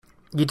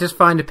You just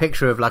find a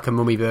picture of like a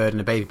mummy bird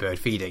and a baby bird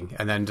feeding,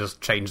 and then just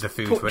change the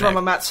food Put for an Drummer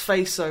egg. Matt's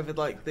face over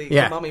like the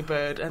mummy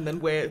bird, and then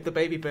where the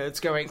baby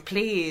bird's going,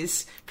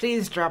 please,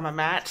 Drummer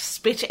Matt,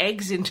 spit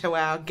eggs into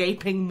our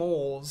gaping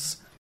maws.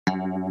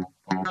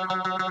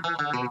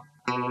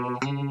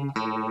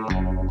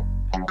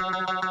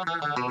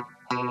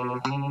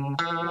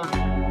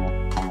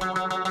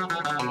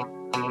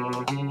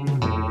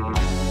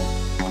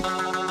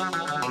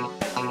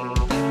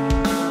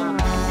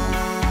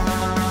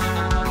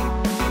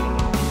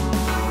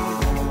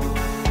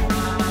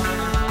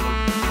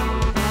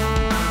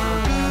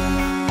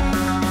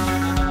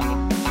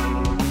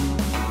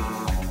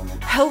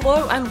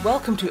 Hello and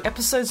welcome to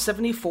episode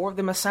 74 of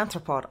the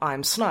Misanthropod.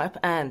 I'm Snipe,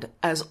 and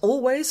as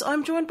always,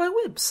 I'm joined by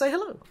Wibbs. Say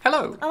hello.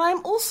 Hello. And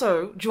I'm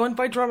also joined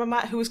by Drummer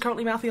Matt, who is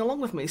currently mouthing along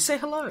with me. Say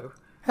hello.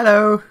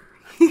 Hello.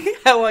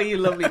 How are you,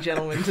 lovely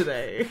gentlemen,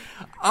 today?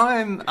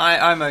 I'm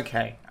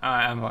okay.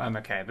 I'm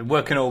okay. I've been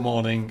working all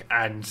morning,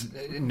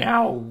 and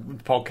now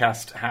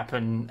podcast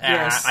happen.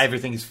 Yes.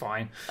 Everything is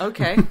fine.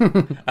 Okay.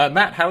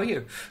 Matt, how are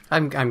you?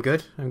 I'm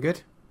good.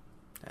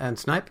 And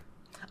Snipe?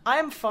 I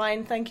am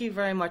fine, thank you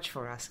very much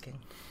for asking.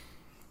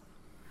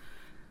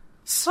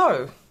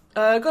 So,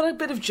 got a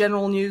bit of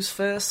general news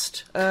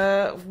first.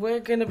 We're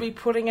going to be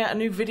putting out a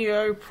new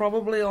video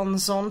probably on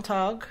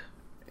Zontag.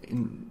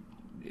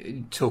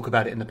 Talk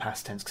about it in the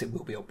past tense, because it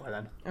will be up by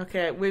then.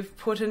 Okay, we've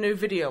put a new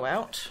video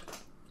out.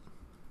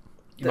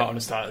 You might want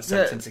to start a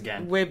sentence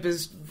again. Wib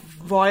is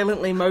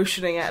violently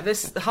motioning at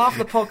this. Half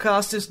the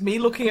podcast is me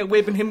looking at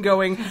Wib and him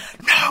going,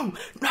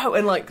 no,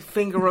 and like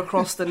finger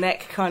across the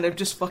neck, kind of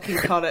just fucking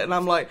cut it. And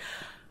I'm like,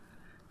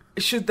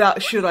 should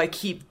I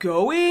keep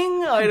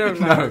going? I don't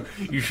know. No,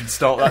 you should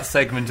start that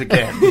segment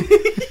again.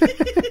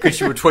 Because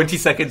you were 20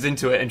 seconds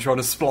into it and trying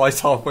to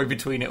splice halfway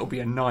between it will be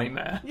a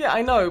nightmare. Yeah,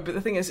 I know, but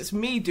the thing is, it's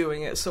me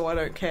doing it, so I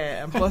don't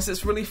care. And plus,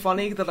 it's really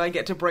funny that I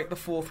get to break the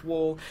fourth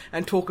wall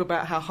and talk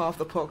about how half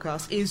the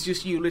podcast is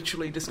just you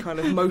literally just kind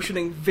of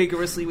motioning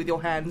vigorously with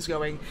your hands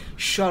going,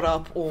 shut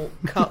up or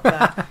cut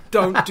that,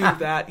 don't do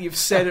that, you've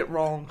said it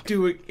wrong,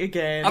 do it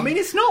again. I mean,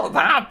 it's not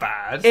that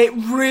bad. It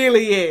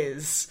really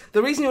is.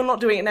 The reason you're not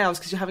doing it now is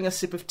because you're having a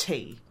sip of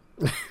tea.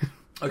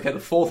 Okay,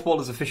 the fourth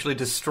wall is officially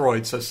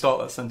destroyed, so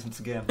start that sentence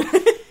again.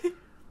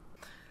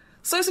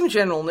 So some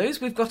general news,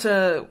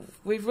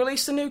 we've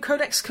released a new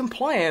Codex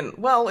Compliant.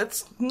 Well,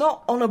 it's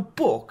not on a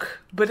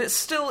book, but it's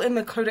still in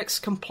the Codex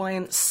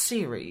Compliant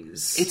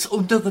series. It's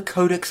under the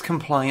Codex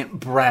Compliant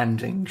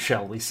branding,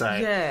 shall we say.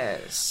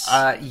 Yes.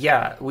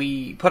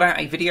 We put out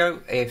a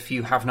video, if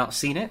you have not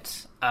seen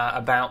it,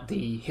 about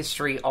the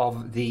history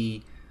of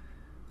the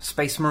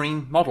Space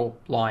Marine model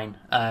line,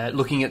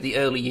 looking at the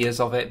early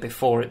years of it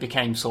before it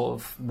became sort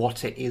of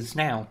what it is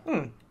now.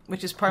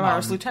 Which is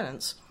Primaris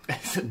Lieutenants.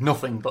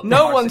 Nothing but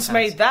no Primaris one's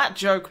Lieutenants. made that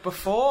joke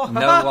before.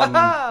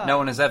 No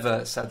one has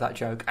ever said that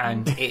joke,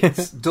 and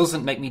it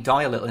doesn't make me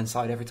die a little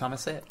inside every time I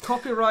say it.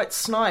 Copyright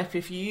Snipe.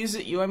 If you use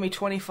it, you owe me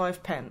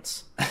 25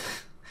 pence.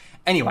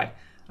 Anyway.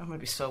 I'm going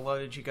to be so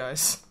loaded, you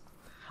guys.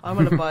 I'm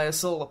going to buy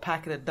us all a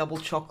packet of double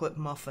chocolate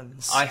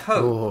muffins. I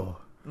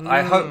hope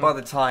by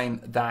the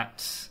time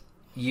that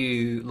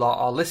you lot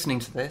are listening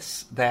to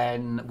this,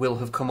 then we'll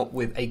have come up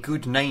with a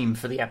good name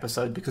for the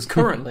episode, because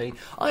currently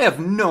I have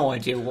no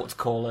idea what to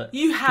call it.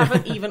 You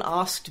haven't even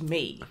asked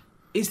me.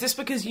 Is this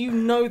because you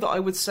know that I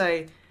would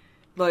say,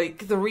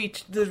 like, the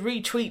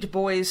retweet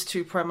boys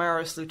to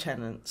Primaris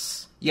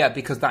Lieutenants? Yeah,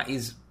 because that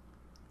is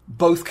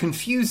both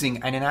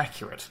confusing and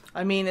inaccurate.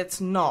 I mean, it's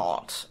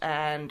not,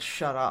 and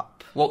shut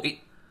up. Well,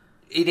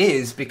 it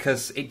is,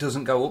 because it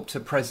doesn't go up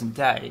to present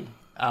day,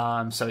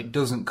 so it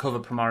doesn't cover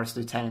Primaris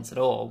Lieutenants at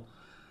all.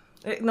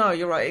 No,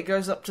 you're right. It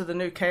goes up to the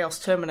new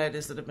Chaos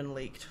Terminators that have been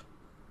leaked.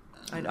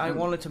 I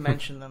wanted to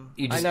mention them.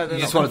 You just, I know they're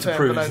you just not wanted to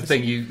confirmed, prove the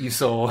thing you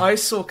saw. I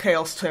saw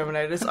Chaos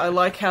Terminators. I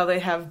like how they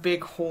have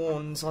big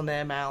horns on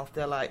their mouth.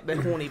 They're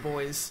horny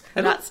boys.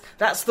 And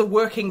that's the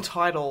working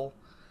title.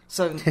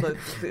 So it's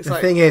the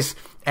thing is,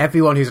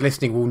 everyone who's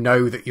listening will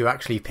know that you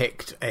actually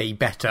picked a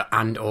better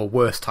and or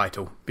worse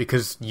title,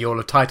 because you'll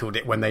have titled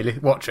it when they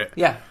watch it.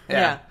 Yeah.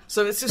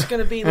 So it's just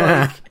going to be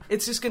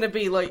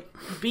like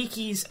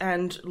Beakies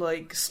and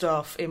like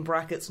stuff in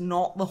brackets,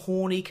 not the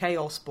horny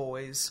Chaos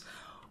Boys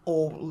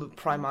or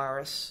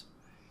Primaris.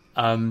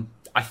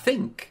 I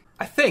think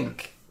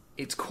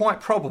it's quite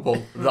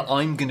probable that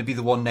I'm going to be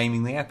the one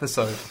naming the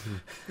episode.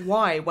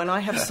 Why? When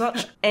I have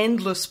such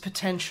endless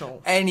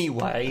potential.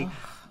 Anyway,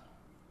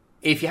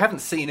 if you haven't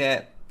seen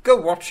it, go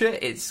watch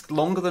it. It's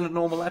longer than a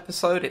normal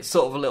episode. It's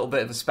sort of a little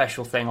bit of a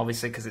special thing,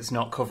 obviously, because it's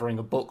not covering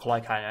a book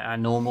like our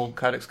normal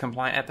Codex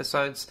Compliant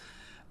episodes.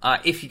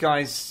 If you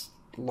guys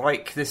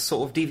like this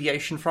sort of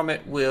deviation from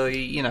it,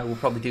 we'll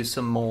probably do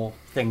some more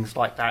things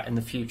like that in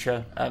the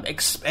future.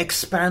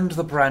 Expand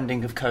the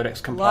branding of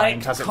Codex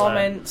Compliant, as it were.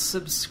 Comment,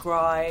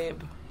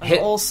 subscribe, and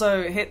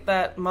also hit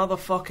that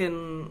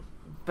motherfucking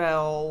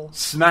bell.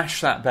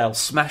 Smash that bell.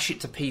 Smash it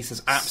to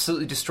pieces.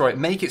 Absolutely destroy it.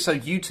 Make it so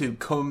YouTube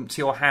come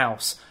to your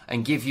house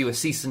and give you a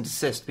cease and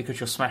desist because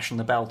you're smashing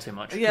the bell too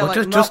much. Yeah, well,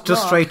 like just knock.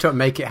 straight up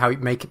make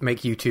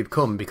YouTube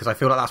come, because I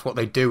feel like that's what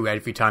they do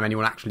every time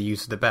anyone actually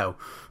uses the bell.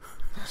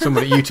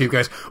 Someone at YouTube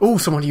goes, "Oh,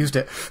 someone used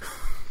it."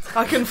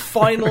 I can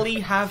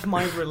finally have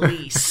my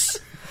release.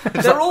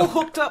 They're all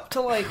hooked up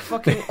to, like,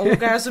 fucking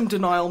orgasm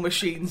denial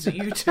machines at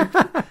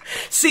YouTube.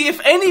 See,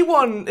 if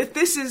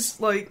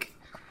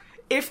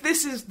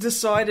this is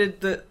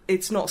decided that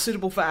it's not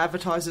suitable for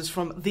advertisers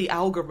from the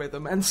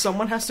algorithm and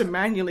someone has to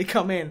manually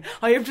come in,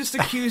 I have just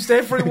accused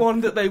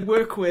everyone that they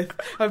work with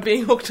of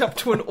being hooked up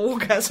to an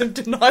orgasm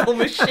denial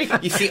machine.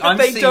 You see,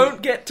 they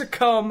don't get to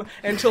come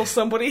until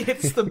somebody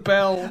hits the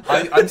bell.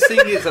 I'm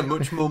seeing it as a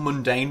much more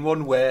mundane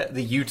one, where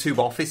the YouTube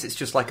office, it's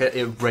just like a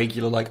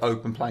irregular, like,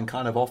 open plan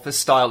kind of office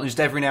style, and just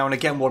every now and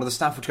again one of the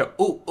staff would go,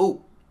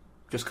 oh,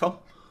 just come.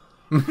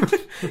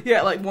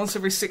 Yeah, like once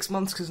every 6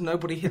 months because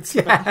nobody hits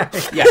the bell.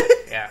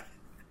 Yeah.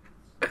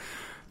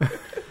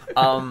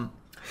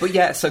 But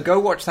yeah, so go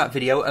watch that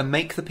video and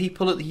make the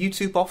people at the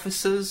YouTube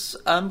offices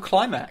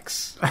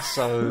climax.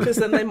 So Because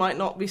then they might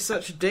not be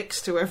such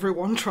dicks to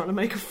everyone trying to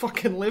make a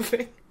fucking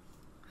living.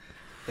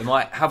 they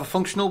might have a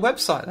functional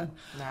website then.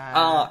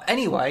 Nah.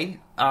 Anyway,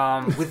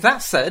 with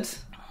that said,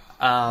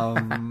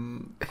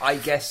 I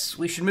guess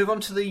we should move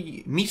on to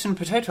the meat and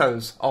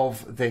potatoes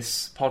of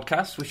this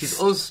podcast, which is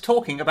us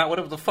talking about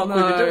whatever the fuck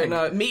we were doing.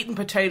 No, meat and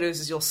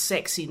potatoes is your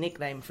sexy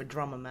nickname for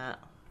drummer Matt.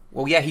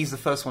 Well, yeah, he's the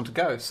first one to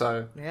go,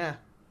 so Yeah.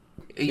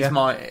 he's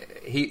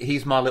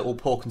my little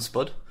pork and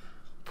spud.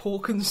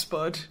 Pork and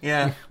spud.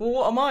 Yeah. Well,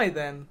 what am I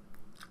then?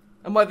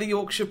 Am I the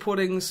Yorkshire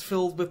puddings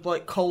filled with,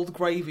 like, cold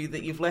gravy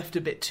that you've left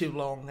a bit too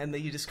long and that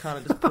you just kind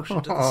of just push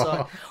it to the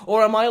side?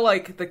 Or am I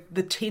like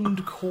the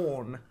tinned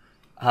corn?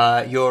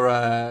 You're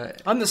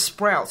I'm the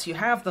sprouts. You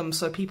have them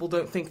so people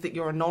don't think that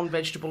you're a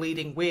non-vegetable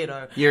eating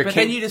weirdo. You're a but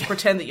then king- you just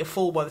pretend that you're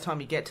full by the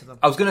time you get to them.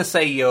 I was going to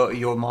say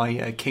you're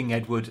my King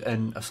Edward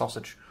and a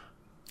sausage.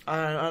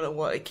 I don't know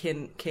what a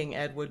King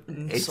Edward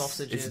and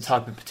sausage It's is. a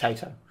type of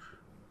potato.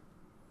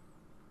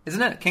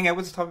 Isn't it? King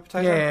Edward's a type of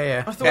potato?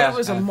 Yeah. I thought Yeah, it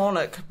was a yeah.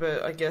 monarch,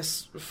 but I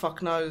guess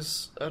fuck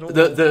knows at all.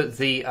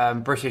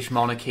 The British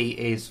monarchy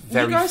is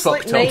very guys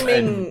fucked like up,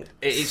 naming- and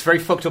it's very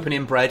fucked up and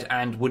inbred.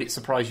 And would it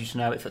surprise you to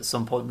know if at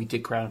some point we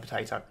did crown a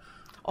potato?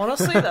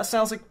 Honestly, that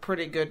sounds like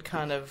pretty good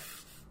kind of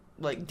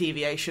like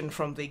deviation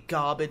from the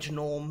garbage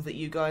norm that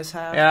you guys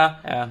have.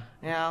 Yeah.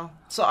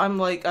 So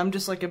I'm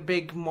just like a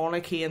big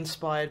monarchy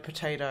inspired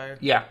potato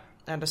Yeah.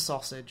 and a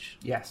sausage.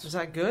 Yes. Is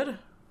that good?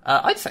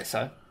 I'd say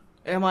so.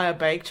 Am I a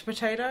baked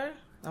potato?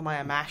 Am I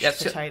a mashed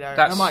Yes, potato?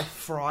 that's- Am I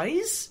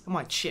fries? Am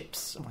I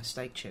chips? Am I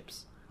steak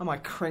chips? Am I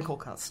crinkle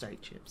cut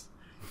steak chips?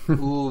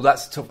 Ooh,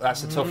 that's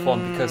a tough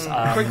one because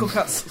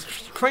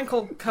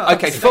Crinkle cut.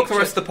 okay, steak fuck the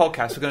rest chip. of the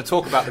podcast. We're going to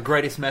talk about the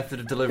greatest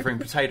method of delivering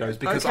potatoes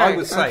because Okay, I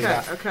would say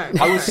okay.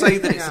 I would say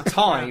that it's Yeah. a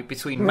tie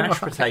between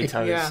mashed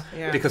potatoes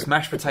Yeah. because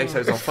mashed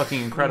potatoes are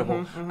fucking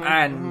incredible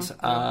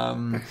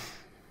and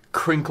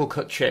crinkle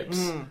cut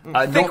chips,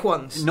 Thick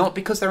ones. Not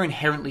because they're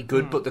inherently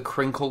good, but the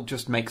crinkle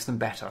just makes them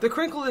better. The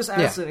crinkle just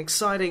adds an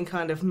exciting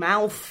kind of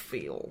mouth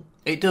feel.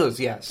 It does,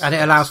 yes. And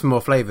it allows for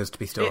more flavours to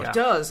be stored. It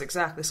does,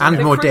 exactly. So And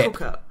a more crinkle dip.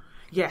 cut.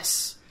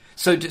 Yes.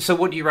 So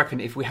what do you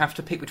reckon? If we have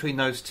to pick between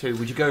those two,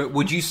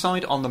 would you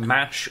side on the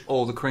mash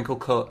or the crinkle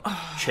cut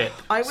chip?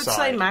 I would say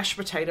side? mashed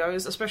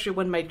potatoes, especially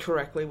when made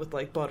correctly with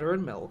like butter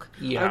and milk.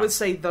 Yeah. I would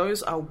say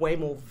those are way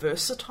more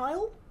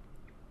versatile.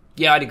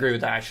 Yeah, I'd agree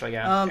with that. Actually,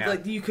 yeah.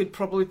 Like you could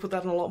probably put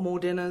that in a lot more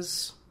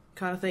dinners,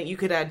 kind of thing. You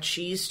could add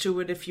cheese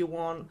to it if you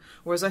want.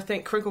 Whereas I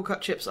think crinkle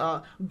cut chips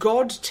are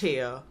god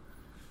tier,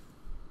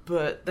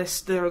 but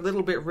they're a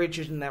little bit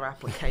rigid in their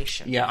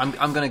application. Yeah,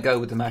 I'm going to go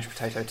with the mashed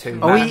potato too.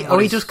 Are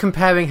we just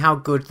comparing how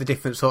good the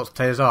different sorts of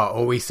potatoes are,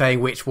 or are we saying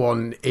which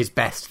one is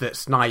best that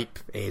Snipe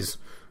is?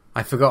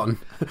 I've forgotten.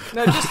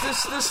 No,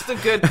 just the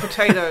good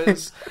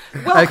potatoes.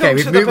 Welcome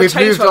Okay, to the we've moved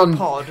Potato on.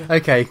 Pod.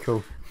 Okay,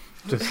 cool.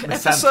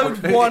 Episode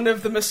 1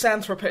 of the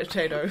Misanthro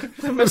potato.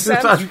 The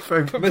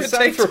Misanthro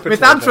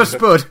Misanthro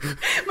Spud.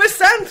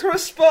 Misanthro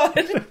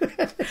Spud.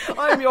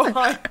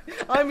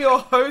 I'm your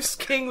host,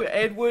 King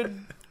Edward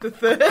III.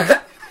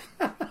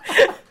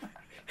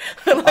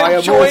 And I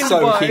am joined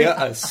also by... here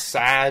a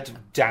sad,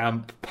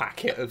 damp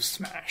packet of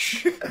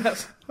smash.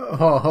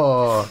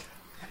 Oh.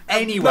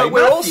 Anyway, But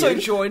we're Matthew, also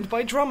joined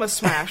by Drummer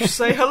Smash.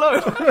 Say hello.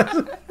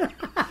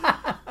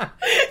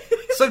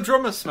 so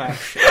drummer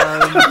smash.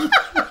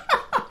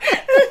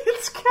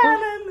 It's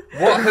canon.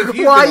 What have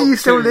you? Why been are you up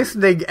still to?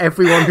 listening,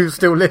 everyone who's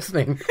still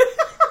listening?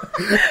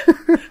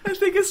 I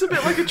think it's a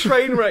bit like a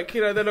train wreck,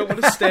 you know, they don't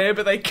want to stare,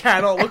 but they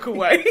cannot look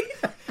away.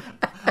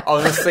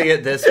 Honestly,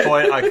 at this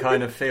point, I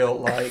kind of feel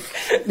like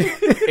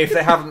if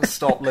they haven't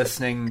stopped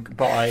listening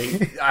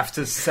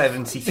after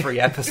 73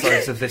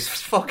 episodes of this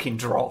fucking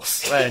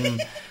dross, then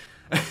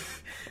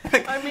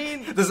I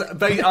mean,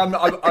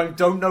 I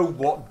don't know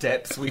what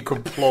depths we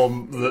could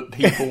plumb that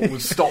people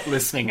would stop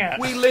listening at.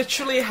 we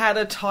literally had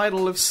a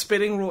title of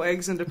spitting raw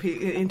eggs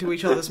into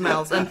each other's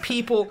mouths, and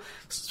people,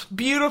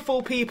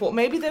 beautiful people,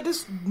 maybe they're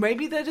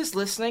just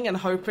listening and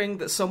hoping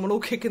that someone will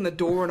kick in the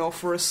door and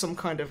offer us some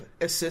kind of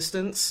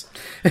assistance,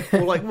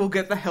 or like we'll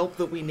get the help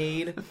that we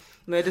need.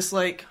 And they're just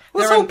like,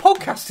 Well, this whole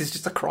podcast is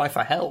just a cry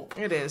for help.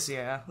 It is,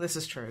 yeah. This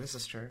is true.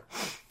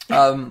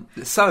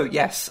 So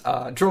yes,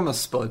 Drummer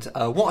Spud,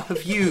 what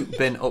have you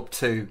been up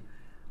to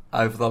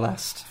over the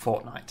last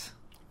fortnight?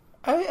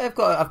 I've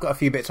got a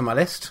few bits on my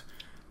list.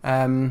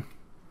 I've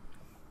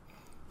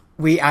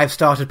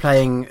started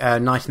playing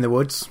Night in the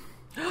Woods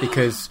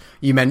because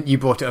you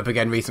brought it up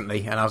again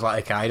recently, and I was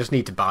like, okay, I just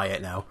need to buy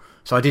it now.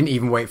 So I didn't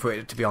even wait for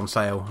it to be on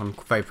sale. I'm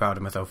very proud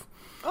of myself.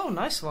 Oh,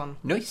 nice one.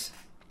 Nice.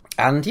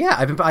 And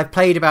yeah, I've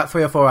played about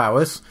 3 or 4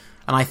 hours,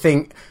 and I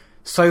think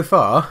so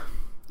far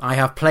I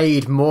have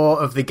played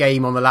more of the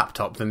game on the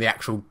laptop than the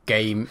actual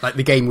game, like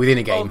the game within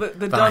a game. Oh,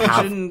 the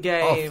dungeon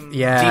game.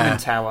 Demon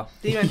Tower.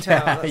 Demon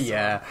Tower.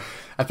 Yeah.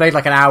 I played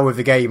like an hour of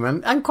the game,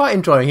 and I'm quite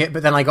enjoying it,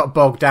 but then I got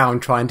bogged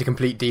down trying to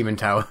complete Demon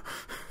Tower.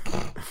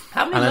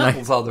 How many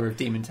levels are there of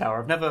Demon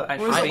Tower? I've never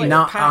actually...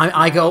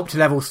 I go up to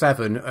level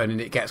 7, and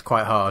it gets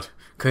quite hard,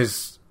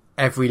 because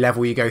every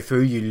level you go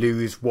through, you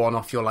lose 1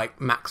 off your like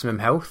maximum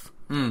health.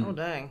 Oh,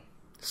 dang.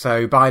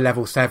 So by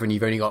level 7,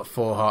 you've only got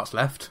 4 hearts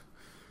left.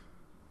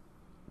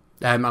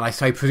 And I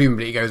say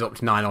presumably it goes up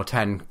to 9 or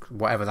 10,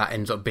 whatever that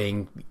ends up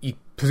being. You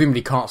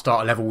presumably can't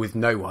start a level with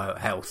no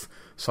health.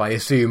 So I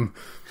assume...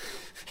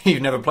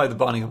 You've never played The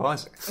Binding of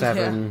Isaac?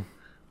 7...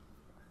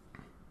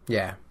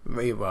 Yeah.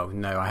 Well,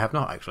 no, I have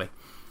not, actually.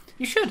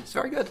 You should. It's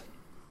very good.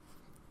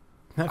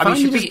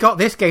 You just got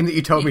this game that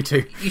you told me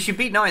to. You should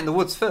beat Night in the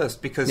Woods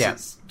first, because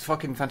it's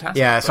fucking fantastic.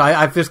 Yeah, so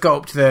I've just got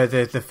up to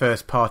the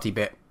first party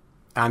bit.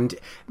 And,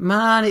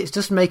 man, it's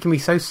just making me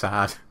so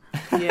sad.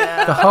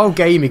 Yeah. The whole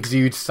game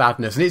exudes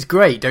sadness, and it's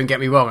great, don't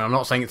get me wrong. I'm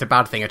not saying it's a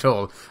bad thing at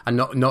all, and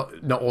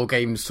not all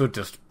games should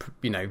just,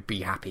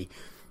 be happy.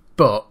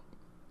 But,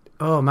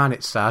 oh man,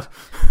 it's sad.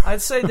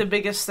 I'd say the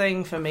biggest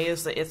thing for me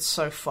is that it's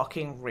so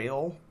fucking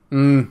real.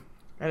 Mm.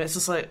 And it's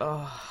just like,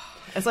 oh...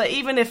 It's like,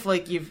 even if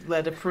like you've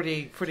led a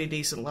pretty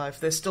decent life,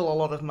 there's still a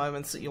lot of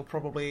moments that you'll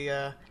probably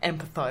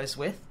empathise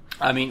with.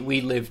 I mean,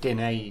 we lived in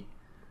a...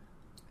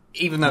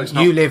 Even though it's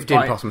not... You lived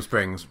in Possum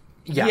Springs.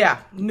 Yeah,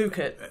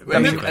 Newkett.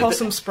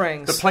 Possum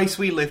Springs. The place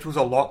we lived was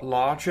a lot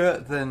larger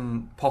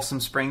than Possum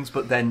Springs,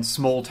 but then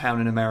small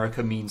town in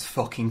America means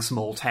fucking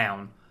small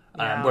town.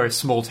 Whereas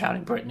small town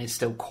in Britain is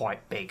still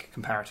quite big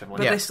comparatively.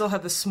 But they still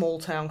have the small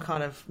town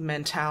kind of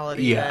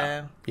mentality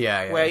there.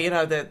 Yeah.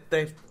 Where,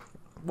 they've...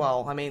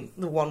 Well, I mean,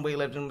 the one we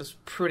lived in was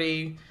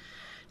pretty...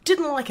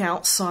 Didn't like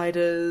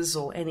outsiders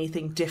or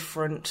anything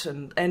different,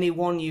 and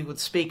anyone you would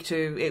speak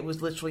to, it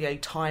was literally a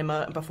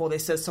timer before they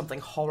said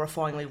something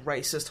horrifyingly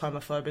racist,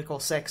 homophobic, or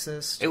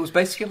sexist. It was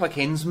basically like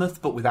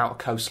Innsmouth, but without a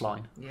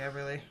coastline. Yeah,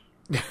 really.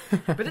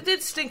 But it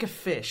did stink of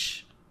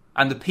fish.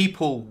 And the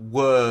people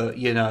were,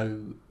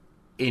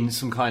 in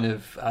some kind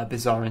of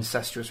bizarre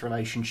incestuous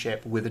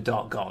relationship with a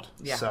dark god.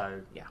 Yeah.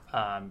 So,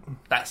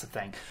 that's the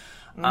thing.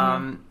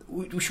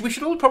 We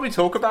should all probably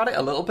talk about it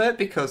a little bit,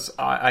 because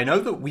I know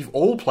that we've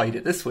all played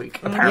it this week,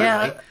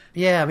 apparently.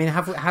 Yeah, I mean,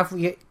 have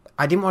we...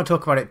 I didn't want to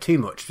talk about it too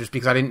much, just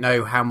because I didn't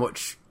know how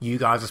much you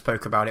guys have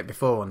spoke about it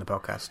before on the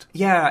podcast.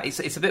 Yeah, it's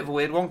a bit of a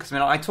weird one, because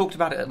I talked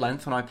about it at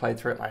length when I played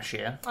through it last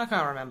year. I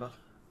can't remember.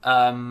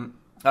 And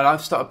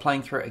I've started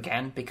playing through it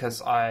again,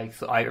 because I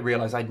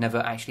realised I'd never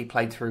actually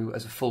played through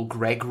as a full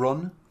Greg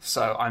run,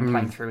 so I'm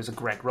playing through as a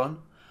Greg run.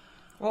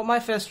 Well,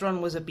 my first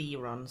run was a B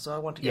run, so I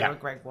want to go a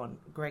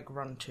Greg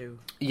run too.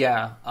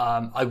 Yeah,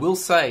 I will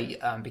say,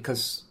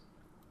 because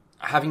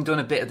having done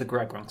a bit of the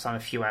Greg run, because I'm a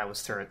few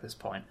hours through at this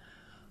point,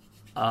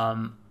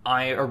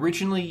 I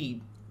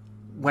originally,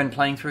 when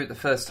playing through it the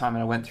first time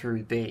and I went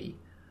through B,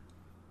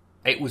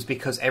 it was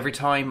because every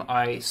time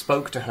I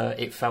spoke to her,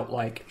 it felt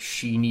like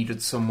she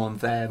needed someone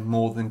there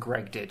more than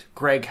Greg did.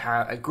 Greg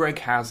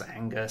has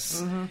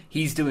Angus. Mm-hmm.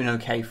 He's doing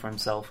okay for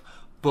himself,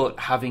 but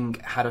having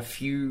had a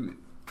few...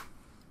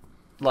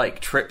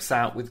 trips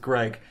out with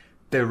Greg,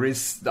 there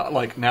is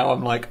that, now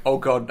I'm like, oh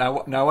god,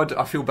 now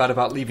I feel bad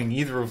about leaving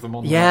either of them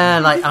on.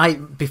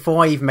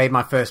 Before I even made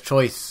my first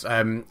choice,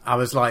 I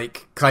was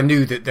like, because I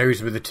knew that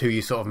those were the two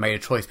you sort of made a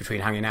choice between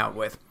hanging out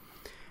with,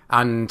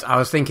 and I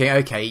was thinking,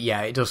 okay,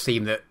 yeah, it does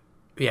seem that,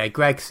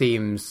 Greg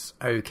seems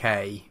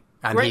okay,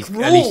 and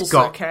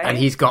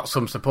he's got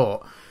some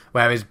support,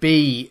 whereas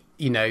B,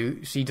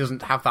 she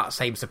doesn't have that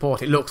same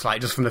support. It looks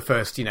like, just from the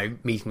first,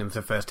 meeting them for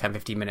the first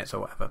 10-15 minutes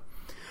or whatever.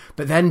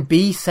 But then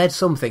B said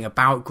something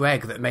about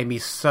Greg that made me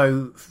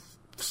so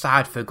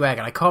sad for Greg,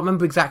 and I can't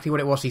remember exactly what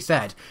it was he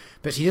said,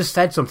 but she just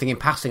said something in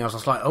passing. I was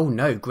just like, oh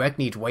no, Greg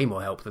needs way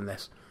more help than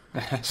this.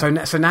 So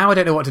now I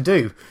don't know what to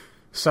do.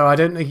 So I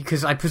don't know,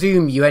 because I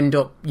presume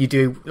you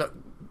do,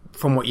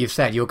 from what you've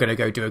said, you're going to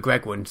go do a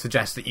Greg one,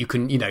 suggest that you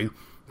can,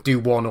 do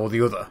one or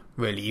the other,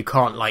 really. You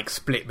can't, like,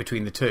 split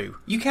between the two.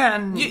 You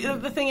can...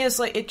 The thing is,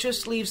 like, it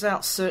just leaves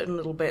out certain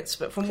little bits,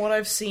 but from what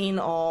I've seen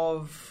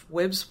of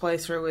Wib's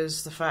playthrough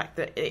is the fact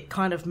that it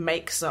kind of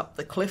makes up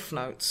the cliff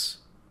notes.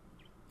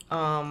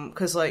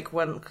 Because,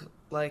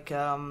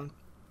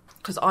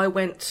 because I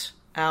went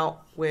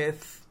out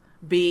with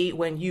B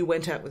when you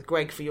went out with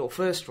Greg for your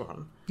first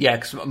run. Yeah,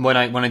 because when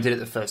I did it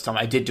the first time,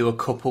 I did do a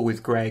couple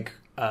with Greg,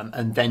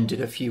 and then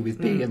did a few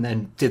with B, and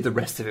then did the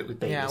rest of it with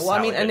B. Yeah, well,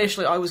 I mean,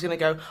 initially I was going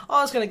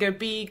to go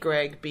B,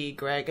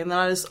 Greg, and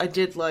then I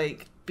did,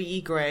 like, B,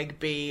 Greg,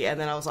 B, and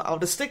then I was like, I'll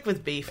just stick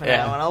with B for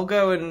now, and I'll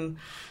go and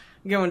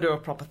do a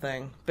proper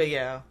thing. But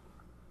yeah,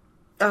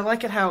 I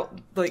like it how,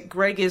 like,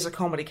 Greg is a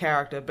comedy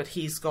character, but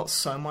he's got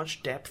so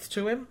much depth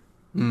to him.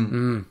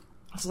 Mm-hmm.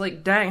 It's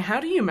like, dang, how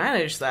do you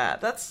manage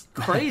that? That's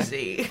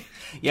crazy.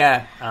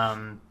 Yeah,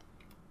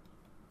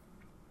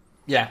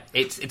 yeah,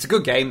 it's a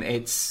good game.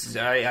 I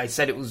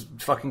said it was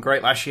fucking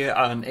great last year,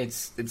 and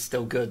it's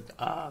still good.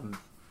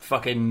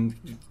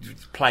 Fucking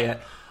play it.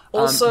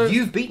 Also,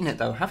 you've beaten it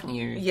though, haven't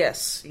you?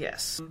 Yes.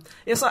 Yes,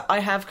 I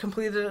have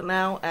completed it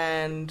now,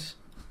 and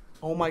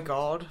oh my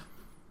god,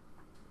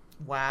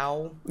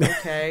 wow.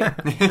 Okay,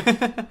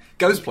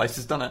 goes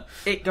places, doesn't it?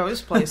 It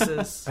goes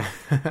places.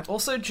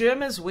 Also,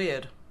 Germ is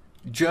weird.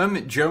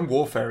 Germ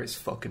warfare is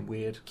fucking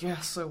weird. Yeah,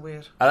 so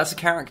weird. That's a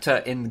character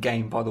in the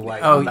game, by the way.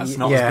 Oh, that's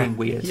not as being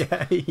weird.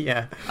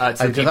 Yeah. I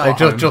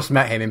just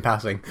met him in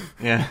passing.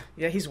 Yeah.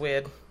 Yeah, he's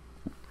weird.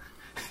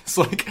 It's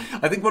like,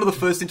 I think one of the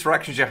first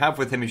interactions you have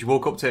with him is you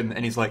walk up to him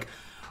and he's like,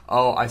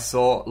 "Oh, I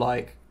saw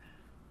like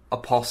a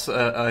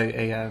possum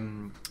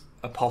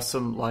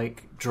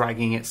like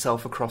dragging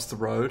itself across the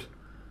road."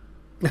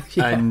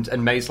 Yeah.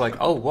 And May's like,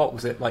 "Oh, what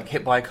was it? Like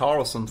hit by a car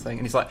or something?"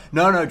 And he's like,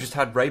 "No, just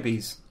had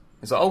rabies."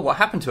 It's like, "Oh, what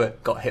happened to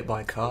it?" "Got hit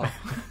by a car."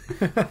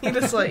 You're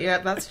just like, yeah,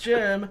 that's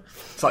Germ.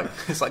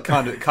 It's like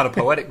kind of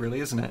poetic, really,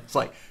 isn't it? It's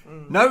like,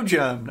 no,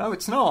 Germ, no,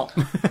 it's not.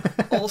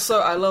 Also,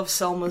 I love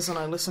Selma's, and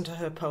I listen to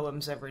her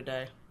poems every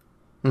day.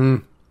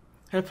 Mm.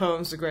 Her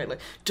poems are great.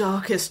 Like,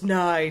 darkest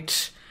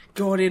night,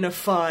 got in a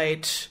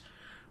fight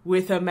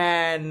with a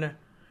man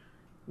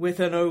with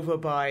an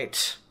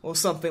overbite, or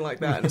something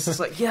like that. And it's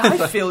just like, yeah,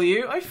 I feel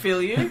you.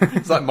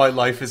 It's like, my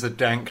life is a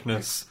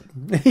dankness,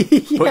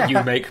 Yeah. but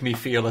you make me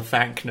feel a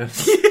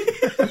thankness.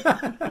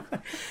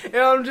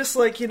 And I'm just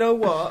like, you know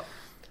what?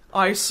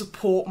 I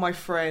support my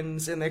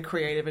friends in their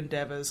creative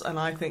endeavours, and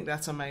I think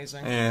that's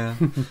amazing. Yeah.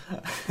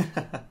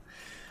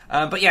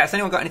 But yeah, has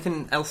anyone got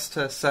anything else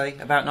to say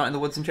about Night in the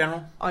Woods in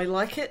general? I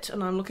like it,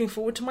 and I'm looking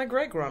forward to my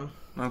Greg run.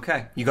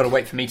 Okay. You got to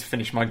wait for me to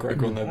finish my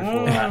Greg run though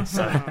before that,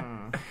 so...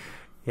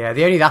 Yeah,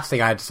 the only last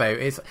thing I had to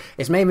say is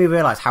it's made me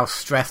realise how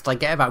stressed I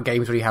get about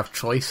games where you have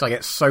choice. I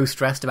get so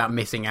stressed about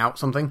missing out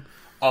something.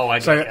 Oh, I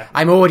get you.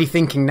 I'm already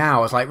thinking now,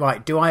 I was like,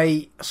 right,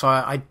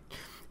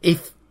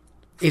 if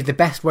is the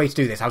best way to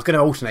do this, I was going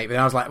to alternate, but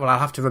then I was like, well, I'll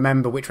have to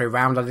remember which way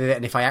round I did it,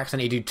 and if I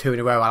accidentally do two in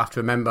a row, I'll have to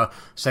remember,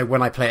 so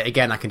when I play it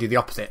again, I can do the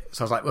opposite.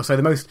 So I was like, well, so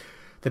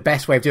the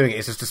best way of doing it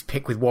is just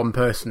pick with one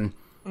person,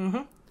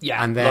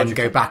 yeah, and then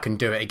go back and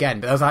do it again.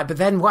 But I was like, but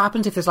then what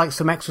happens if there's like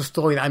some extra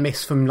story that I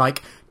missed from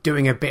like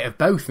doing a bit of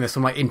both, and there's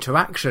some like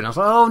interaction? I was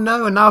like, oh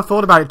no, and now I've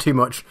thought about it too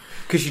much.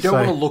 Because you don't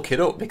want to look it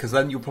up, because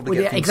then you'll probably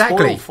get things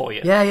spoiled for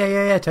you.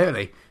 Yeah,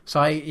 totally. So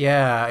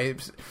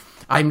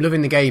I'm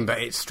loving the game, but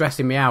it's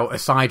stressing me out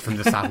aside from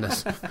the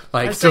sadness.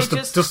 Like,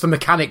 just the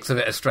mechanics of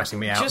it are stressing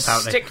me out. Just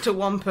apparently. Stick to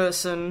one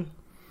person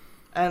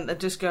and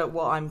just go,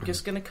 well, I'm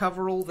just going to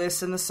cover all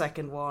this in the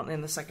second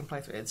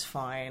playthrough. It's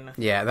fine.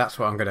 Yeah, that's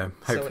what I'm going to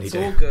hopefully do. So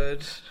it's all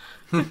good.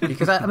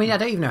 Because, I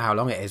don't even know how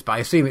long it is, but I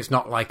assume it's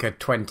not like a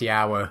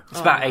 20-hour... It's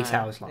about 8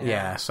 hours long.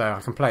 Yeah, so I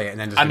can play it and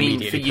then just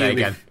immediately play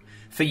again.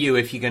 For you,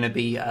 if you're going to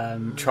be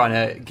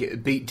trying to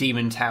beat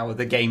Demon Tower,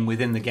 the game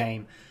within the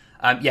game,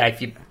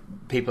 if you...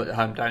 people at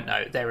home don't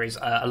know, there is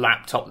a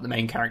laptop that the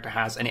main character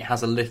has, and it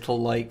has a little,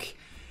 like...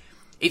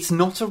 It's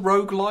not a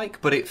roguelike,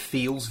 but it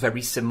feels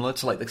very similar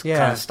to like the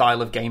kind of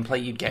style of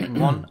gameplay you'd get in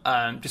one.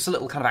 Just a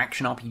little kind of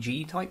action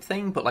RPG type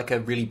thing, but like a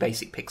really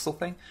basic pixel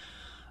thing.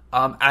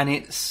 And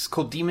it's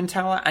called Demon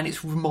Tower, and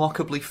it's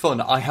remarkably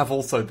fun. I have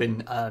also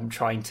been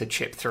trying to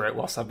chip through it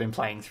whilst I've been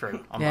playing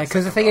through. Yeah,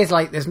 because the thing is,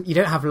 like, you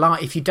don't have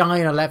life. If you die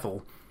in a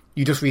level,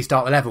 you just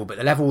restart the level. But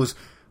the levels,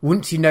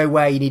 once you know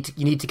where you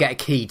need to get a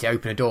key to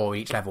open a door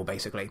in each level,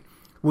 basically.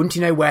 Once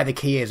you know where the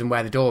key is and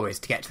where the door is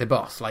to get to the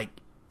boss, like,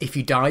 if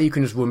you die, you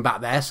can just run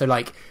back there. So,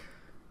 like,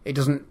 it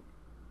doesn't...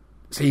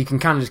 So you can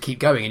kind of just keep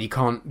going and you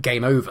can't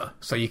game over.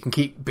 So you can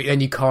keep... But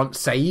then you can't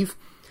save.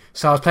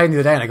 So I was playing the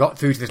other day and I got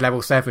through to this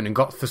level 7 and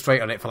got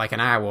frustrated on it for like an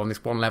hour on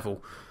this one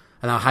level.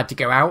 And I had to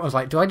go out. I was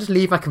like, do I just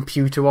leave my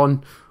computer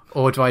on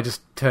or do I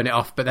just turn it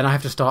off? But then I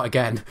have to start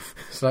again.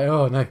 It's like,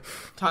 oh no.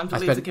 Time to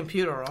leave the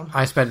computer on.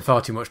 I spent far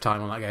too much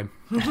time on that game.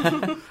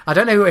 I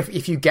don't know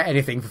if you get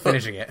anything for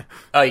finishing it.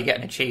 Oh, you get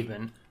an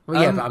achievement. Well,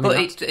 yeah,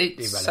 but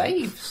it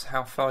saves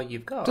how far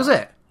you've got. Does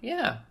it?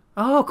 Yeah.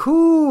 Oh,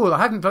 cool.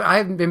 I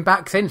haven't been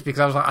back since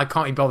because I was like, I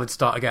can't be bothered to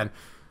start again.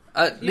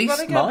 At You've least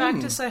got to go back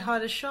to say hi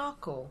to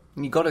Sharkle.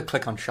 You got to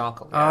click on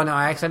Sharkle. Yeah. Oh no,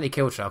 I accidentally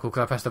killed Sharkle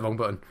because I pressed the wrong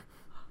button.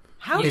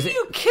 How do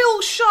you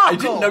kill Sharkle? I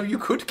didn't know you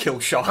could kill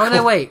Sharkle. Oh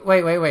no!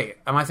 Wait.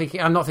 I'm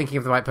not thinking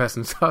of the right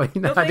person. Sorry.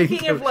 No, You're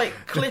thinking of like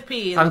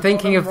Clippy. I'm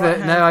thinking of the.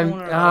 No, I'm. Oh,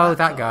 that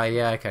laptop. guy.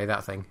 Yeah. Okay,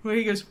 that thing. Where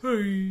he goes,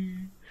 hey.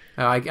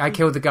 Oh, I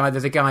killed the guy.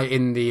 There's a guy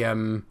in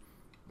the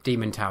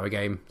Demon Tower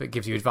game that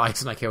gives you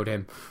advice, and I killed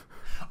him.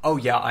 Oh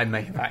yeah, I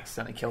may have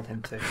accidentally killed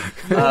him too.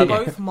 They're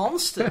both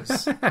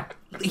monsters.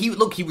 He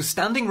was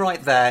standing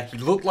right there. He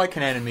looked like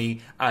an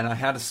enemy, and I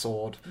had a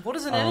sword. What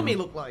does an enemy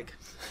look like?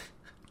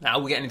 Now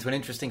we're getting into an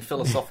interesting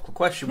philosophical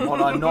question,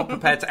 one I'm not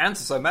prepared to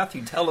answer. So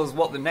Matthew, tell us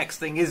what the next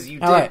thing is you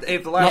did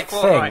over the last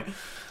fortnight.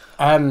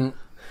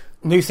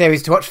 New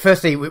series to watch.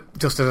 Firstly,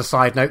 just as a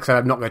side note, because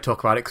I'm not going to talk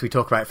about it because we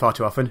talk about it far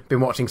too often.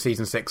 Been watching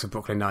season 6 of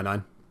Brooklyn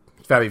Nine-Nine.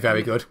 Very,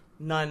 very good.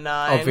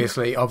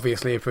 9-9.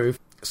 Obviously approved.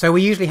 So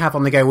we usually have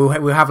on the go,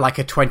 we'll have like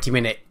a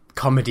 20-minute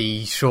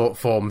comedy short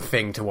form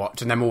thing to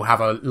watch, and then we'll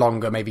have a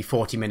longer, maybe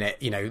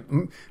 40-minute,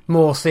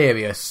 more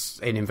serious,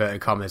 in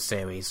inverted commas,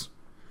 series.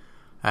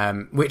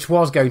 Which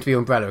was going to be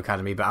Umbrella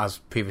Academy, but as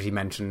previously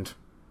mentioned,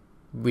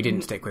 we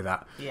didn't stick with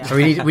that. Yeah. So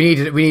we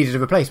needed a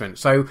replacement.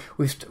 So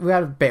we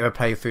had a bit of a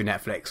play through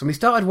Netflix, and we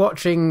started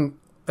watching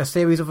a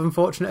series of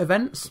unfortunate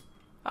events.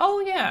 Oh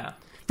yeah,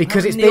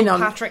 because it's Neil been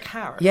on Patrick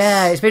Harris.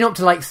 Yeah, it's been up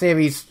to like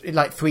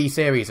 3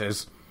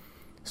 series.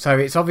 So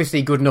it's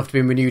obviously good enough to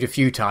be renewed a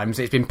few times.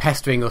 It's been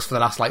pestering us for the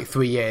last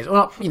 3 years.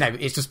 Well,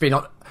 it's just been.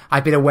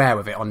 I've been aware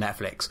of it on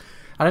Netflix,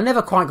 and I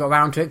never quite got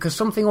around to it because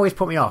something always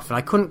put me off, and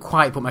I couldn't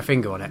quite put my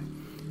finger on it.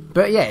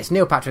 But yeah, it's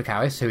Neil Patrick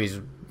Harris, who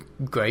is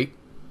great.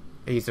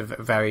 He's a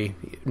very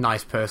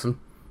nice person,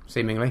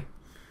 seemingly.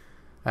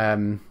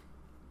 And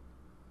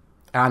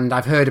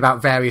I've heard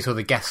about various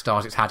other guest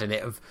stars it's had in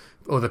it of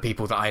other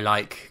people that I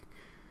like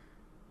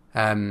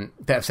that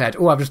have said,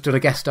 "Oh, I've just done a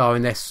guest star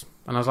in this."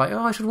 And I was like,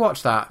 "Oh, I should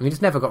watch that." And we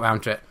just never got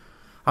round to it.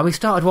 And we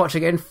started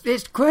watching it, and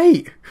it's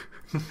great.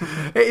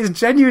 It is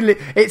genuinely...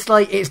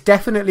 It's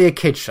definitely a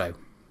kid's show.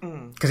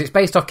 Because it's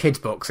based off kids'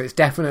 books. It's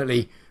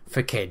definitely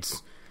for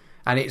kids.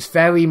 And it's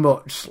very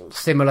much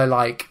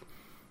similar,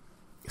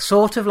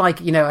 sort of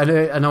like,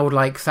 an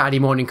old, Saturday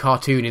morning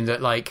cartoon in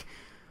that,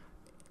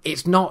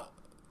 it's not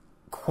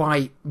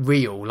quite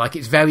real.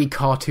 It's very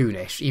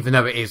cartoonish, even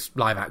though it is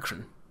live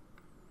action.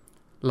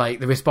 The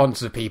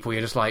responses of people,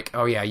 you're just like,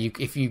 oh yeah,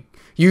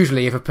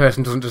 usually if a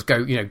person doesn't just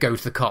go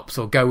to the cops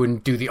or go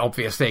and do the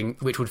obvious thing,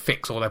 which would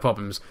fix all their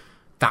problems,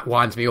 that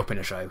winds me up in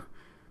a show.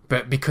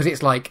 But because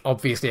it's,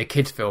 obviously a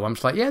kid's film, I'm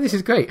just like, yeah, this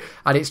is great.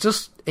 And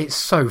it's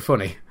so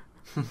funny.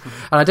 And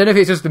I don't know if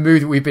it's just the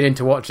mood that we've been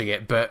into watching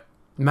it, but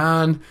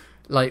man,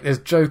 there's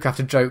joke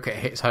after joke it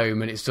hits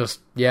home, and it's just,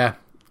 yeah,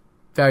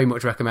 very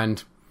much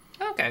recommend.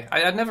 Okay,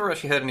 I'd never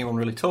actually heard anyone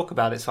really talk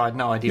about it, so I had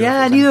no idea.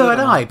 Yeah, neither had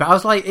I. But I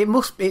was like,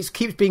 it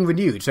keeps being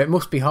renewed, so it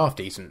must be half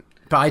decent.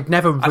 But I'd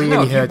never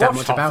really heard that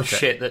much about it.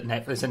 Shit, that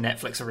there's a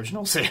Netflix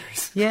original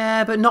series.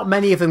 Yeah, but not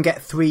many of them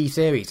get 3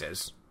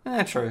 series.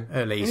 Yeah, true.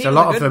 At least and a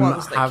lot of them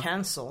ones have. They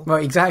cancel. Well,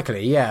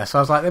 exactly. Yeah. So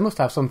I was like, they must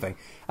have something.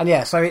 And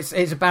yeah, so it's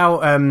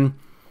about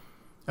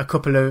a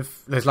couple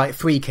of there's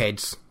 3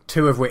 kids,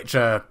 2 of which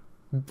are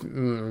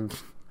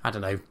I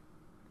don't know.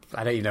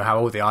 I don't even know how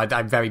old they are.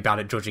 I'm very bad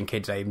at judging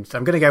kids' age. So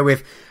I'm going to go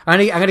with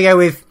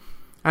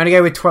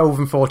 12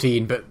 and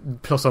 14,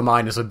 but plus or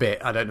minus a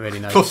bit. I don't really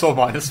know. Plus or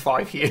minus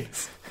 5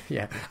 years.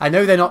 Yeah, I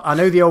know they're not. I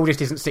know the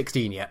oldest isn't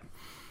 16 yet.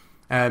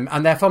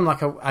 And they're from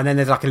and then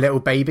there's a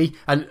little baby,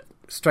 and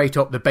straight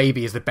up, the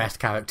baby is the best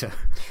character.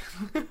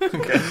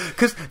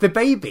 Because the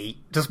baby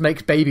just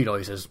makes baby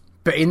noises,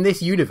 but in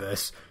this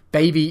universe,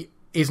 baby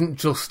isn't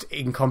just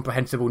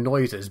incomprehensible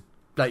noises.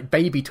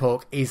 Baby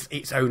talk is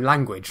its own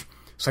language.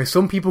 So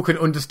some people can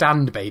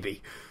understand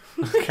baby.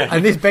 Okay.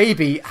 And this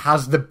baby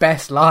has the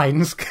best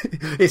lines.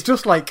 It's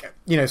just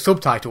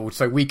subtitled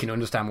so we can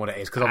understand what it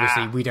is, because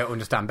obviously we don't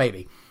understand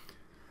baby.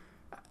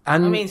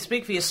 And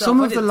speak for yourself.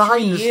 Some I of did the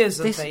lines, 3 years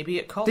of baby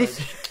at college.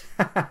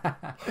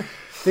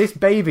 This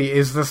baby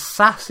is the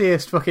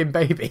sassiest fucking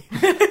baby.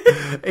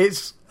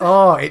 It's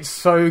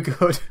so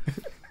good.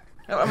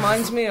 It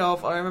reminds me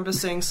of, I remember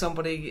seeing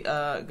somebody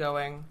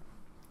going,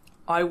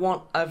 I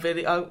want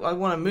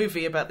a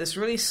movie about this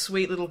really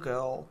sweet little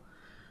girl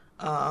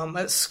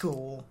at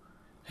school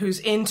whose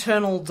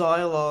internal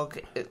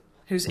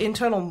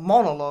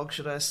monologue,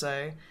 should I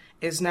say,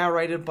 is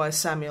narrated by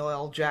Samuel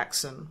L.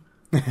 Jackson.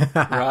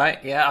 Right,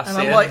 yeah, And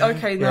I'm like,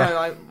 okay, no,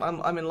 yeah.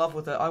 I'm in love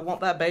with it. I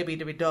want that baby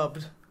to be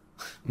dubbed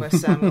by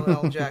Samuel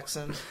L.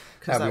 Jackson,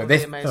 because that would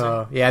be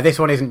amazing. Yeah, this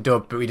one isn't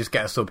dubbed, but we just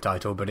get a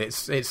subtitle, but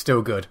it's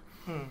still good.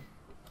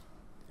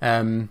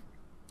 And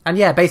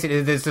yeah,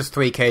 basically there's just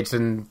 3 kids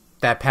and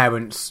their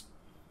parents.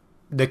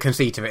 The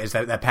conceit of it is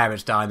that their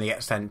parents die and they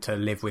get sent to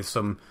live with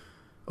some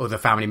other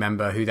family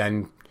member, who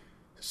then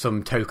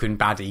some token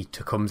baddie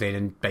comes in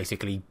and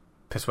basically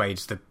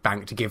persuades the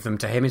bank to give them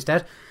to him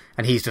instead,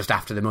 and he's just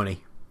after the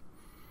money.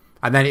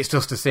 And then it's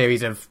just a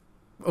series of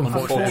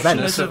unfortunate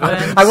events.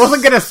 I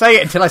wasn't going to say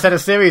it until I said a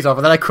series of,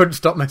 and then I couldn't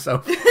stop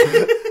myself.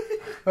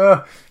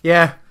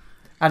 Yeah,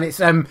 and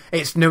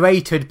it's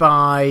narrated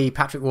by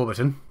Patrick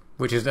Warburton,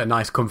 which is a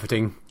nice,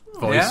 comforting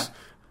voice.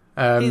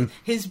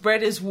 His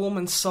bread is warm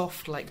and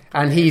soft, like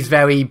bread. And he's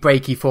very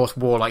breaky fourth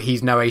wall, like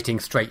he's narrating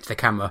straight to the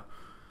camera.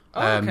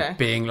 Okay.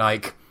 Being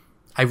like,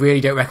 I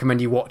really don't recommend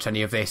you watch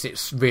any of this.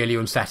 It's really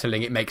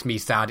unsettling. It makes me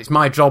sad. It's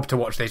my job to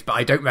watch this, but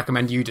I don't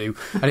recommend you do.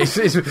 And it's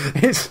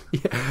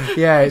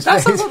that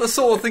sounds like the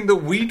sort of thing that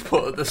we'd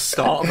put at the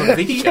start of a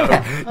video.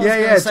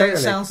 Totally. It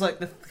sounds like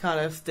the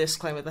kind of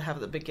disclaimer they have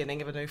at the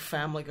beginning of a new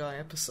Family Guy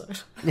episode.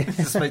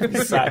 This makes me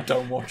sad.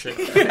 Don't watch it.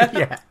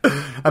 Yeah.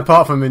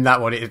 Apart from in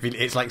that one,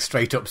 it's like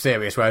straight up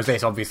serious, whereas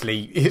this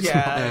obviously is not.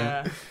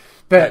 Yeah.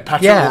 But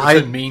Patrick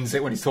Warburton means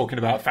it when he's talking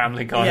about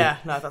Family Guy. Yeah,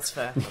 no, that's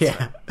fair.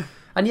 Yeah.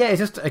 And yeah, it's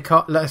just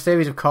a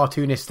series of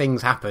cartoonish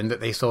things happen that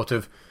they sort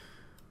of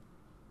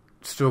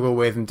struggle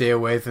with and deal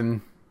with,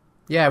 and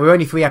yeah, we're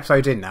only 3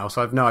 episodes in now,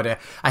 so I've no idea.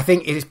 I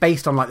think it's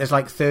based on it's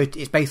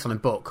based on a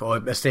book or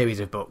a series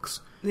of books.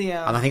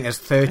 Yeah. And I think there's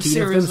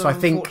 13 of them, so I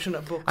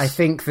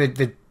think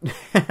the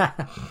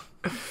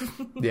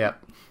yeah.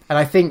 And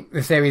I think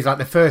the series, like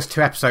the first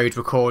 2 episodes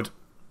record,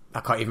 I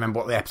can't even remember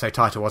what the episode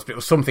title was, but it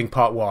was something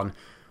part 1,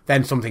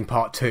 then something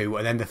part 2,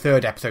 and then the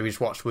 3rd episode we just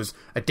watched was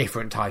a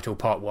different title,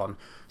 part 1.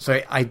 So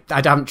I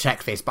haven't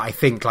checked this, but I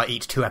think like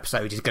each 2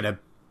 episodes is going to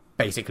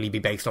basically be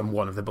based on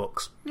one of the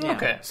books. Yeah.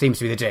 Okay. Seems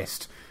to be the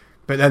gist.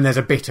 But then there's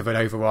a bit of an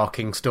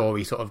overarching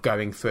story sort of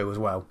going through as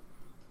well.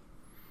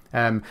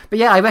 But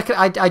yeah,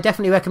 I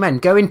definitely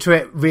recommend. Go into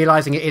it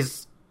realising it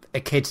is a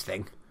kid's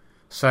thing.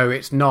 So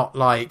it's not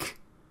like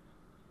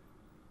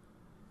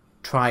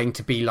trying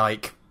to be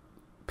like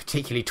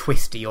particularly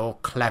twisty or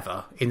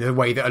clever in the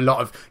way that a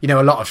lot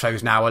of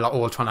shows now are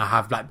all trying to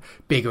have like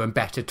bigger and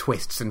better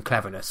twists and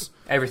cleverness.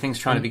 Everything's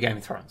trying to be Game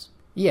of Thrones.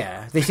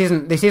 Yeah, this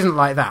isn't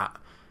like that.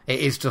 It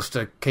is just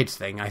a kids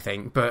thing, I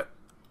think, but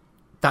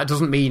that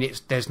doesn't mean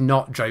there's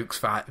not jokes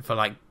for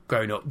like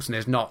grown-ups, and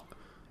it's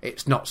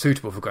not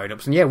suitable for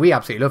grown-ups. And yeah, we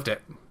absolutely loved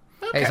it.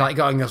 Okay. It's like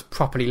getting us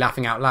properly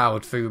laughing out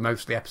loud through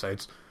most of the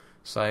episodes.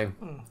 So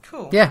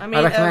cool. Yeah, I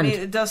recommend.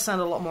 It does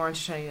sound a lot more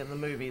entertaining than the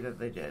movie that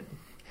they did.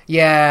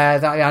 Yeah,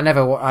 I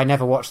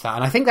never watched that,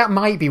 and I think that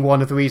might be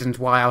one of the reasons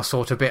why I was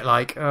sort of a bit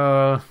like,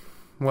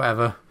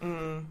 whatever.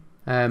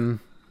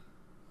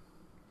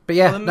 But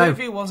yeah, the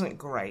movie wasn't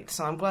great,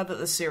 so I'm glad that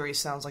the series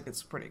sounds like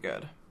it's pretty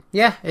good.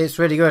 Yeah, it's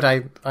really good.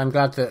 I'm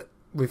glad that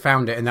we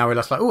found it, and now we're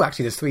just like, oh,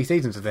 actually, there's 3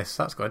 seasons of this.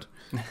 That's good.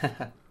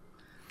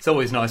 It's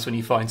always nice when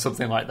you find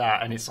something like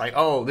that, and it's like,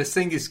 oh, this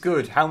thing is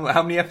good. How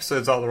many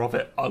episodes are there of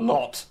it? A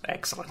lot.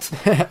 Excellent.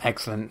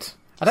 Excellent.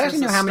 I don't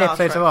actually know how many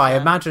episodes there are. I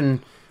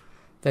imagine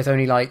there's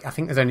only I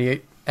think there's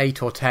only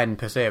 8 or 10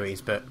 per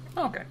series, but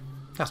okay,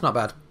 that's not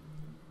bad.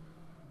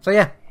 So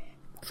yeah,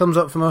 thumbs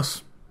up from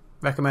us.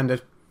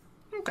 Recommended.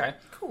 Okay,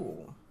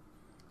 cool.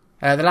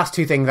 The last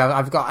 2 things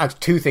I've got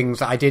 2 things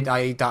that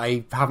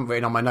I haven't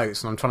written on my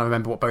notes, and I'm trying to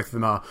remember what both of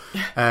them are.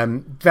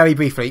 Very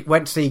briefly,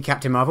 went to see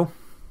Captain Marvel.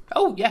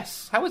 Oh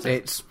yes, how is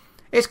it?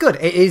 It's good.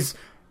 It is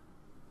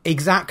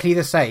exactly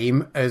the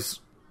same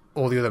as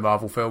all the other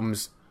Marvel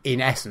films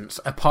in essence,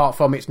 apart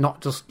from it's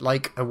not just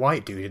like a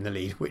white dude in the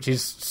lead, which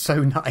is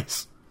so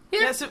nice.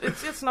 Yeah,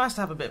 it's nice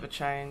to have a bit of a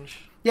change.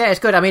 Yeah, it's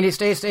good. I mean, it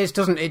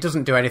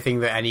doesn't do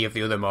anything that any of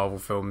the other Marvel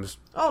films.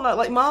 Oh no,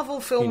 like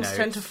Marvel films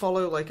tend to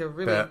follow like a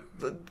really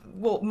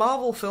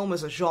Marvel film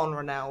is a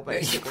genre now,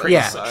 basically.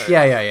 Yeah, so.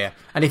 yeah.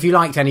 And if you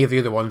liked any of the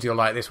other ones, you'll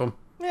like this one.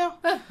 Yeah,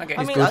 okay.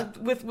 I mean,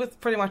 with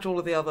pretty much all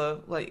of the other,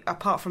 like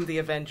apart from the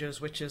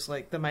Avengers, which is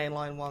like the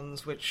mainline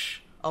ones,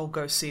 which I'll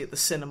go see at the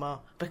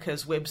cinema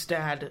because Wibb's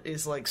dad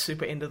is like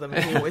super into them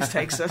and he always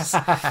takes us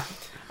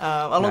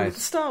along with the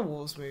Star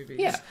Wars movies.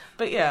 Yeah,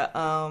 but yeah,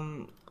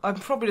 I'm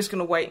probably just going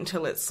to wait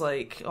until it's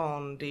like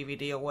on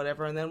DVD or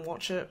whatever and then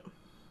watch it.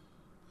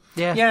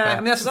 Yeah. I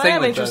mean, that's the thing. I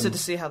am interested to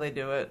see how they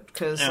do it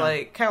because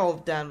like Carol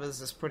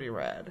Danvers is pretty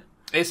rad.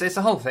 It's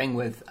the whole thing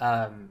with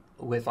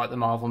like the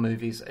Marvel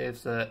movies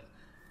is that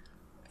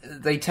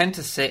they tend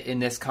to sit in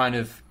this kind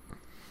of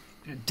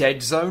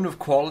dead zone of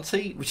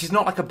quality, which is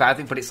not like a bad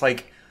thing, but it's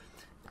like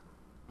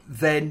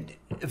they're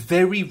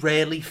very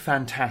rarely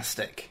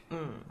fantastic,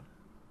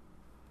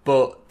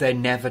 but they're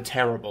never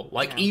terrible.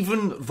 Like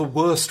even the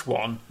worst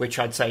one, which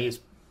I'd say is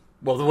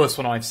the worst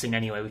one I've seen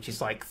anyway, which is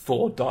like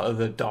Thor: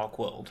 The Dark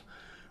World,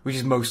 which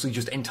is mostly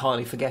just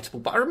entirely forgettable.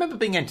 But I remember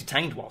being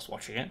entertained whilst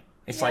watching it.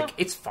 It's like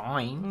it's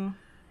fine.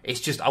 It's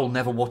just I'll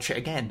never watch it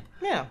again.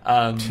 Yeah.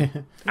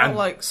 Not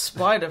like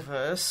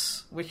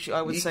Spider-Verse, which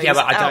I would say is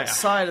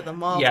outside of the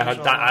Marvel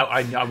genre.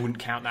 I wouldn't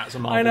count that as a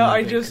Marvel I know,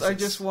 movie. I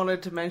just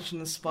wanted to mention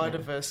the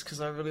Spider-Verse because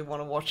I really want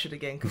to watch it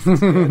again because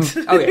it's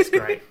good. Oh yeah, it's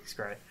great. It's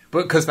great.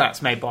 But because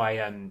that's made by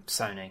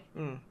Sony.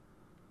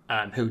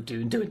 Who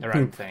doing their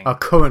own thing. Are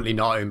currently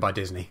not owned by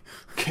Disney.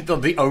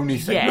 The only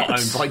thing not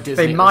owned by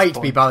Disney. They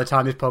might be by the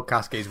time this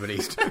podcast gets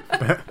released.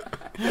 By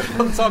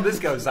the time this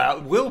goes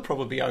out, we'll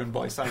probably be owned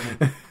by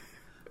Sony.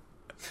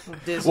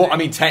 Disney. Well, I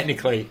mean,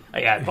 technically,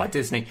 by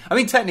Disney. I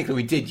mean, technically,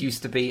 we did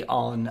used to be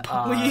on.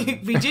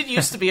 We did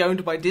used to be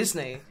owned by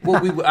Disney.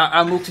 Well, we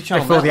our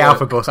multi-channel before network. the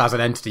Alpha Bus as an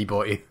entity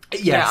bought you.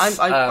 Yes,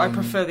 I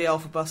prefer the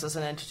Alpha Bus as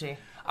an entity.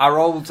 Our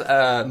old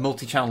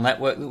multi-channel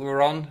network that we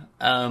were on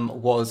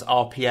was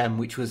RPM,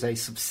 which was a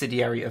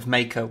subsidiary of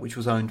Maker, which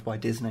was owned by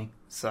Disney.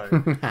 So,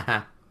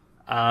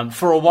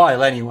 for a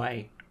while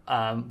anyway,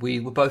 we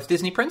were both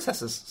Disney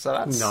princesses. So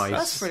that's nice.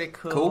 That's pretty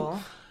cool.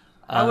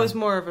 I was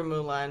more of a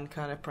Mulan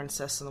kind of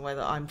princess in the way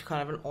that I'm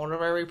kind of an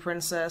honorary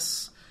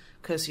princess.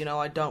 Because,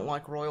 I don't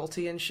like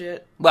royalty and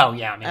shit. Well,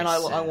 yeah, I mean... And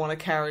I want to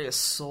carry a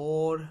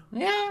sword.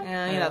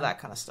 Yeah. That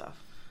kind of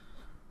stuff.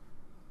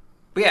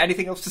 But yeah,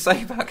 anything else to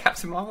say about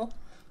Captain Marvel?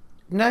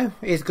 No,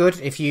 it's good.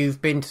 If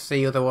you've been to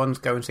see other ones,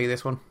 go and see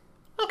this one.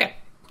 Okay.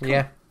 Cool.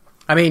 Yeah.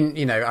 I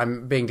mean,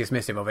 I'm being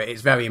dismissive of it.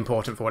 It's very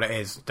important for what it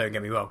is, don't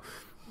get me wrong.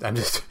 I'm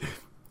just...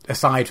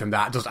 Aside from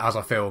that, just as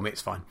a film,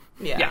 it's fine.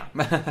 Yeah.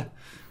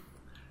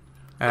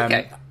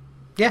 Okay.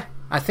 Yeah,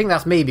 I think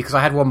that's me, because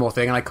I had one more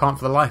thing and I can't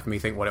for the life of me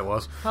think what it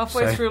was.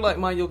 Halfway through, like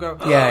mine, you'll go,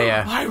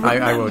 Yeah. I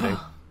will do.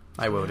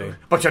 I will do.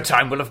 But your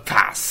time will have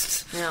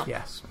passed. Yeah.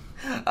 Yes.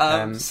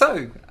 I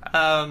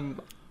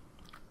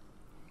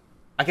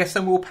guess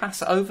then we'll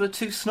pass over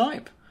to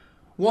Snipe.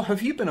 What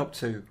have you been up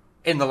to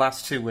in the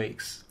last 2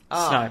 weeks?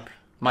 Snipe,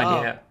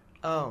 my dear.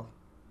 Oh.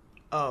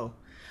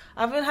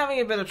 I've been having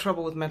a bit of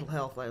trouble with mental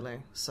health lately,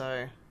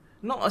 so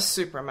not a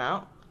super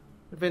amount.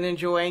 I've been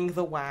enjoying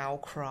the WoW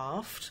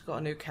craft. Got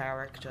a new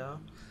character.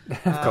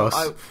 Of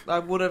course. I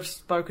would have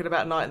spoken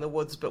about Night in the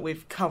Woods, but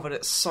we've covered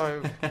it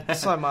so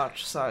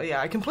much. So yeah,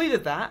 I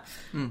completed that.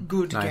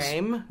 Good nice.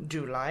 game.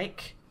 Do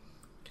like.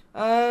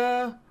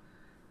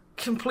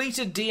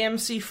 Completed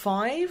DMC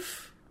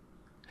 5.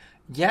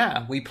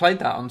 Yeah, we played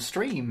that on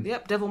stream.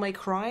 Yep, Devil May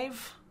Cry,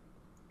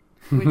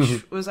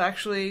 which was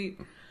actually...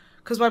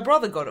 Because my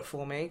brother got it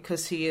for me,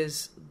 because he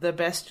is the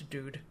best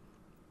dude.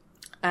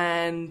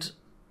 And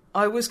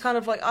I was kind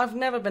of like, I've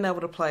never been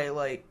able to play,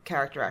 like,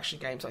 character action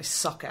games. I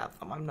suck at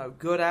them. I'm no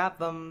good at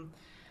them.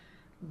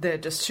 They're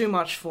just too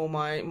much for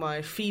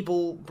my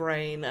feeble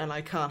brain, and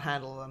I can't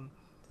handle them.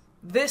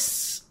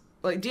 This,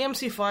 like,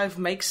 DMC 5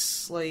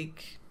 makes,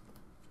 like...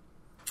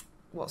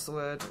 What's the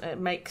word? It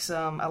makes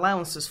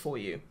allowances for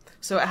you.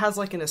 So it has,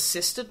 like, an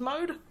assisted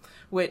mode,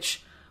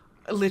 which...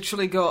 I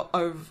literally got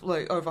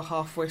over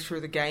halfway through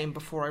the game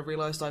before I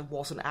realised I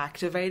wasn't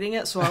activating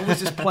it, so I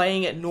was just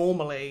playing it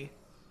normally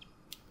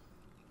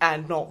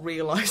and not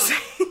realising.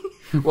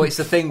 Well, it's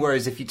the thing,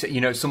 whereas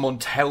if someone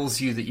tells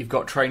you that you've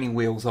got training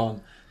wheels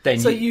on, then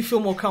so you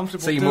feel more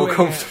comfortable. So you're more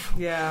comfortable.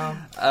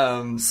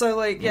 Yeah.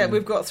 So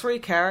we've got 3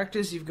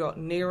 characters. You've got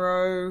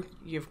Nero,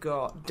 you've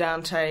got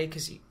Dante,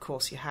 because of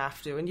course you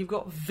have to, and you've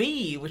got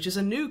V, which is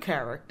a new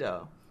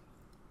character,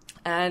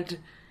 and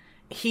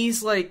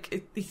he's like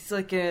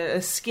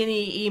a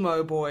skinny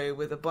emo boy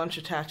with a bunch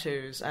of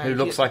tattoos. And who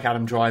looks like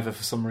Adam Driver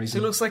for some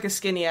reason. He looks like a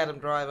skinny Adam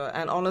Driver.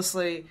 And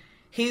honestly,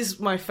 he's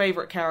my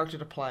favourite character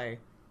to play.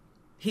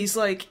 He's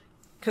like...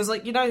 Because,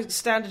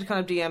 standard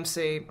kind of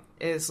DMC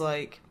is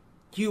like...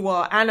 You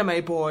are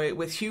anime boy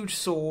with huge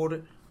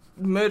sword,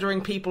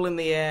 murdering people in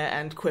the air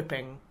and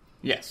quipping.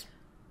 Yes.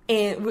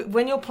 And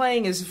when you're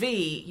playing as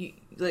V...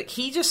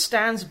 he just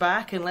stands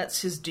back and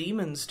lets his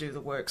demons do the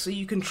work. So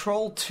you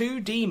control 2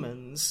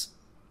 demons...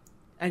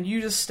 And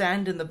you just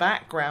stand in the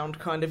background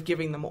kind of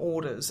giving them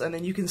orders. And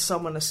then you can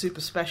summon a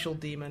super special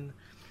demon.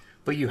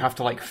 But you have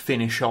to,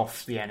 finish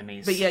off the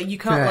enemies. But yeah, you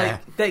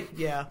can't,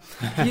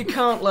 you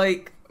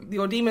can't,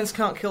 your demons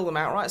can't kill them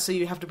outright, so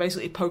you have to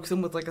basically poke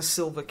them with, a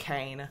silver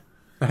cane.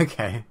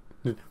 Okay.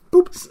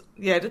 Boop.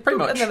 Yeah, pretty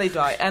much. And then they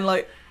die. And,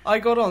 I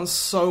got on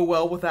so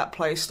well with that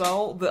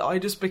playstyle that I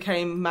just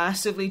became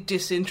massively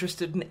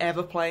disinterested in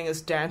ever playing as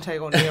Dante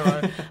or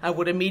Nero. I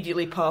would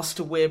immediately pass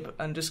to Wib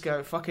and just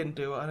go, fucking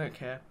do it, I don't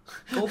care.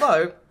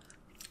 Although,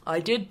 I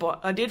did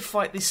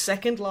fight the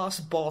second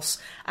last boss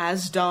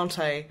as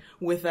Dante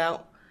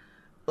without,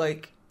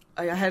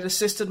 I had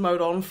assisted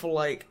mode on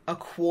for a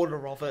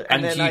quarter of it,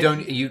 and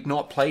then you've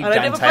not played and Dante.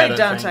 I never played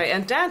Dante,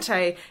 and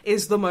Dante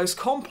is the most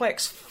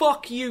complex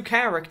fuck you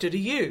character to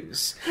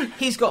use.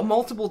 He's got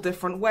multiple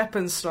different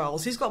weapon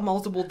styles. He's got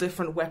multiple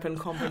different weapon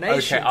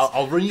combinations. Okay,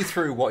 I'll run you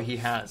through what he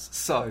has.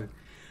 So,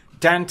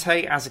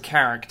 Dante as a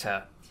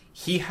character,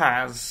 he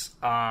has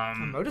a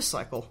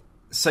motorcycle.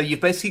 So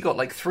you've basically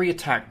got 3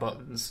 attack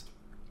buttons.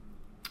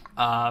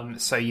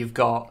 So you've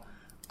got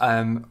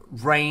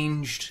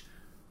ranged,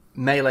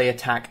 melee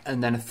attack,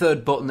 and then a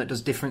third button that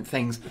does different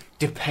things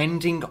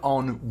depending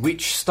on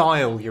which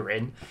style you're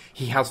in.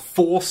 He has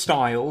 4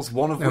 styles,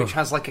 one of which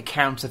has a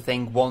counter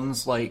thing,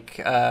 one's fist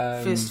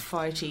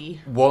fighty,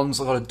 one's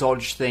got a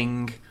dodge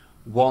thing,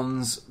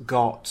 one's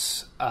got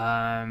just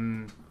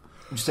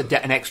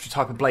an extra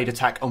type of blade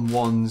attack, and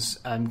one's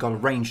got a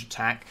ranged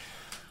attack.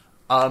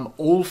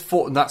 All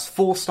 4, and that's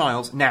 4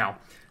 styles. Now,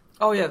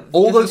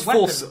 all those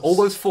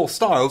 4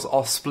 styles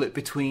are split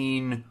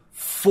between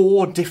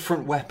 4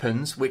 different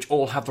weapons, which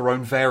all have their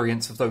own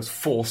variants of those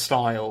 4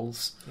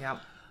 styles.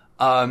 Yep.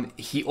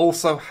 He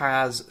also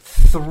has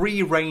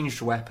 3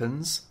 ranged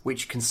weapons,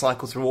 which can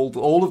cycle through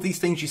all of these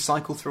things you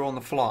cycle through on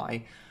the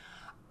fly.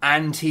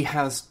 And he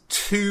has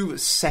 2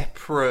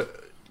 separate,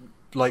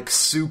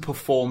 super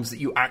forms that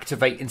you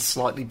activate in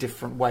slightly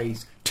different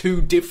ways.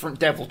 2 different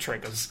devil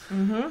triggers.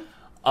 Mm-hmm.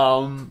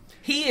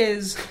 He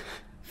is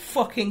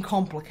fucking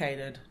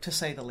complicated, to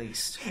say the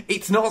least.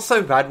 It's not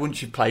so bad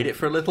once you've played it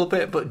for a little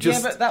bit, but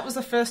just... Yeah, but that was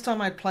the first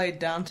time I'd played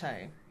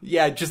Dante.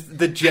 Yeah, just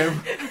the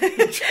gem...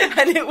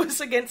 And it was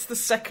against the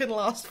second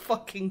last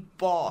fucking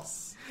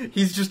boss.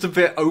 He's just a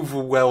bit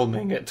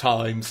overwhelming at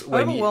times.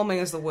 Overwhelming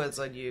is the words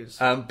I'd use.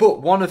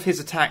 But one of his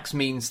attacks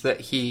means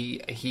that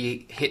he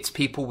hits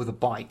people with a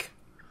bike.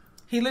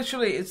 He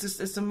literally,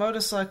 it's a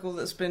motorcycle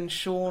that's been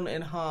shorn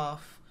in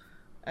half,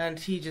 and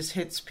he just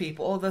hits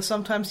people. Although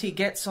sometimes he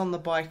gets on the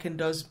bike and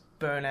does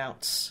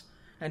burnouts,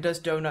 and does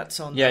donuts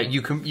on Yeah,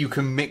 them. you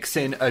can mix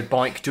in a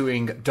bike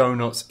doing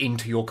donuts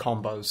into your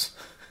combos.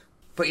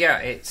 But yeah,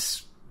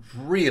 it's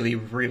really,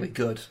 really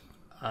good.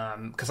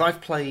 Because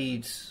I've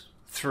played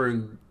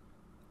through...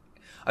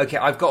 Okay,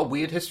 I've got a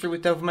weird history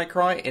with Devil May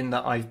Cry in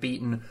that I've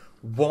beaten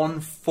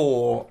 1,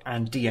 4,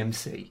 and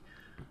DMC.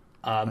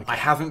 I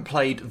haven't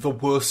played the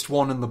worst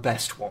one and the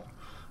best one.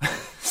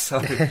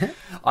 So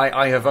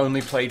I have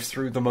only played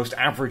through the most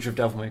average of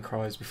Devil May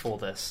Cries before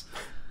this.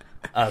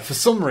 For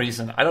some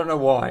reason, I don't know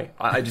why,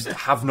 I just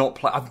have not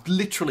played... I've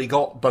literally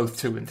got both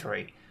 2 and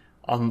 3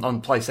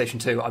 on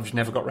PlayStation 2. I've just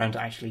never got around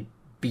to actually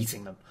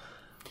beating them.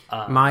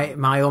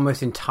 My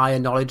almost entire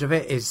knowledge of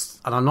it is,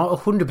 and I'm not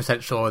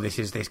 100% sure this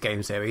is this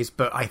game series,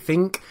 but I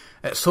think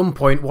at some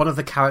point one of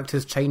the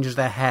characters changes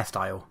their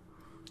hairstyle.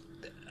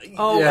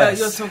 Oh, Yes.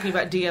 you're talking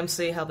about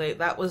DMC, how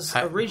that was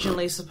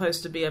originally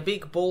supposed to be a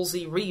big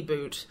ballsy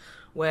reboot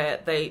where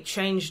they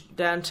changed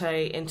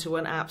Dante into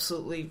an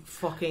absolutely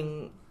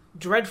fucking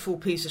dreadful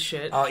piece of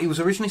shit. It was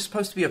originally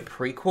supposed to be a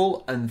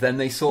prequel, and then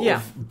they sort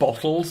of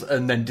bottled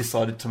and then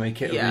decided to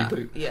make it a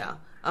reboot. Yeah.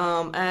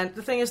 And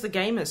the thing is, the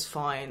game is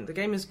fine. The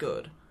game is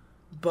good.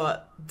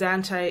 But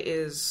Dante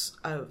is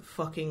a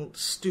fucking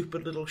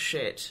stupid little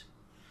shit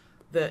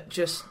that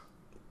just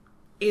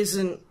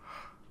isn't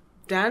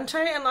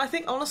Dante. And I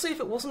think, honestly, if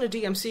it wasn't a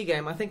DMC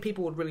game, I think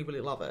people would really,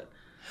 really love it.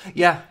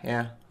 Yeah,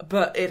 yeah.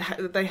 But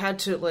they had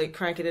to, like,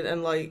 crank it in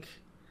and, like...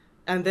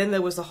 And then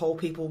there was the whole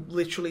people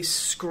literally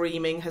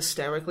screaming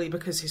hysterically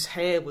because his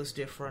hair was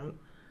different.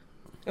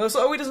 It was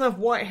like, oh, he doesn't have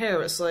white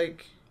hair. It's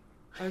like...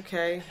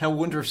 Okay. I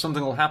wonder if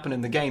something will happen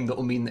in the game that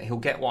will mean that he'll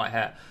get white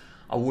hair.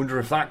 I wonder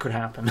if that could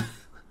happen.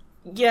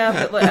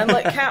 Yeah, but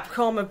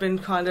Capcom have been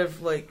kind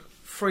of like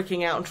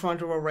freaking out and trying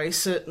to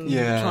erase it and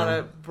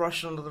trying to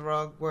brush it under the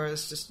rug,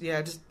 whereas just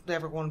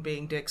everyone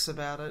being dicks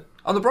about it.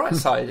 On the bright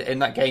side, in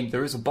that game,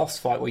 there is a boss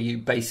fight where you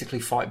basically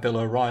fight Bill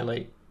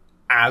O'Reilly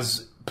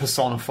as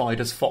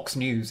personified as Fox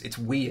News. It's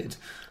weird.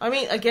 I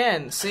mean,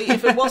 again, see,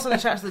 if it wasn't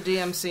attached to the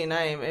DMC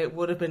name, it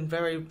would have been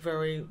very,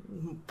 very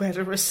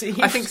better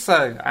received. I think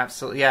so,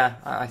 absolutely, yeah.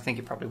 I think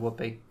it probably would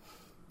be.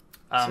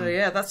 So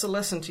yeah, that's a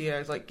lesson to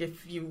you. Like,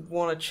 if you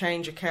want to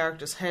change a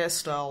character's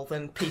hairstyle,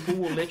 then people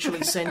will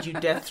literally send you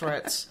death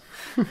threats.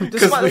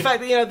 Despite the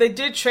fact that, they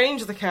did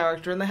change the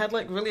character and they had,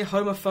 like, really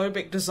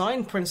homophobic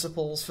design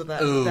principles for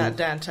that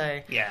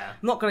Dante. Yeah.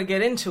 I'm not going to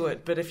get into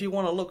it, but if you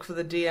want to look for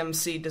the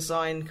DMC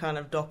design kind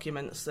of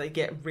documents, they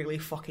get really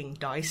fucking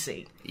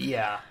dicey.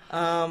 Yeah.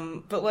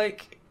 But,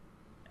 like...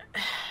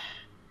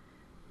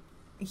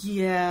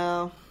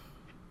 Yeah...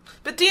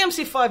 But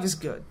DMC5 is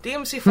good.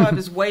 DMC5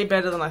 is way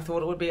better than I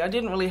thought it would be. I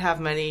didn't really have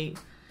many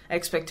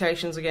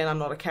expectations. Again, I'm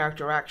not a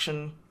character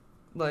action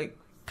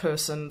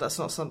person. That's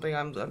not something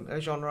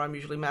a genre I'm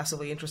usually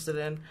massively interested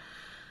in.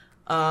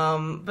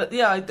 But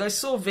yeah, I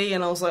saw V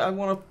and I was like, I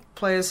want to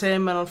play as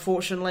him, and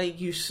unfortunately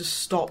you just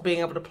stopped being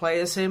able to play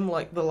as him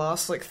like the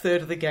last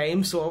third of the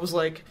game, so I was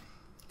like,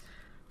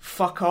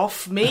 fuck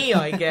off me,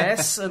 I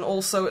guess. And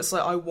also it's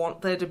like, I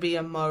want there to be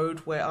a mode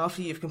where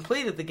after you've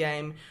completed the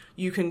game,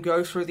 you can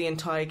go through the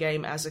entire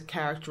game as a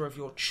character of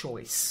your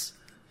choice.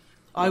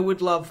 I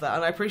would love that,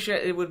 and I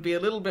appreciate it would be a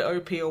little bit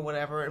OP or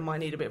whatever, it might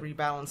need a bit of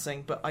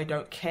rebalancing, but I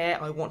don't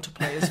care, I want to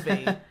play as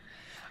V.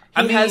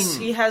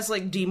 He has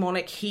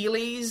demonic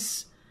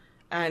Heelys,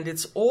 and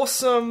it's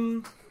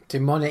awesome.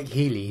 Demonic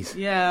Heelys.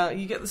 Yeah,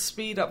 you get the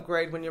speed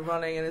upgrade when you're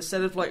running, and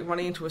instead of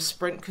running into a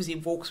sprint because he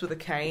walks with a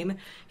cane,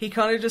 he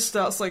kind of just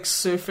starts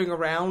surfing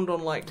around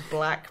on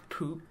black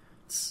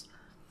poops.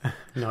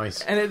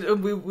 Nice.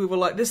 And we were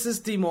like, this is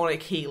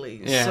demonic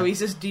Heelys. Yeah. So he's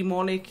just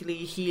demonically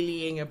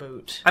healing a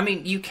boot. I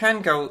mean, you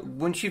can go,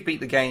 once you beat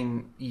the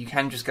game, you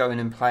can just go in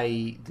and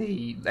play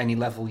any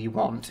level you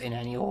want in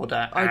any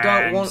order. I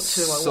don't want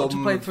to. I want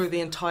to play through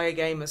the entire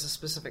game as a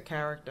specific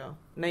character,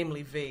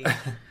 namely V.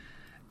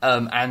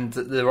 And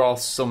there are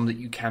some that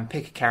you can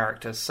pick a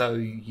character, so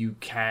you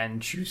can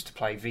choose to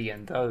play V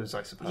in those,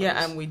 I suppose.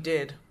 Yeah, and we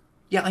did.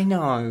 Yeah, I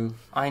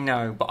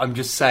know, but I'm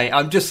just saying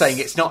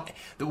it's not,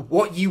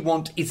 what you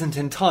want isn't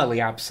entirely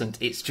absent,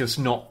 it's just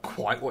not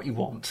quite what you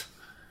want.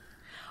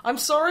 I'm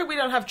sorry we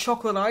don't have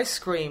chocolate ice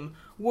cream.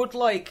 Would,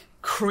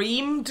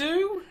 cream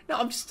do? No,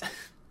 I'm just...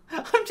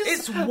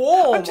 It's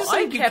warm. I'm just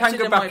saying I kept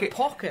it in my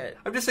pocket.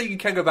 I'm just saying you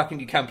can go back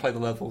and you can play the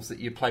levels that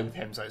you play with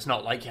him, so it's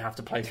not like you have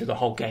to play through the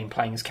whole game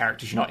playing as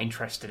characters you're not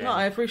interested in. No,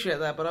 I appreciate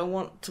that, but I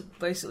want to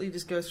basically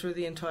just go through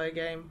the entire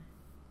game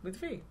with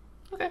V.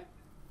 Okay.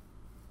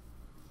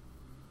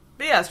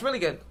 But yeah, it's really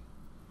good.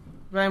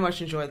 Very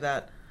much enjoyed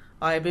that.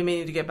 I've been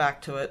meaning to get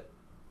back to it,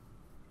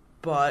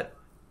 but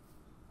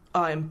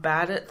I'm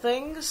bad at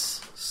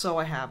things, so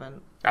I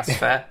haven't. That's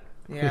fair.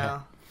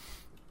 Yeah.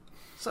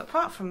 So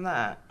apart from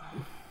that,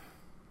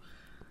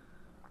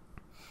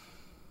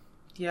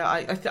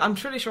 yeah, I'm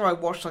pretty sure I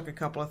watched like a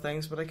couple of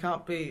things, but I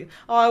can't be.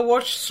 Oh, I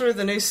watched through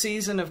the new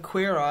season of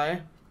Queer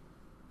Eye.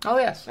 Oh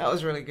yes, That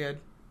was really good.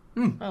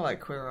 I like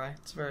Queer Eye.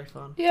 It's very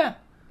fun. yeah.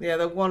 Yeah,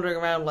 they're wandering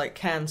around like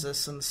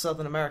Kansas and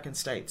Southern American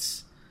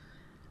states,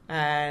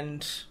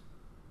 and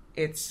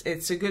it's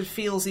a good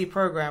feelsy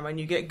program, and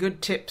you get good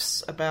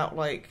tips about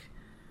like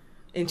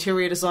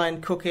interior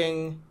design,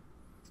 cooking,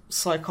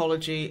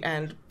 psychology,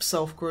 and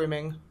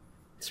self-grooming.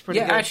 It's pretty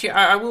good. Actually,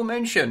 I will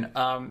mention,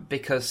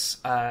 because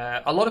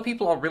a lot of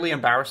people are really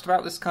embarrassed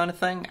about this kind of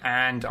thing,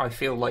 and I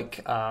feel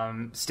like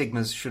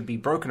stigmas should be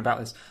broken about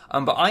this.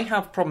 But I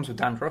have problems with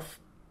dandruff.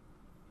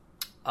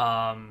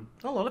 A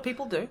lot of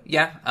people do.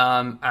 Yeah,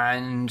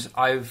 and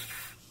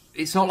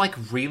it's not like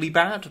really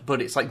bad, but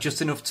it's like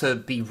just enough to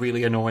be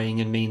really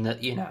annoying and mean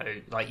that,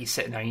 like you're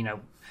sitting there,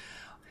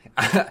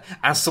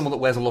 as someone that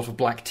wears a lot of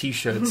black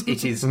t-shirts,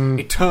 it is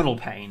eternal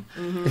pain.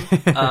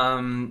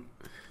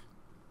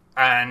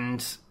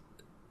 And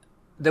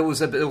there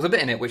was a bit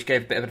in it which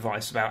gave a bit of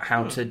advice about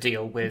how to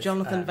deal with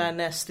Jonathan Van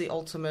Ness, the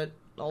ultimate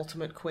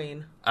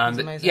queen.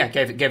 Amazing. Yeah,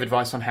 gave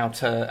advice on how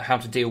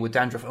to deal with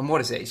dandruff. And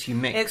what is it? You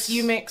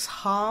mix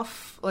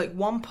half, like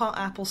 1 part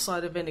apple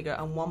cider vinegar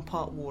and 1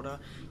 part water.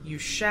 You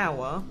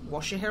shower,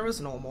 wash your hair as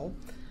normal,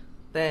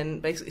 then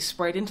basically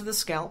spray it into the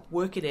scalp,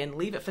 work it in,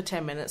 leave it for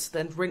 10 minutes,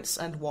 then rinse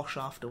and wash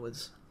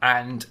afterwards.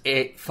 And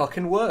it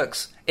fucking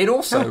works. It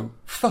also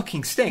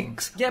fucking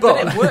stinks. Yeah,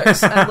 but it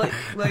works. And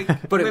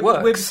but it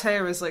works. Wib's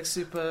hair is like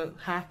super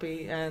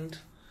happy and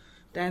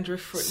dandruff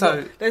free.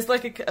 So there's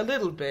like a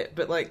little bit,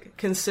 but like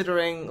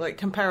considering like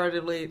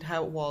comparatively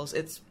how it was,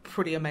 it's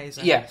pretty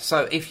amazing. Yeah.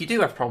 So if you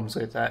do have problems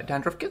with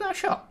dandruff, give that a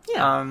shot.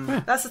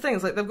 Yeah. That's the thing.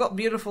 It's like they've got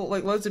beautiful,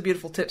 like loads of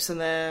beautiful tips in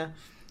there.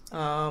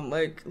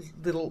 Like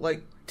little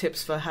like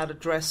tips for how to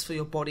dress for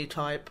your body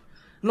type.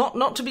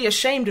 Not to be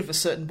ashamed of a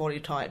certain body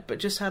type, but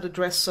just how to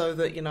dress so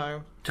that,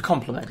 to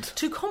complement.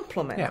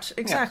 Yeah.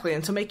 Exactly,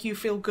 and to make you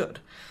feel good.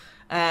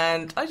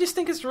 And I just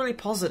think it's really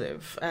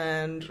positive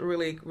and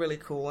really, really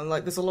cool. And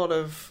like, there's a lot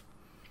of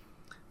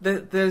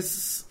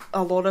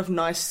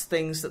nice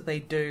things that they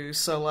do.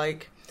 So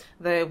like,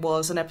 there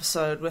was an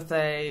episode with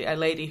a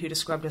lady who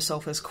described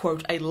herself as,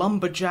 quote, a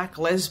lumberjack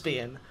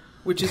lesbian,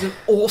 which is an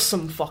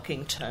awesome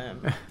fucking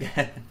term.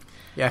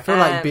 Yeah, I feel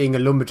like being a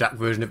lumberjack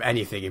version of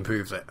anything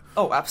improves it.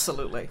 Oh,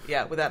 absolutely.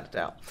 Yeah, without a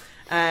doubt.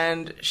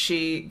 And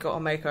she got a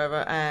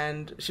makeover,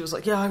 and she was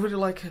like, yeah, I really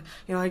like,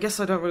 I guess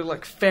I don't really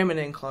like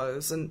feminine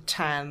clothes. And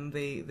Tan,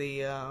 the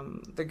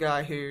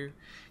guy who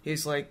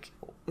he's like,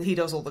 he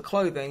does all the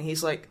clothing,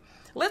 he's like,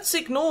 let's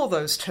ignore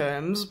those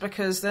terms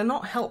because they're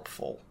not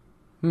helpful.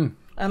 And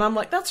I'm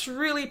like, that's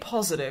really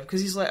positive, because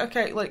he's like,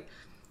 okay, like,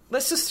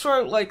 let's just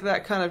throw like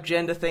that kind of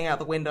gender thing out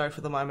the window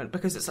for the moment,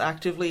 because it's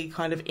actively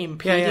kind of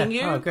impeding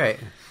you. Oh, great.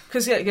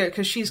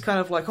 Because she's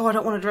kind of like, oh, I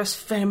don't want to dress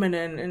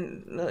feminine,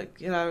 and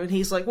like, and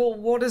he's like, well,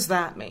 what does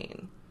that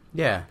mean?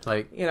 Yeah,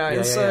 like and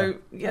it's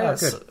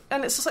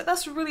just like,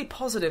 that's really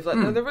positive. Like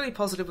they're really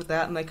positive with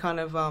that, and they kind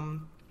of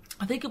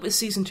I think it was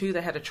season 2,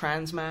 they had a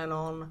trans man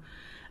on,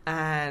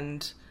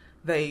 and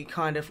they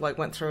kind of like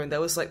went through, and there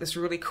was like this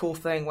really cool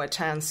thing where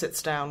Tan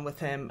sits down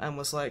with him and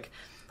was like,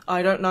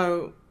 I don't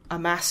know a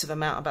massive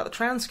amount about the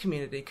trans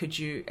community, could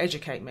you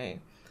educate me?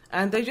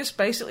 And they just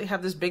basically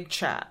have this big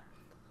chat.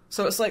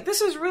 So it's like,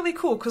 this is really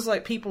cool, because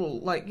like people,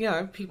 like,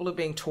 people are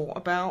being taught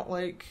about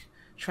like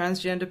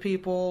transgender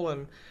people,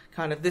 and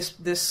kind of this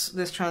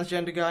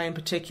transgender guy in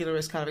particular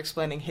is kind of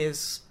explaining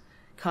his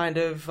kind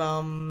of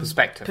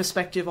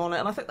perspective on it,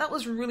 and I think that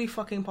was really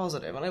fucking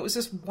positive, and it was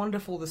just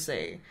wonderful to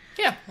see.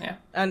 Yeah.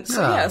 And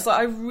so it's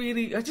like,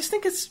 I just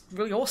think it's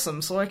really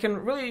awesome, so I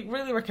can really,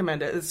 really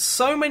recommend it. There's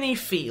so many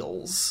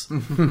feels.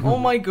 Oh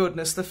my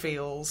goodness, the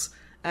feels.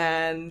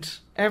 And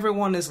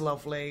everyone is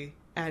lovely,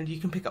 and you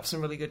can pick up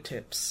some really good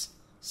tips.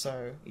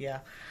 So, yeah.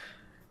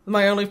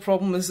 My only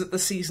problem is that the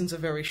seasons are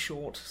very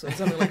short, so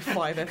there's only like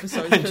 5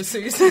 episodes per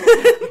season.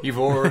 You've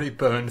already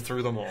burned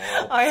through them all.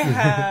 I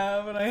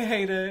have, and I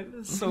hate it.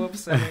 It's so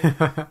upsetting.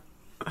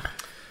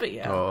 But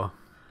yeah. Oh.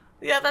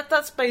 Yeah,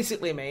 that's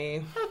basically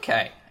me.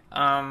 Okay.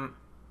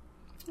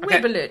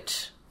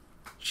 Wibbelet.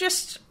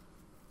 Just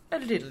a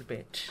little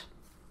bit.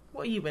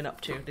 What have you been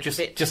up to? Just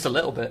a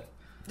little bit.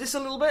 Just a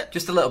little bit?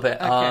 Just a little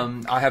bit.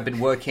 Okay. I have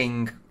been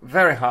working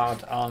very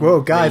hard on...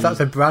 Whoa, guys, that's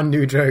a brand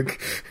new joke.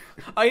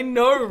 I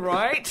know,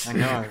 right? I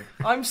know.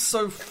 I'm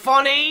so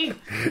funny.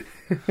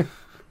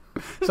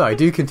 Sorry,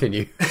 do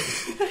continue.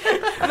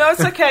 No,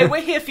 it's okay.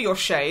 We're here for your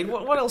shade.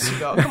 What else you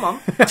got? Come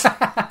on.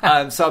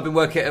 So I've been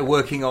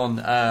working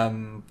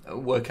on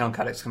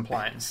Codex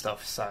compliant and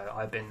stuff. So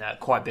I've been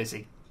quite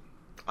busy.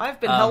 I've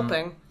been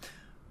helping.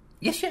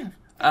 Yes, yeah.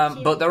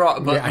 But there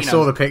are. But, I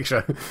saw the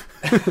picture.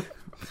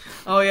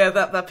 Oh yeah,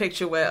 that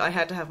picture where I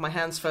had to have my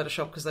hands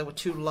photoshopped because they were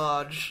too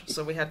large,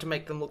 so we had to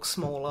make them look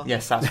smaller.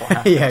 Yes, that's what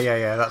happened.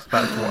 yeah. That's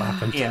what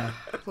happened. Yeah.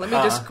 Let me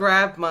just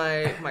grab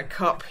my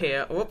cup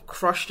here. Whoop,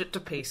 crushed it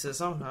to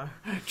pieces. Oh no.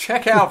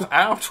 Check out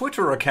our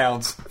Twitter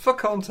accounts for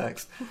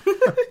context.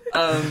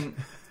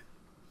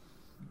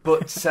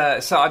 But so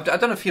I've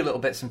done a few little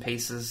bits and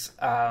pieces.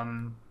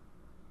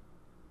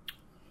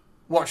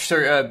 Watched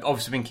through.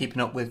 Obviously, been keeping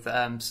up with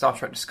Star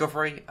Trek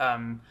Discovery.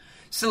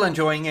 Still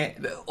enjoying it.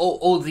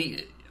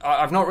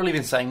 I've not really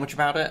been saying much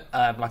about it,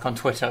 like on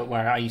Twitter,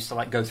 where I used to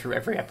like go through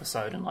every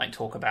episode and like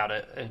talk about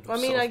it. I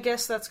mean, I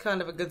guess that's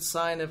kind of a good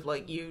sign of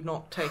like you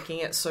not taking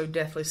it so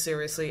deathly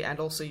seriously, and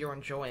also you're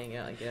enjoying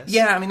it, I guess.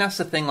 Yeah, I mean that's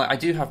the thing. Like, I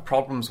do have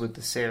problems with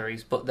the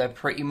series, but they're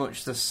pretty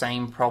much the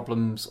same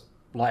problems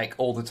like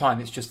all the time.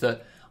 It's just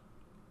that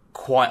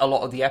quite a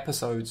lot of the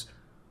episodes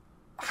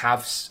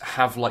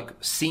have like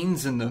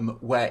scenes in them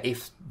where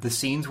if the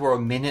scenes were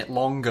a minute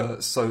longer,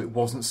 so it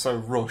wasn't so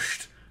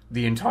rushed,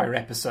 the entire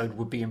episode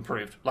would be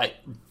improved. Like,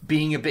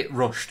 being a bit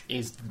rushed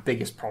is the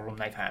biggest problem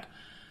they've had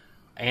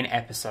in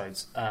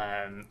episodes.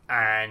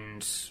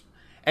 And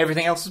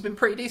everything else has been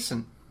pretty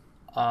decent.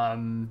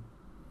 Hell,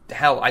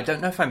 I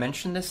don't know if I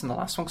mentioned this in the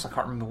last one, because I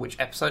can't remember which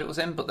episode it was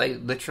in, but they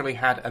literally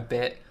had a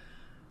bit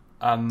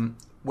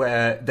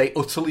where they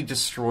utterly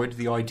destroyed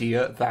the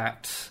idea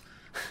that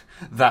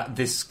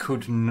this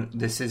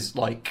is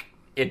like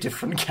a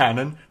different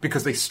canon,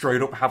 because they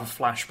straight up have a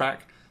flashback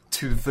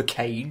to The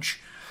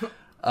Cage,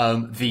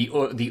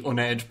 the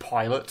unaired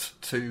pilot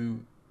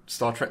to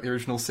Star Trek: The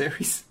Original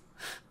Series,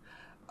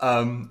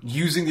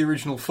 using the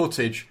original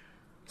footage.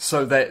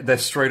 So they're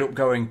straight up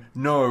going,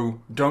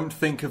 no, don't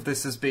think of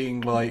this as being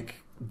like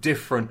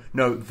different.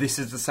 No, this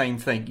is the same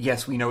thing.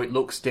 Yes, we know it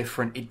looks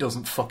different. It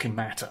doesn't fucking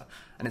matter.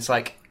 And it's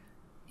like,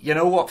 you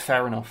know what?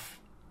 Fair enough.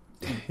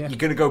 Yeah. You're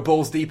gonna go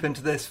balls deep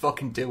into this.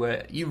 Fucking do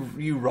it.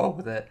 You roll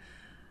with it.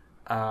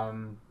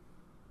 But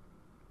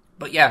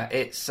yeah,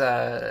 it's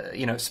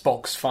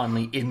Spock's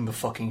finally in the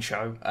fucking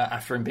show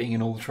after him being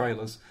in all the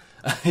trailers.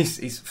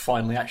 He's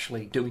finally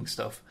actually doing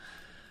stuff.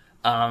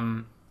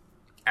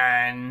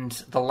 And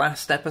the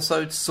last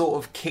episode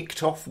sort of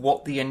kicked off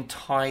what the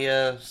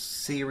entire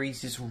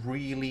series has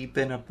really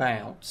been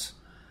about.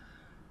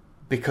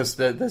 Because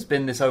there's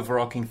been this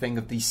overarching thing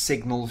of these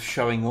signals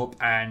showing up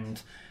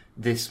and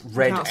this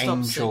red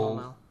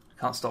angel...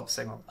 Can't stop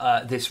signal.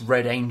 This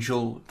red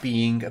angel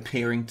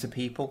appearing to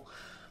people,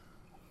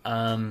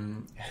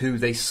 who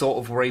they sort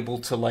of were able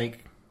to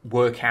like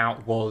work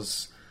out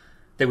was...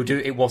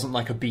 It wasn't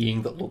like a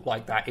being that looked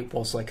like that. It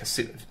was like a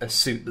suit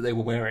that they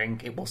were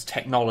wearing. It was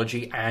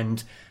technology,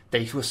 and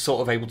they were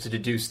sort of able to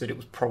deduce that it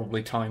was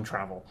probably time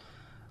travel.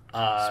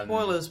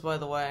 Spoilers, by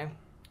the way.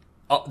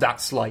 Oh,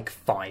 that's like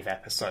 5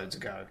 episodes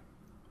ago.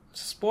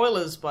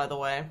 Spoilers, by the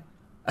way.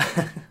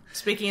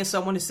 Speaking as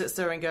someone who sits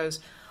there and goes,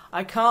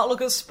 I can't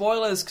look at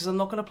spoilers because I'm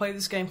not going to play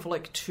this game for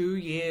like 2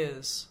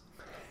 years.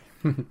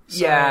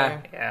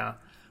 Yeah.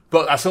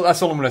 But that's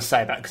all I'm going to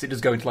say about it, because it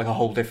does go into like a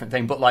whole different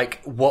thing. But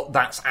like what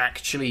that's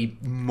actually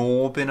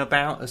more been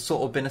about has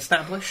sort of been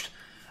established,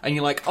 and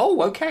you're like,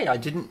 oh, okay, I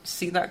didn't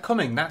see that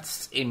coming.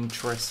 That's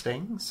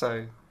interesting.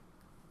 So,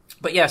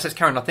 but yeah, so it's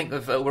Karen. I think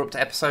we're up to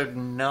episode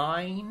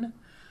 9.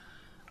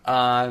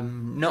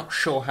 Not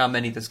sure how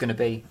many there's going to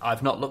be.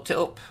 I've not looked it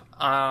up,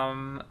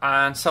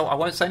 and so I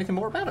won't say anything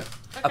more about it.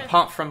 Okay.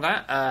 Apart from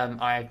that,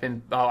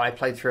 I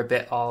played through a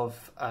bit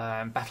of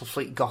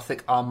Battlefleet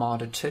Gothic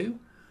Armada 2.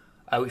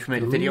 Which we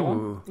made a video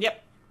on.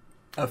 Yep.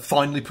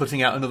 Finally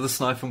putting out another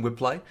Snipe and Wood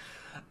play.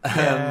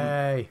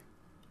 Yay.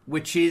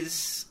 Which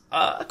is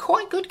a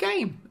quite good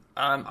game.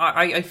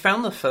 I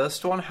found the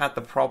first one had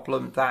the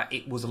problem that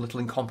it was a little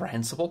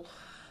incomprehensible.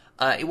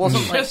 It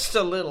wasn't just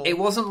a little. It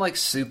wasn't like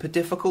super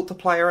difficult to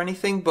play or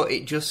anything, but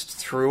it just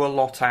threw a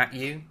lot at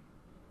you.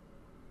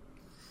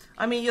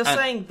 I mean, you're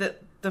saying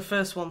that the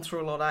first one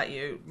threw a lot at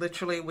you.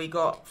 Literally, we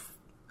got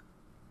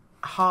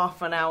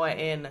half an hour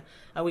in,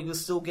 and we were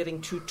still getting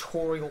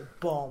tutorial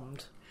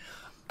bombed.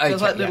 There's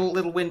like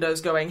little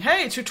windows going,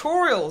 "Hey,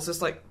 tutorials!"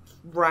 It's like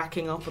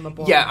racking up in the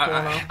bottom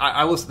corner.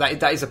 I was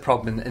that is a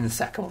problem in the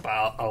second one, but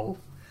I'll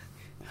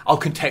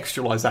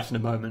contextualize that in a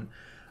moment.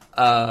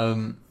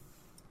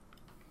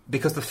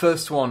 Because the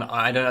first one,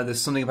 I don't know,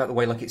 there's something about the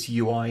way like its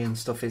UI and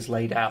stuff is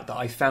laid out that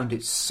I found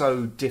it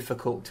so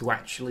difficult to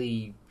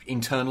actually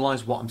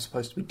internalize what I'm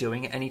supposed to be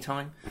doing at any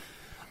time.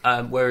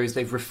 Whereas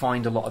they've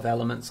refined a lot of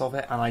elements of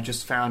it, and I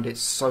just found it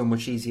so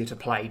much easier to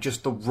play.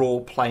 Just the raw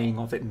playing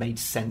of it made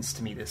sense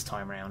to me this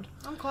time round.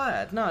 I'm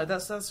glad. No,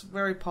 that's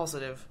very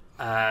positive.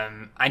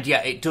 And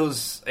yeah, it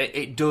does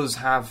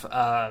have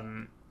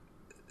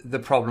the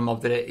problem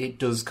of that it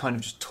does kind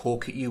of just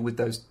talk at you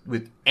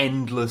with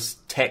endless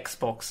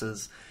text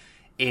boxes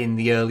in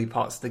the early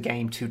parts of the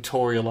game,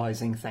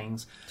 tutorializing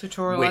things.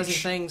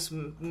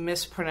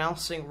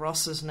 Mispronouncing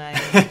Ross's name.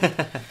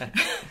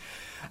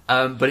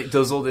 But it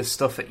does all this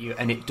stuff at you,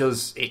 and it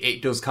does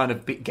kind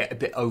of get a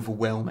bit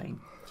overwhelming.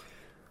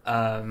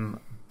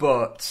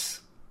 But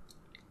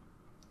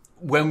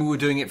when we were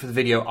doing it for the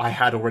video, I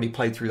had already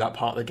played through that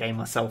part of the game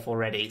myself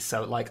already,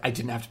 so like I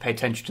didn't have to pay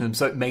attention to them,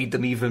 so it made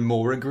them even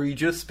more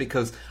egregious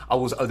because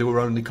they were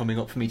only coming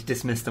up for me to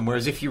dismiss them.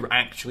 Whereas if you're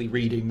actually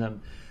reading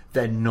them,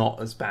 they're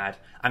not as bad.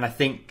 And I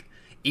think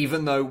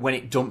even though when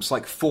it dumps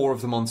like 4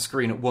 of them on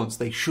screen at once,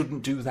 they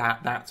shouldn't do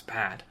that. That's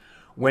bad.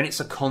 When it's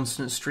a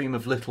constant stream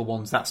of little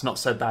ones, that's not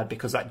so bad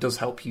because that does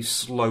help you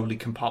slowly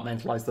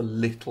compartmentalise the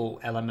little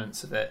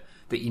elements of it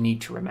that you need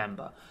to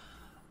remember.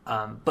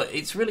 But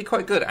it's really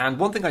quite good. And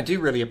one thing I do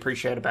really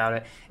appreciate about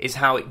it is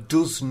how it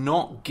does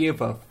not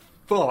give a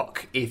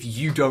fuck if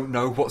you don't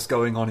know what's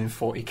going on in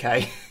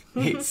 40k.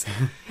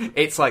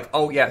 It's like,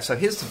 oh yeah, so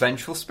here's the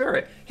Vengeful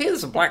Spirit.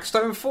 Here's the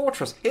Blackstone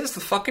Fortress. Here's the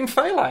fucking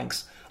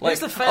Phalanx. Like, here's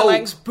the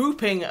Phalanx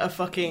booping a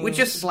fucking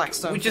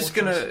Blackstone We're just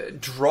Fortress. gonna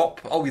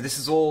drop, this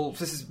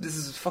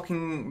is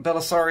fucking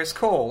Belisarius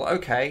Call.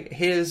 Okay,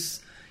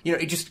 here's,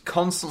 it just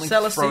constantly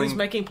Celestine's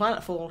making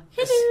planetfall.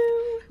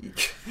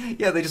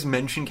 Yeah, they just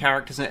mention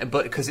characters in it,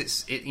 but because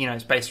it's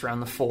based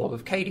around the fall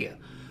of Cadia.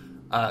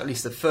 At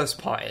least the first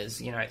part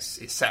is,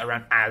 it's set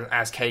around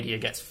as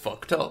Cadia gets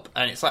fucked up,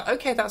 and it's like,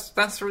 okay,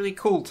 that's really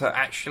cool to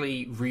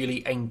actually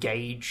really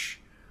engage.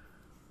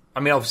 I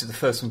mean, obviously the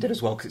first one did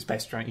as well because it's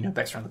based around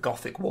the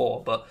Gothic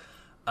War, but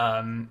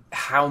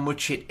how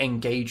much it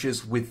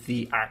engages with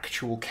the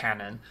actual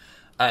canon.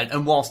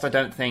 And whilst I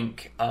don't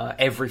think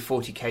every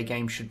 40k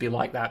game should be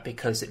like that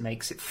because it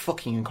makes it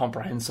fucking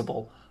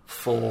incomprehensible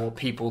for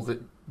people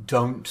that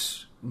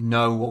don't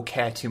know or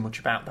care too much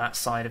about that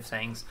side of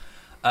things.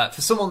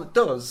 For someone that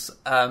does,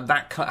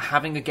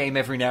 having a game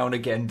every now and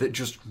again that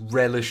just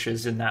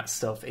relishes in that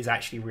stuff is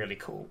actually really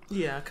cool.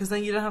 Yeah, because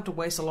then you don't have to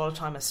waste a lot of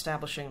time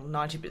establishing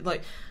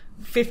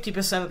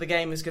 50% of the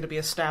game is going to be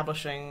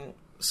establishing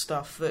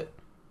stuff that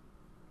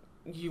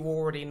you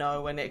already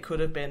know, and it could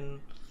have been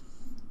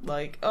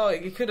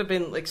it could have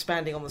been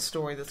expanding on the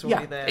story that's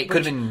already there. It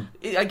could have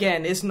been...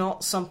 Again, is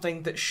not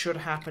something that should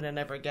happen in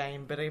every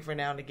game, but every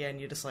now and again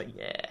you're just like,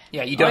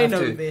 yeah, you don't I have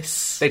know to,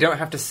 this. They don't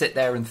have to sit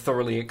there and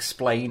thoroughly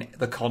explain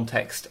the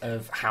context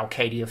of how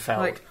Cadia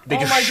fell. They oh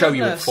just my show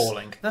goodness, you it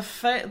falling.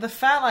 The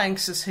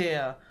Phalanx is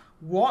here.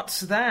 What's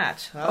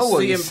that? That's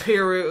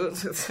Imperial...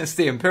 It's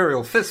the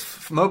Imperial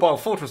Mobile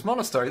Fortress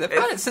Monastery. They've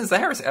had it since the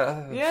heresy.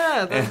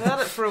 Yeah, they've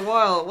had it for a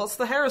while. What's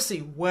the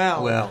heresy?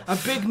 Well, a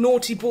big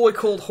naughty boy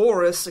called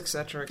Horus,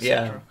 etc.,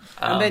 etc.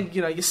 Yeah. And then,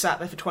 you sat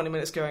there for 20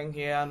 minutes going,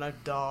 yeah, no,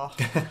 duh.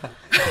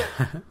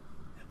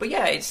 But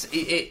yeah,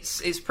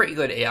 it's pretty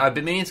good. I've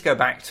been meaning to go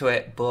back to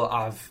it, but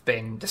I've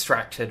been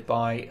distracted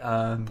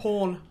by...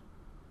 porn.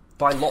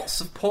 By lots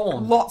of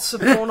porn. Lots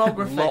of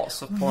pornography.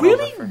 Lots of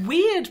pornography. Really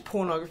weird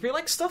pornography.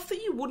 Like stuff that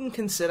you wouldn't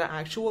consider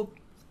actual,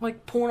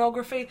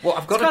 pornography. Well,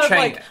 I've got to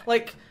change...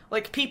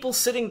 Like people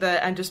sitting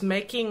there and just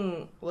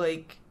making,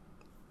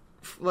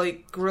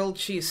 grilled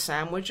cheese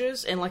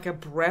sandwiches in, a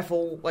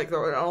Breville,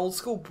 an old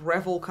school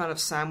Breville kind of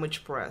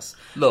sandwich press.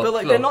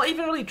 But, they're not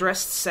even really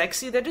dressed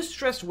sexy. They're just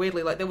dressed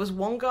weirdly. There was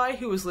one guy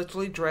who was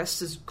literally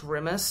dressed as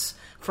Grimace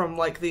from,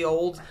 the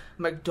old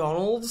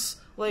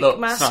McDonald's,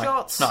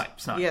 mascots.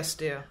 Snipe. Yes,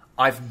 dear.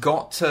 I've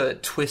got to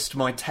twist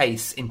my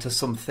taste into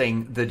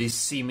something that is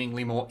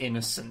seemingly more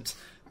innocent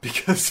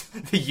because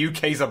the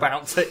UK's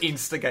about to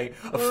instigate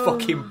a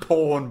fucking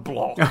porn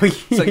block. Oh,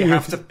 yeah. So you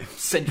have to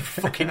send your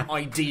fucking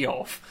ID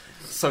off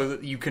so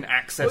that you can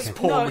access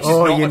porn. No, which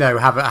is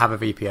not have a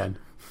VPN.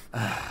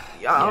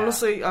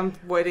 Honestly, I'm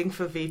waiting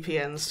for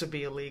VPNs to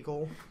be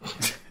illegal.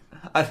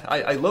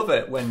 I love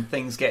it when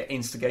things get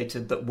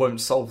instigated that won't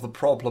solve the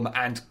problem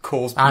and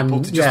cause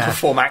people to just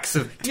perform acts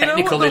of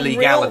technical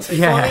illegality.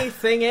 The funny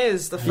thing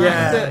is the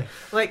fact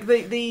that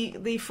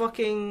the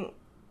fucking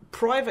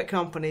private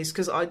companies,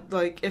 because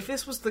if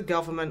this was the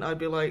government, I'd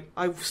be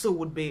I still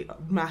would be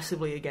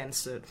massively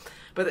against it.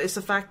 But it's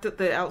the fact that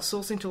they're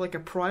outsourcing to a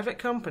private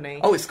company.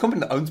 Oh, it's the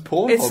company that owns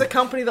porn. It's the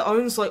company that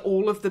owns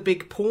all of the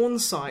big porn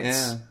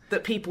sites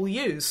that people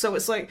use. So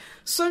it's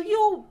so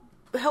you're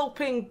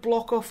helping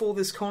block off all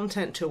this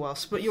content to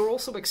us, but you're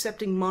also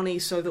accepting money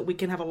so that we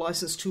can have a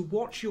license to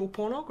watch your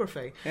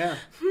pornography. Yeah.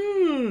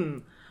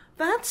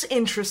 That's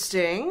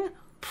interesting.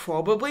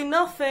 Probably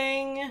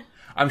nothing.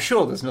 I'm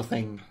sure there's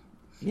nothing.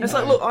 It's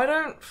look, I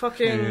don't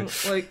fucking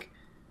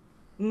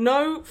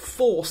no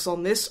force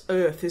on this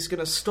earth is going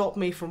to stop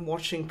me from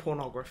watching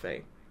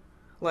pornography.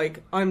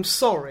 I'm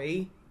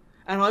sorry,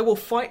 and I will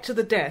fight to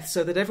the death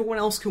so that everyone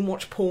else can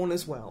watch porn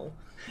as well.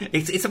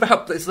 It's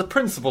the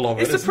principle of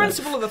it. It's the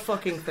principle of the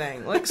fucking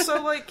thing.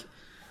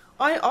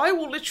 I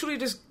will literally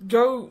just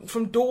go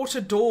from door to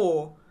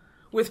door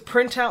with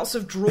printouts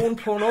of drawn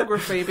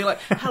pornography and be like,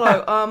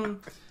 hello,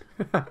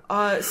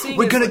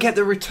 we're going to get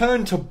the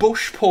return to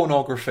bush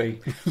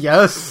pornography.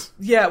 Yes.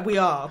 Yeah, we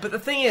are. But the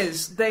thing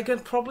is, they're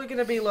probably going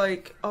to be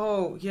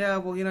oh, yeah,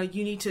 well,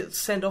 you need to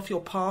send off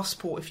your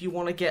passport if you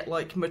want to get,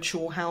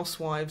 Mature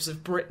Housewives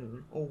of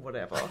Britain or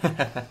whatever.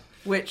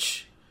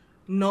 Which...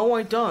 No,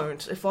 I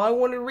don't. If I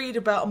want to read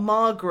about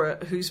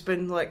Margaret, who's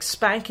been,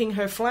 spanking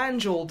her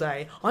flange all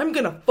day, I'm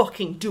gonna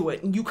fucking do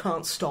it, and you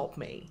can't stop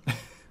me.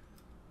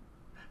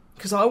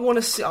 Because I want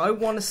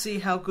to see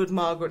how good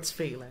Margaret's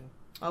feeling.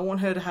 I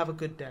want her to have a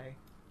good day.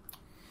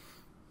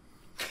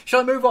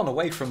 Shall I move on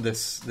away from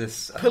this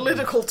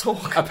Political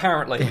talk?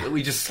 Apparently,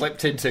 we just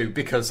slipped into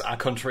because our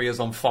country is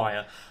on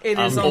fire. It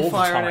is all on the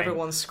fire and time.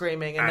 everyone's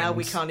screaming, and now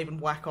we And can't even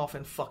whack off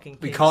in fucking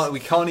peace. We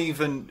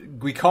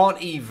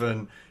can't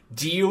even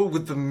deal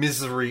with the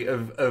misery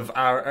of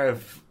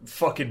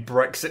fucking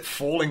Brexit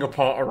falling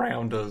apart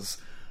around us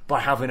by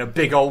having a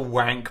big old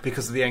wank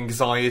because of the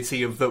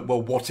anxiety of that.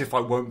 Well, what if I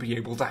won't be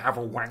able to have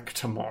a wank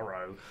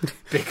tomorrow?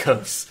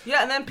 Because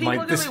yeah, and then people are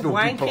going to this be will be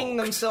wanking blocked.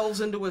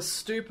 themselves into a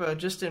stupor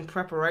just in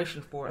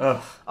preparation for it.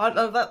 Ugh.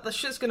 The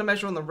shit's going to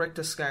measure on the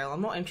Richter scale.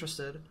 I'm not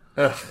interested.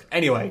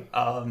 Anyway,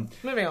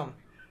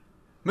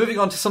 Moving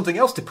on to something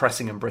else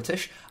depressing and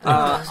British.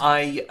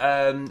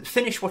 I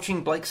finished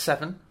watching Blake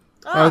 7.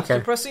 It's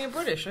depressing and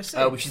British, I see.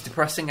 Which is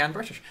depressing and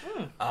British.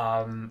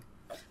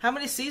 How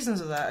many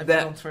seasons of that have you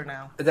gone through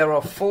now? There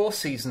are 4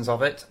 seasons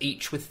of it,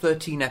 each with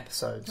 13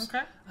 episodes.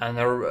 Okay. And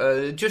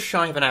they're just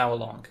shy of an hour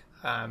long.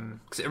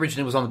 Because it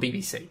originally was on the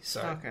BBC. So.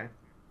 Okay.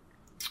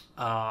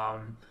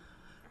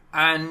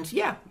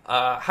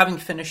 Having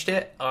finished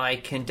it, I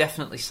can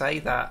definitely say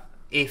that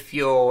if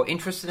you're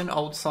interested in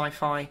old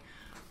sci-fi,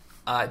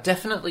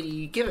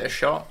 definitely give it a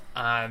shot.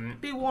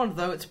 Be warned,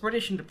 though, it's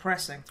British and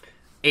depressing.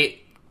 It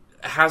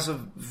has a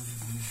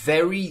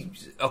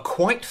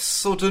quite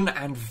sudden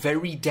and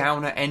very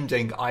downer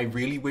ending. I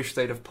really wish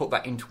they'd have put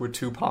that into a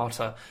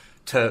 2-parter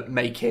to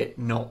make it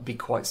not be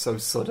quite so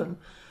sudden.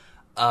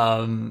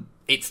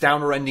 Its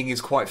downer ending is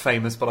quite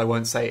famous, but I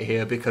won't say it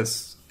here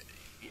because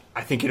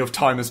I think enough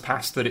time has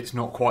passed that it's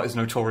not quite as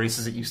notorious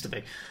as it used to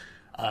be.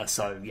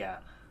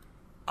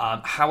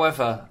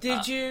 However...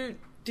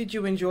 Did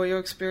you enjoy your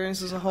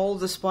experience as a whole,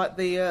 despite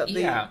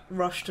the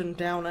rushed and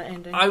downer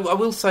ending? I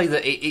will say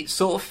that it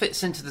sort of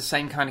fits into the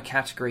same kind of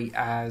category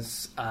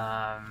as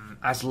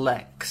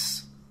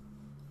Lex,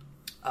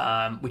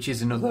 which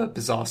is another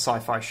bizarre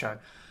sci-fi show,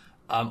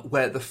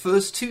 where the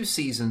first 2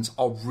 seasons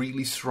are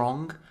really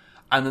strong,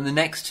 and then the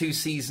next 2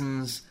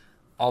 seasons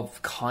are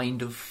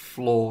kind of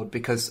flawed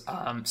because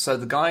so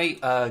the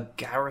guy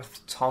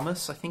Gareth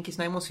Thomas, I think his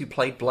name was, who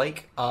played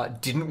Blake,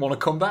 didn't want to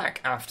come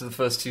back after the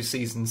first 2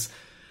 seasons.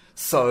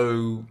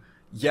 So,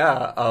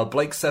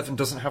 Blake 7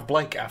 doesn't have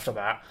Blake after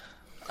that.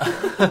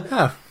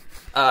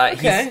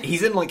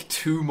 He's in like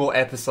 2 more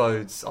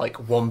episodes,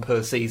 like 1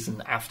 per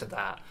season after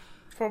that.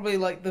 Probably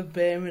like the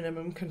bare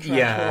minimum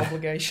contractual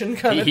obligation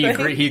kind of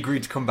thing. He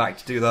agreed to come back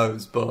to do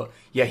those, but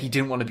he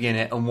didn't want to be in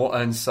it.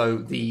 And so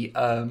the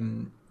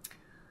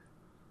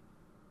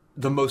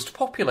most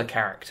popular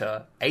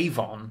character,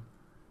 Avon,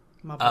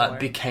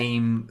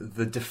 became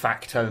the de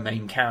facto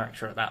main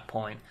character at that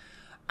point.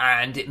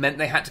 And it meant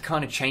they had to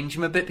kind of change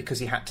him a bit because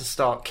he had to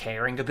start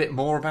caring a bit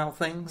more about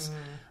things.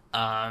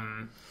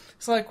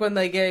 It's like when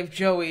they gave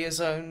Joey his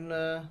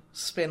own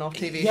spin-off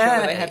TV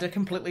show. They had to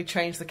completely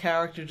change the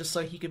character just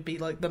so he could be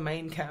like the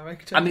main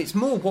character. I mean, it's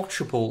more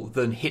watchable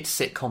than hit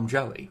sitcom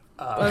Joey.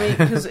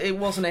 Because it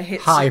wasn't a hit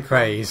High sitcom.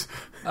 praise.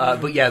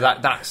 But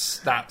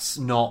that's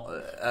not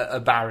a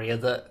barrier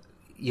that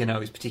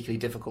is particularly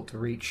difficult to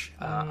reach.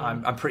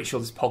 I'm pretty sure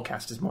this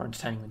podcast is more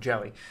entertaining than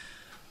Joey.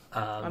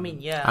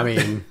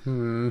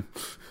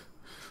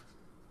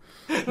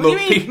 Look,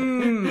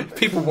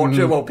 people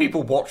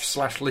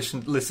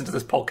watch/listen to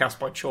this podcast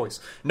by choice.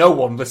 No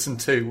one listened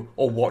to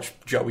or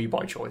watched Joey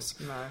by choice.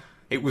 No.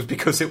 It was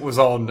because it was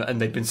on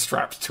and they'd been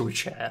strapped to a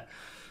chair.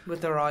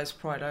 With their eyes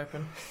pried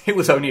open. It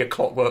was only a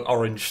Clockwork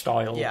Orange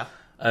style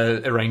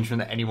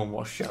arrangement that anyone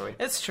watched Joey.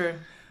 It's true.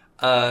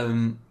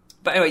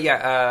 But anyway,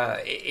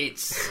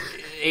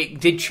 it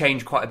did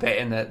change quite a bit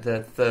in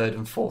the 3rd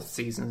and 4th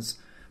seasons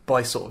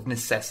by sort of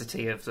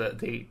necessity of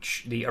the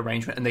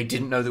arrangement, and they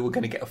didn't know they were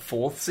going to get a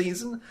 4th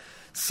season,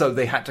 so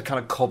they had to kind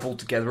of cobble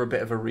together a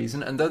bit of a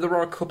reason. And though there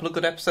are a couple of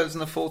good episodes in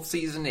the 4th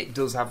season, it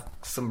does have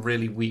some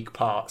really weak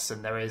parts,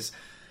 and there is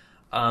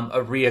a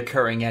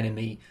reoccurring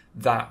enemy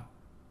that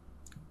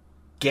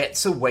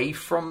gets away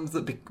from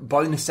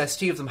by the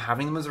necessity of them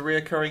having them as a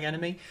reoccurring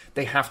enemy.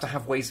 They have to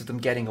have ways of them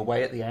getting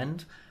away at the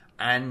end.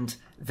 And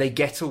they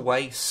get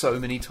away so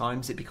many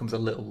times it becomes a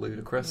little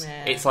ludicrous.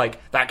 Yeah. It's like,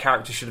 that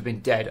character should have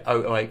been dead.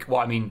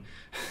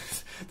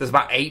 There's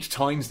about 8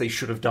 times they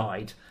should have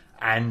died.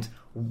 And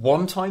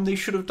 1 time they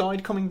should have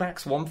died coming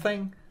back's one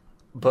thing.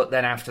 But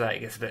then after that it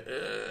gets a bit...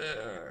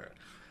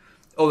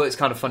 Although it's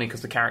kind of funny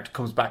because the character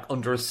comes back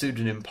under a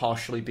pseudonym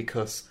partially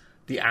because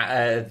the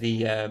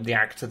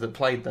actor that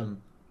played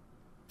them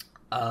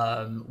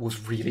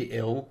was really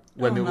ill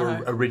when they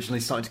were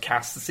originally starting to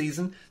cast the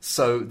season,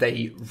 so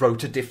they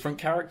wrote a different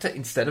character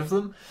instead of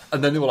them,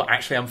 and then they were like,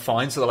 actually I'm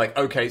fine, so they're like,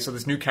 okay, so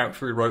this new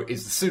character we wrote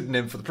is the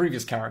pseudonym for the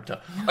previous character.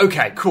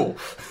 Okay, cool.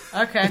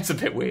 Okay. It's a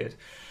bit weird.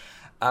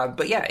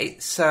 But yeah,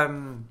 it's like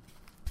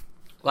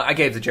I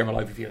gave the general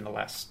overview in the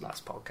last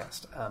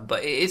podcast,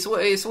 but it's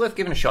worth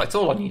giving a shot. It's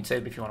all on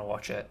YouTube if you want to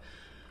watch it.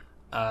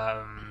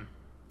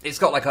 It's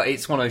got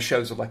it's one of those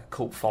shows with like a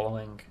cult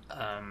following.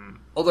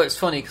 Although it's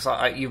funny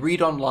because you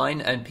read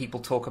online and people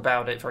talk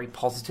about it very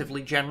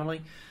positively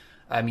generally.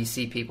 You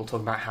see people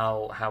talking about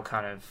how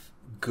kind of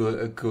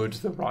good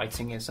the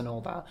writing is and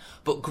all that.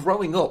 But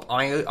growing up,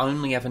 I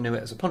only ever knew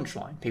it as a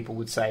punchline. People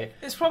would say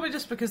It's probably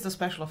just because the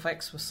special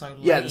effects were so lame.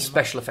 yeah, the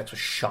special effects were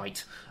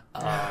shite.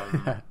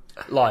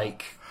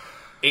 Like,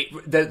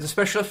 the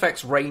special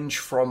effects range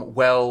from,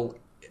 well,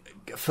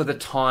 for the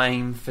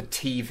time, for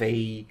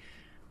TV,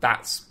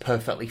 that's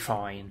perfectly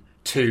fine,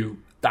 to,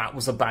 that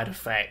was a bad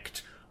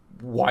effect.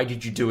 Why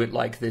did you do it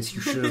like this?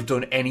 You should have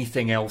done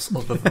anything else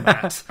other than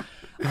that.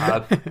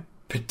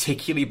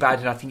 Particularly bad,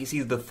 and I think it's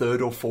either the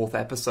third or fourth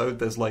episode,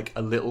 there's, like,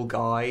 a little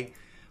guy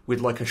with,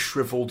 like, a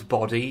shriveled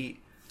body.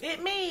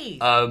 It me!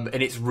 And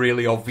it's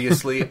really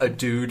obviously a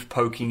dude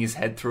poking his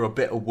head through a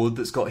bit of wood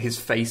that's got his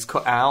face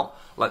cut out,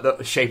 like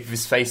the shape of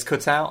his face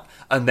cut out,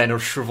 and then a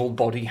shriveled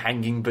body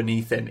hanging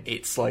beneath him.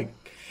 It's like,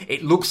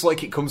 it looks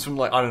like it comes from,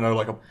 like, I don't know,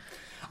 like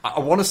I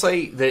want to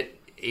say that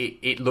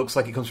it looks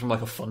like it comes from,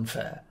 like, a fun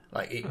fair.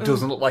 Like, it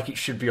doesn't look like it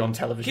should be on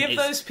television. Give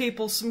those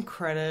people some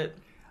credit.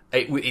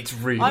 It's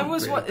really,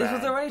 Was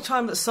there any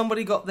time that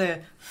somebody got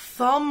their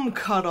thumb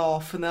cut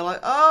off and they're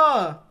like,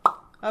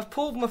 I've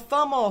pulled my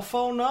thumb off,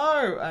 oh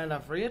no, and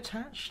I've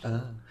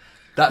reattached.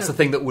 That's the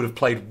thing that would have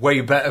played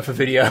way better for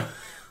video.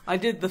 I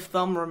did the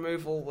thumb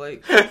removal,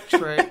 like,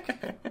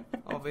 trick,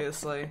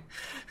 obviously.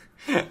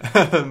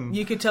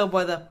 You could tell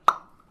by the...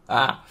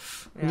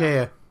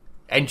 Yeah.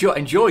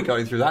 Enjoy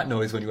going through that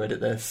noise when you edit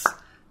this.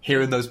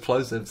 Hearing those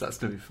plosives, that's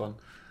going to be fun.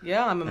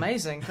 Yeah, I'm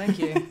amazing, thank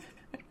you.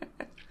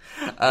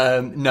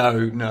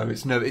 No,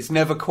 it's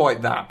never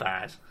quite that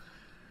bad.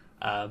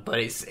 But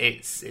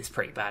it's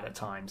pretty bad at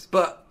times.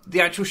 But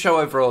the actual show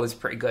overall is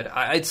pretty good.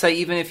 I'd say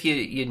even if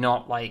you're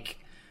not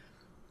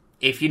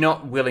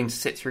willing to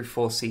sit through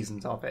 4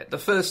 seasons of it, the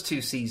first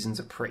 2 seasons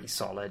are pretty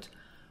solid.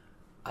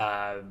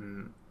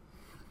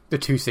 The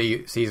 2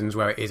 seasons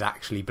where it is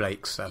actually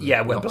Blake's 7.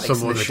 Yeah, where not Blake's some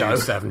in the other show.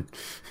 dude's 7.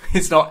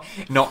 It's not.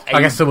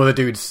 I guess some other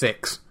dude's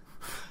 6.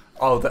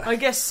 I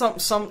guess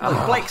some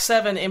Blake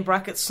 7 in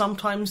brackets.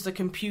 Sometimes the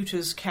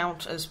computers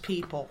count as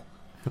people.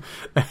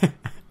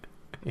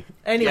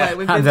 Anyway, Yeah.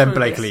 we've been And then through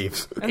Blake this.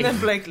 leaves. And then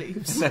Blake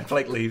leaves. And then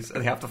Blake leaves,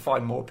 and they have to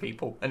find more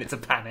people, and it's a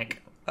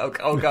panic.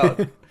 Oh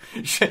God!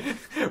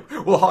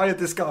 We'll hire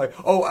this guy.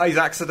 Oh, he's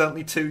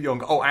accidentally too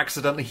young. Oh,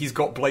 accidentally he's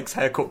got Blake's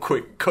haircut.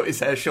 Quick, cut his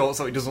hair short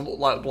so he doesn't look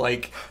like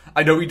Blake.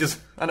 I know he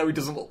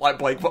doesn't look like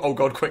Blake, but oh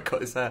God, quick,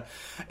 cut his hair.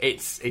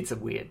 It's a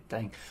weird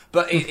thing,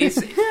 but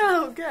it's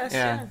Yeah, I guess.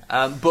 yeah.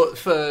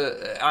 But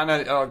I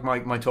know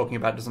my talking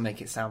about it doesn't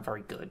make it sound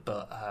very good,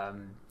 but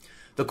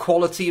the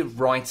quality of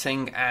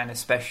writing and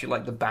especially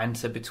like the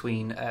banter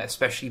between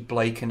especially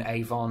Blake and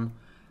Avon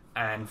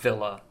and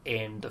Villa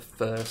in the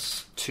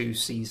first 2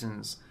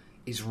 seasons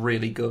is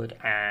really good,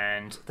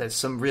 and there's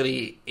some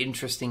really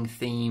interesting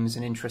themes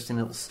and interesting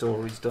little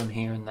stories done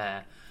here and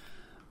there.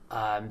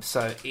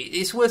 So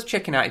it's worth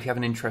checking out if you have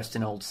an interest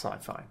in old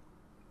sci-fi.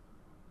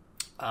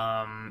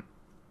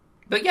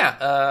 But yeah,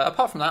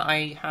 apart from that,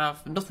 I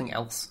have nothing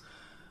else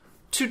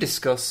to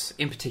discuss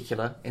in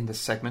particular in this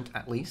segment,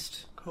 at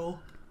least. Cool.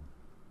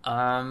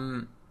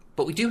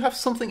 But we do have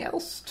something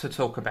else to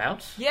talk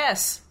about.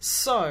 Yes,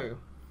 so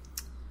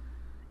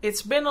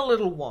it's been a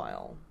little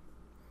while,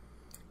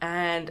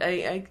 and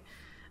a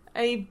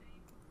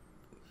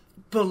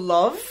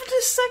beloved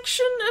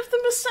section of the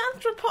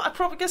Misanthropod. I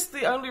probably guess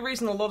the only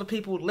reason a lot of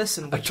people would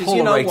listen, which a is, you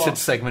know tolerated what?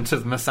 segment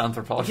of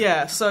Misanthropod.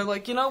 Yeah, so,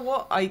 like, you know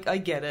what? I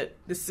get it.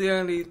 It's the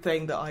only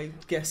thing that I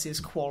guess is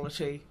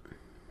quality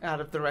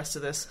out of the rest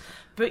of this.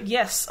 But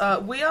yes,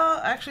 we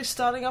are actually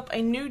starting up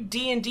a new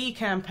D&D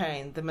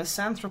campaign. The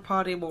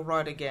Misanthropody will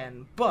ride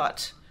again.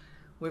 But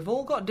we've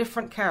all got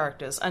different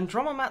characters, and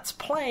Drummer Matt's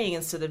playing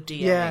instead of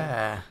DMing.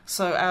 Yeah.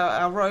 So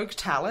our rogue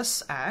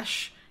Talus,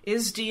 Ash,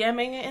 is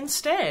DMing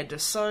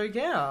instead. So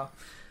yeah,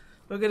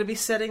 we're going to be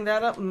setting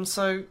that up, and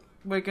so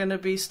we're going to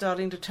be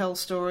starting to tell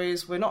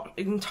stories. We're not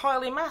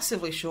entirely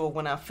massively sure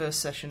when our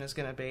first session is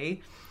going to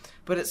be,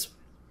 but it's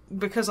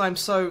because I'm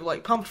so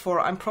like pumped for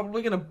it. I'm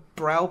probably going to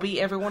browbeat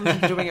everyone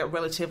into doing it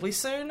relatively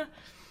soon.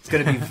 It's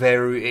going to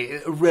be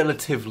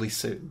relatively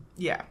soon.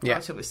 Yeah,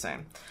 relatively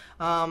soon.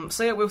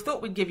 So yeah, we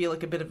thought we'd give you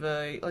like a bit of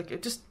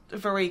just a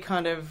very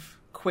kind of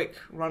quick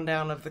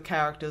rundown of the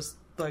characters,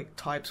 like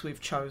types we've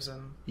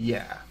chosen.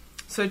 Yeah.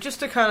 So just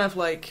to kind of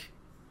like,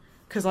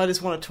 because I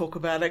just want to talk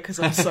about it because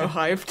I'm so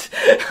hyped.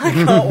 I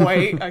can't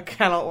wait. I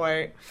cannot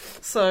wait.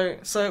 So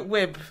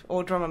Wib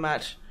or Drummer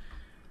Matt.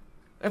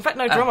 In fact,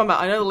 no, Drummer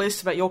Matt. I know the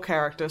least about your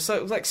character.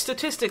 So like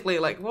statistically,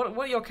 like what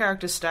are your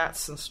character's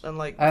stats and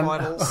like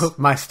vitals?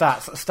 My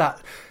stats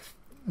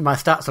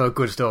are a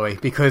good story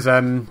because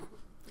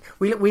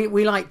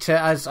we like to,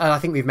 as I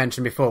think we've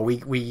mentioned before,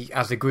 we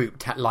as a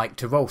group like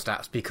to roll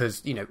stats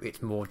because, you know,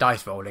 it's more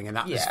dice rolling, and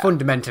that is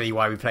fundamentally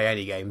why we play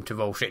any game, to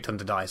roll shit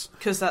tons of dice.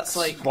 Because that's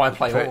like why I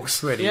play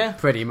orcs.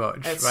 Pretty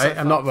much, it's right? So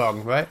I'm not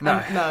wrong, right? No.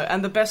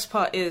 And the best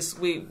part is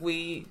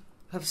we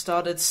have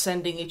started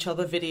sending each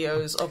other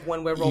videos of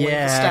when we're rolling the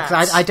stats.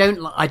 'Cause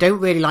I don't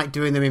really like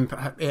doing them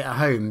at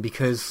home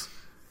because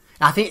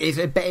I think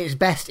it's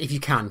best if you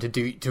can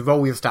to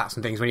roll your stats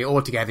and things when you're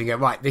all together and go,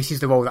 right, this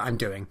is the roll that I'm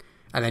doing,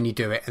 and then you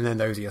do it, and then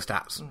those are your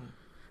stats.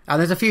 And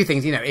there's a few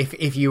things,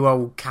 if you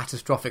roll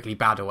catastrophically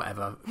bad or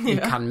whatever, you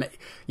can,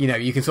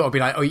 you can sort of be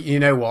like, oh, you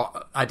know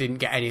what, I didn't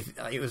get anything,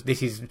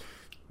 this is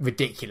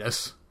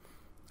ridiculous,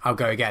 I'll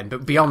go again.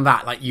 But beyond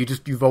that, like, you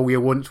roll your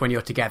once when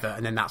you're together,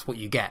 and then that's what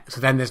you get. So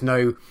then there's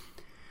no,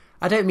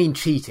 I don't mean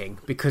cheating,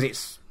 because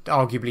it's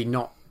arguably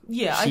not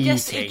Yeah, cheating. I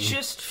guess it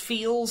just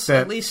feels, But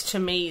at least to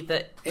me,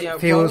 that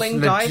feels rolling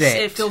dice,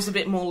 legit. it feels a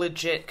bit more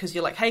legit, because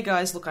you're like, hey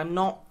guys, look, I'm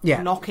not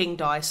knocking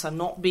dice, I'm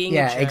not being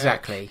a jerk.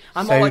 Exactly.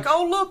 I'm all like,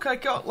 oh look, I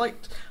got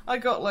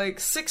like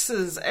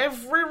sixes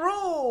every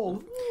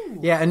roll. Ooh.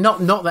 Yeah, and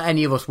not that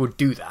any of us would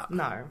do that.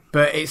 No.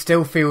 But it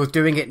still feels,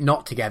 doing it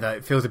not together,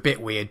 it feels a bit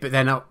weird. But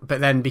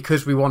then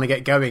because we want to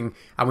get going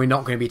and we're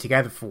not going to be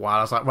together for a while,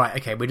 I was like, right,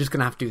 okay, we're just going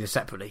to have to do this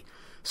separately.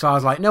 So I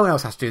was like, no one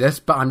else has to do this,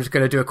 but I'm just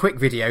going to do a quick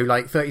video,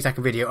 like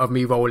 30-second video of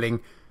me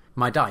rolling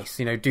my dice.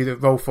 Do the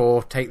roll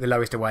 4, take the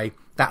lowest away,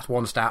 that's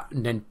one stat,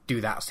 and then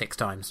do that 6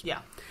 times.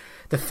 Yeah.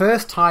 The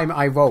first time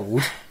I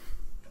rolled,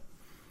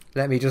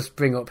 let me just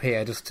bring up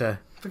here just to...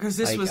 Because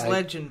this was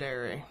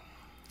legendary.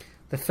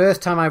 The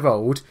first time I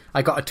rolled,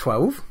 I got a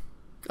 12.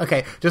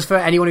 Okay, just for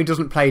anyone who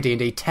doesn't play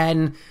D&D,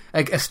 10,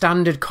 a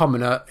standard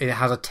commoner, it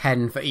has a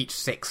 10 for each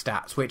 6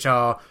 stats, which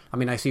are, I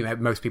mean, I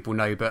assume most people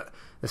know, but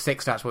the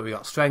 6 stats, what we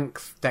got: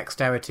 strength,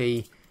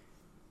 dexterity,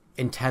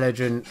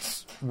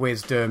 intelligence,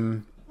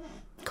 wisdom,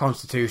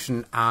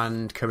 constitution,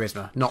 and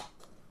charisma. Not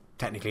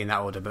technically in that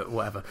order, but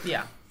whatever.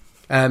 Yeah.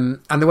 And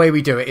the way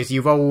we do it is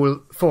you roll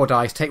 4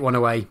 dice, take 1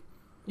 away.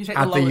 You take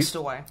the lowest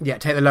away. Yeah,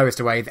 take the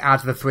lowest away,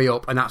 add the 3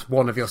 up, and that's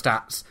one of your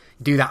stats.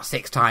 Do that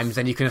 6 times,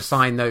 then you can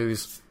assign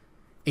those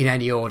in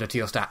any order to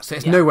your stats. So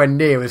it's nowhere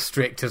near as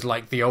strict as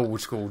like the old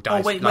school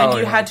dice. Oh wait, when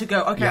you had to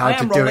go, okay, I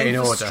am rolling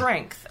for order.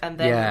 Strength, and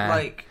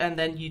then and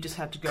then you just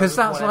had to go because with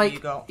that's whatever like you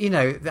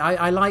got.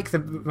 I like the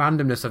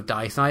randomness of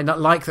dice. And I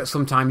like that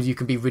sometimes you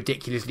can be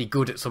ridiculously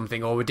good at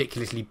something or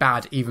ridiculously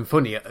bad, even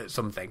funny at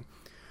something.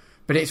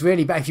 But it's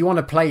really bad if you want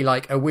to play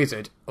like a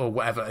wizard or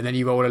whatever, and then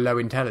you roll a low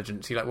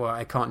intelligence. You're like, well,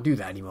 I can't do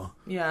that anymore.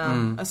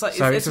 Yeah, it's like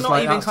So it's it's not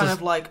like, even that's kind just-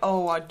 of like,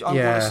 oh, I want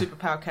a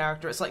superpower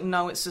character. It's like,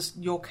 no, it's just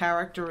your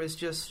character is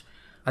just.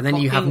 And then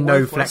you have fucking no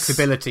worthless.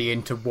 flexibility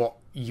into what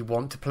you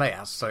want to play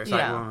as. So it's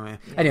like, Yeah. well,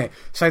 anyway.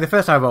 So the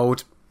first I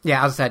rolled,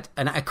 as I said,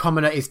 a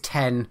commoner is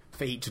 10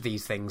 for each of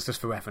these things, just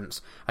for reference.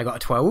 I got a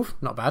 12,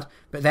 not bad.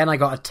 But then I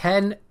got a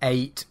 10,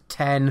 8,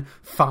 10,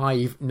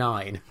 5,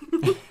 9.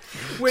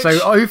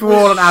 So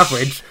overall, on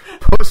average,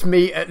 puts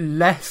me at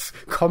less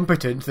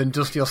competent than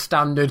just your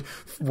standard,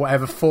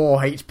 whatever,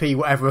 4 HP,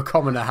 whatever a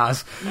commoner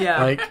has.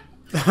 Yeah. Like,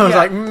 I was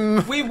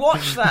like, We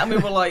watched that and we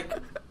were like,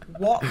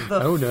 what the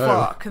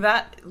fuck?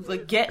 That,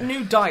 like, get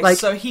new dice. Like,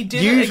 so he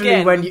did usually it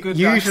again when with good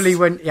usually dice.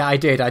 when I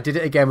did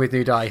it again with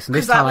new dice, and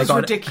this Because that time was I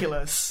got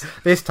ridiculous.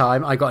 this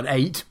time I got an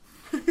 8.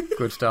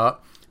 Good start.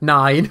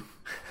 9.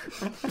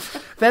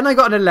 Then I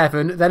got an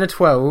 11. Then a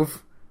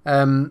 12.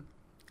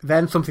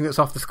 Then something that's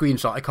off the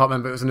screenshot. I can't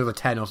remember. It was another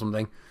 10 or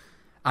something.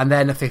 And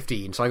then a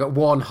 15. So I got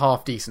one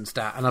half decent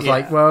stat, and I was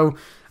like, well,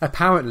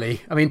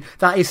 apparently, I mean,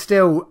 that is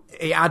still,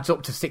 it adds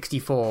up to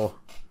 64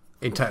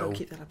 in total,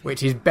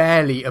 which is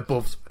barely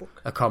above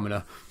a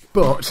commoner.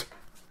 But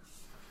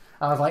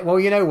I was like, well,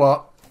 you know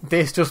what?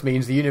 This just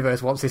means the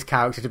universe wants this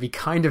character to be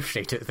kind of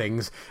shit at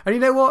things. And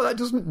you know what? That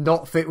doesn't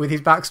not fit with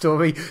his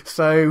backstory.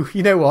 So,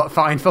 you know what?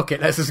 Fine, fuck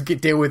it. Let's just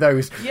deal with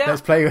those. Yeah.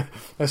 Let's play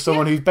as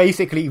someone who's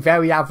basically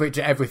very average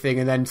at everything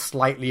and then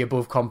slightly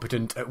above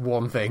competent at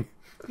one thing.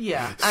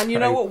 Yeah, and you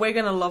know what? We're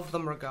gonna love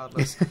them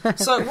regardless.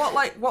 So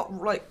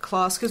what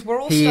class? Because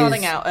we're all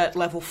starting out at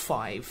level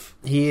 5.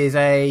 He is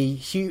a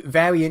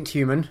variant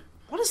human.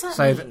 What does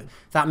that mean?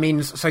 That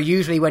means, so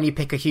usually when you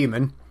pick a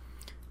human,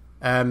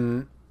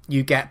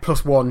 you get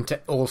 +1 to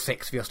all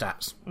 6 of your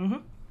stats. Mm-hmm.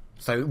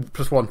 So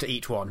 +1 to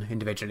each one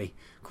individually.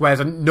 Whereas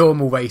in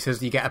normal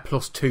races, you get a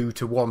 +2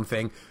 to one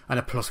thing and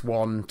a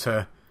 +1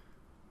 to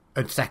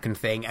a second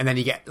thing, and then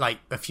you get like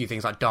a few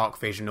things like dark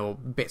vision or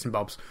bits and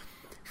bobs.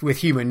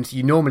 With humans,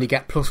 you normally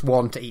get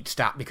 +1 to each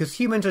stat because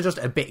humans are just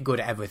a bit good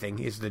at everything,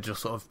 is the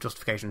just sort of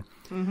justification.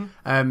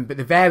 Mm-hmm. But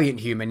the variant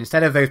human,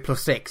 instead of those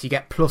 +6, you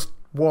get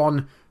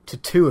 +1 to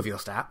 2 of your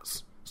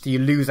stats. So you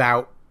lose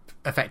out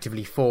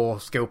effectively 4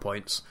 skill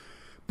points.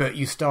 But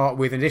you start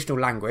with an additional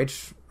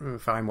language,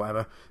 fine,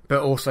 whatever.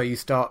 But also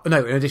an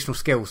additional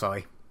skill,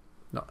 sorry.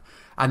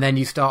 And then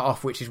you start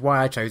off, which is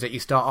why I chose it, you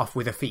start off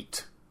with a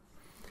feat.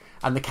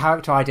 And the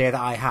character idea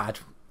that I had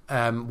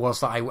was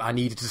that I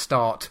needed to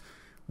start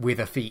with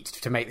a feat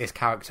to make this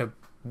character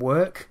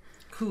work.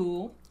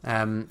 Cool.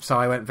 So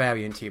I went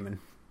variant human.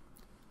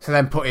 So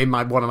then put in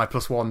one of my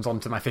 +1s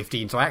onto my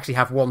 15. So I actually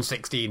have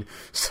 116.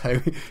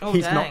 So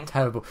he's not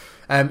terrible.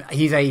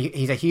 He's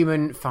a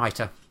human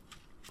fighter.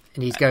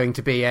 And he's going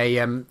to be a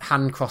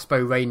hand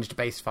crossbow ranged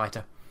based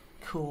fighter.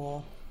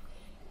 Cool.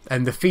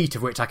 And the feat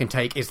of which I can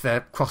take is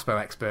the crossbow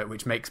expert,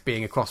 which makes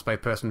being a crossbow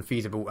person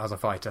feasible as a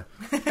fighter.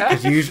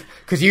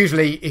 Because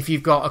usually, if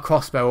you've got a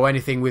crossbow or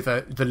anything with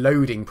the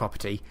loading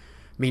property,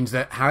 means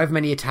that however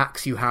many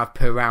attacks you have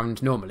per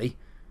round normally,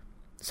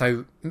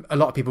 so a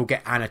lot of people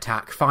get an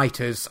attack,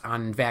 fighters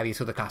and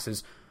various other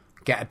classes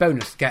get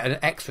an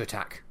extra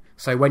attack.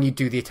 So when you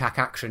do the attack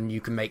action,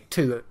 you can make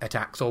 2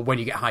 attacks, or when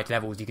you get high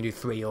levels, you can do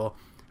 3, or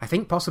I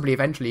think possibly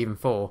eventually even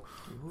 4. Ooh.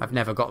 I've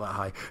never got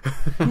that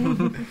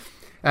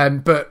high.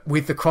 But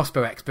with the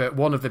crossbow expert,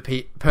 one of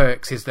the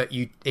perks is that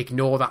you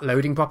ignore that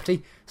loading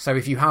property. So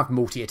if you have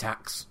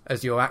multi-attacks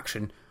as your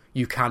action,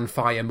 you can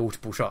fire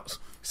multiple shots.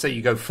 So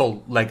you go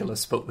full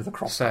Legolas, but with a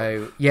crossbow.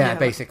 So, yeah,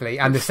 basically.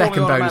 And the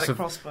second bonus of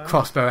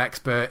crossbow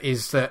expert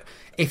is that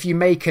if you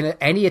make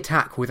any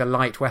attack with a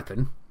light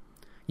weapon,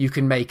 you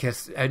can make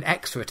an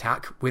extra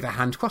attack with a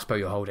hand crossbow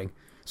you're holding.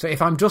 So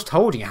if I'm just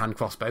holding a hand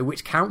crossbow,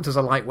 which counts as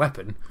a light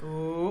weapon,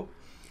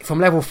 from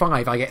level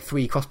 5, I get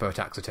 3 crossbow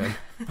attacks a turn.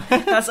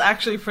 That's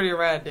actually pretty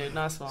rare, dude.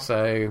 Nice one.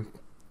 So,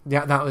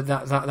 yeah,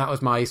 that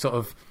was my sort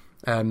of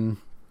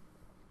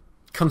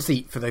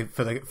conceit for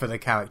the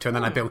character, and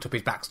then I built up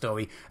his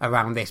backstory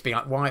around this, being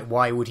like,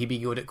 why would he be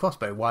good at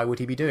crossbow? Why would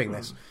he be doing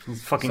this?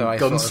 He's fucking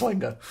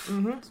gunslinger.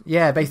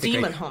 Yeah, basically.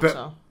 Demon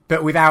hunter.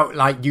 But without,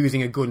 like,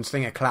 using a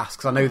gunslinger class,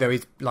 because I know there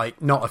is,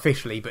 like, not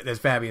officially, but there's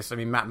various... I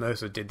mean, Matt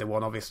Mercer did the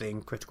one, obviously,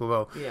 in Critical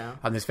Role. Yeah.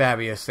 And there's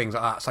various things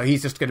like that. So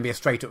he's just going to be a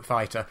straight-up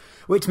fighter,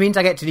 which means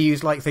I get to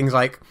use, like, things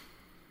like...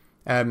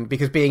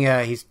 because being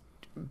he's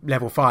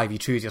level 5, you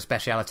choose your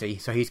speciality,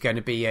 so he's going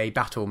to be a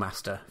Battle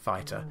Master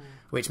fighter,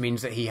 which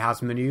means that he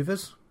has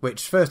manoeuvres,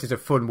 which first is a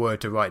fun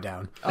word to write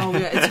down. Oh,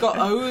 yeah, it's got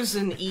O's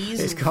and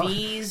E's and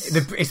V's.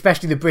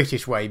 Especially the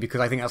British way,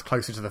 because I think that's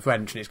closer to the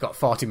French, and it's got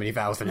far too many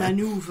vowels in it.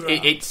 Manoeuvre.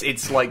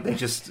 It's like they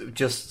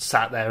just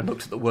sat there and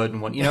looked at the word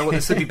and went, you know what,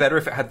 this would be better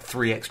if it had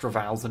 3 extra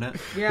vowels in it.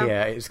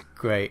 Yeah, it's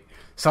great.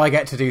 So I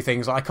get to do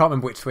things, I can't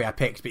remember which 3 I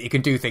picked, but you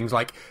can do things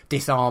like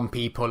disarm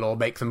people or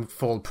make them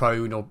fall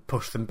prone or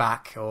push them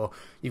back, or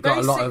you've got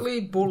basically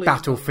a lot of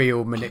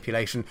battlefield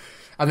manipulation.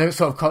 And the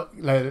sort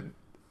of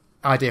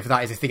idea for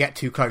that is if they get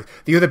too close.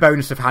 The other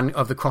bonus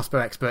of the crossbow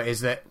expert is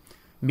that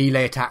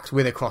melee attacks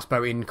with a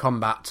crossbow in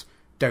combat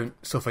don't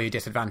suffer your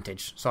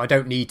disadvantage. So I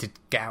don't need to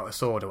get out a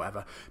sword or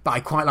whatever. But I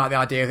quite like the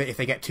idea that if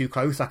they get too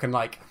close, I can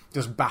like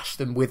just bash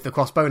them with the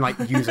crossbow and like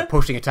use a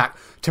pushing attack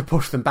to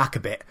push them back a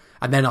bit.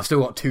 And then I've still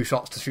got 2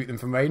 shots to shoot them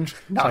from range.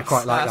 Nice. So I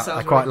quite like that.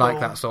 I quite like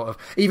that sort of.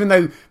 Even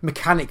though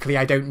mechanically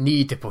I don't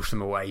need to push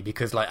them away,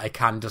 because like I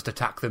can just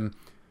attack them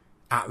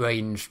at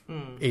range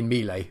in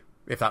melee,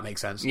 if that makes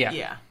sense.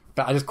 Yeah.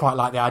 But I just quite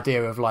like the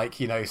idea of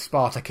like, you know,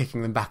 Sparta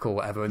kicking them back or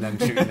whatever and then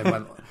shooting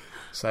them.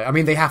 So, I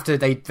mean, they have to,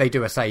 they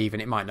do a save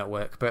and it might not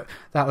work, but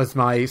that was so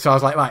I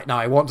was like, right, now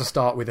I want to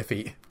start with a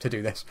feat to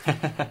do this.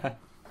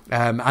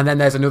 And then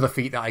there's another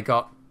feat that I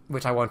got,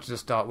 which I wanted to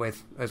start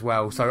with as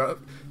well. So,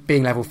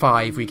 being level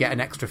 5, we get an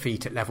extra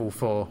feat at level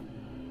 4.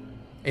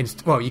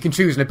 Well, you can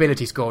choose an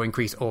ability score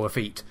increase or a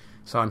feat.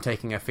 So I'm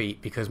taking a feat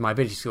because my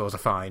ability scores are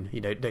fine. You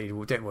know,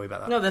 don't worry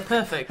about that. No, they're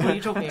perfect. What are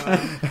you talking about?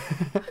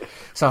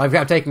 So I'm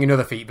taking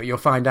another feat, but you'll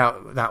find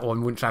out that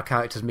one once our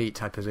characters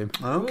meet, I presume.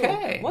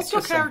 Okay. What's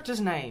your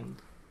character's name?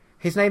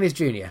 His name is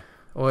Junior,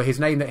 or his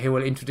name that he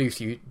will introduce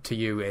you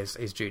to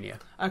is Junior.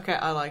 Okay,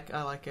 I like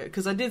it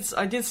because I did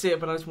see it,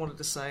 but I just wanted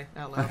to say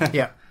out loud.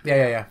 Yeah.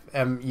 Yeah.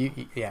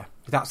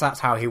 That's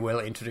how he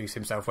will introduce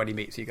himself when he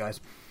meets you guys.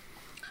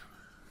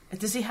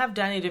 Does he have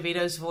Danny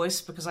DeVito's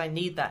voice? Because I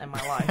need that in my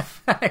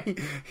life.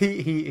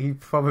 he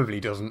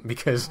probably doesn't,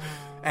 because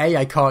A,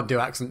 I can't do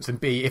accents,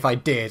 and B, if I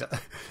did,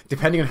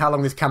 depending on how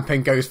long this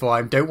campaign goes for,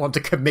 I don't want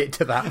to commit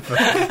to that for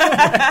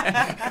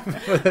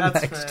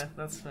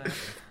That's fair.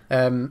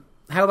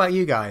 How about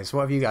you guys?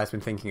 What have you guys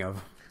been thinking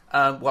of?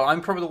 Well,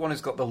 I'm probably the one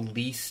who's got the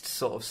least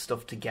sort of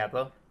stuff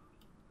together.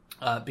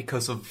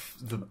 Because of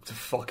the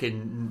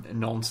fucking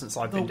nonsense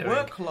I've been doing. The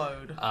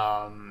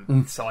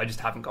workload. So I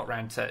just haven't got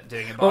around to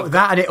doing it.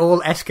 And it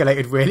all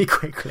escalated really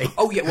quickly.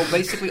 Oh yeah, well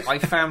basically I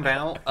found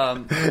out,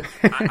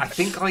 I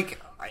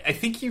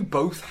think you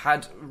both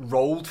had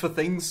rolled for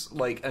things,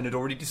 like, and had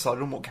already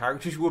decided on what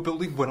characters you were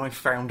building when I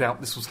found out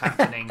this was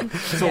happening.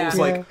 So it was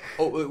like,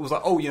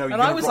 you know...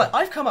 And I was like,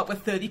 I've come up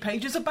with 30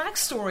 pages of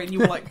backstory, and you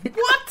were like,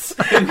 what?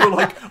 And you were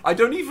like, I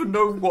don't even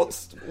know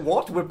what.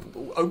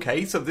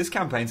 Okay, so this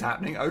campaign's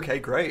happening. Okay,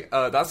 great.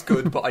 That's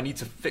good, but I need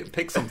to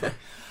pick something.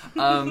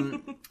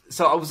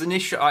 So I was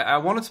I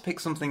wanted to pick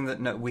something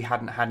that we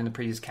hadn't had in the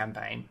previous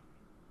campaign.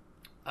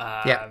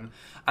 And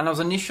I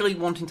was initially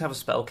wanting to have a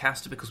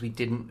spellcaster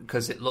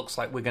because it looks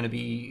like we're going to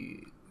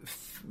be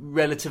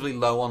relatively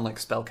low on like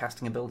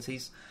spellcasting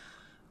abilities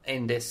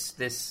in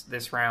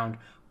this round.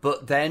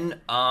 But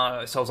then, so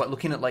I was like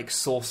looking at like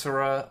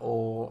sorcerer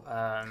or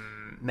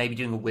maybe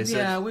doing a wizard.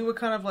 Yeah, we were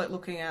kind of like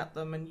looking at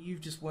them, and you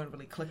just weren't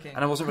really clicking.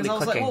 And I wasn't really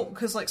clicking.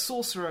 Because like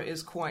sorcerer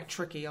is quite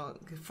tricky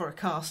for a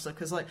caster,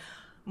 because like.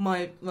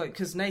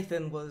 Because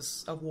Nathan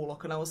was a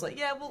warlock, and I was like,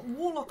 yeah, well,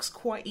 warlock's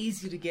quite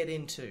easy to get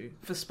into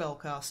for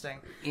spellcasting.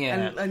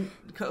 Yeah. And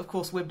of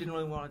course, Wib didn't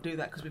really want to do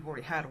that because we've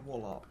already had a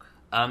warlock.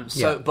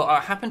 But I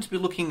happened to be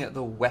looking at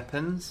the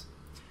weapons,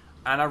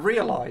 and I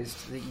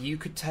realised that you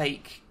could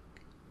take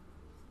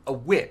a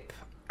whip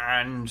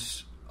and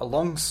a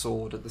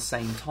longsword at the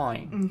same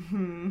time.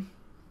 Mm-hmm.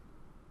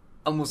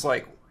 And was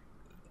like,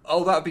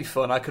 oh, that'd be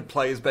fun. I could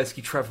play as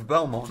basically Trevor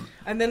Belmont.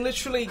 And then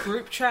literally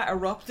group chat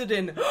erupted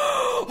in,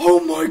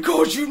 oh my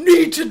god, you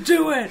need to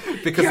do it!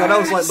 Because then I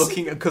was like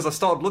looking, because I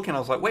started looking, I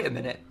was like, wait a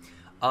minute.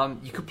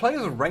 You could play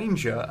as a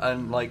ranger,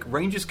 and like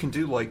rangers can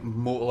do like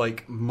more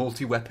like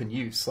multi-weapon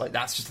use. Like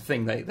that's just a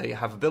thing they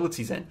have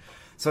abilities in.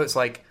 So it's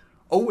like,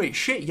 oh wait,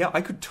 shit, yeah, I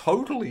could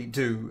totally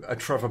do a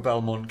Trevor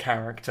Belmont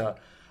character.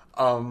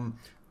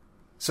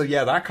 So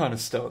yeah, that kind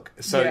of stuck.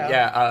 So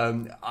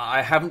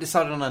I haven't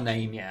decided on a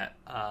name yet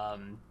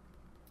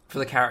for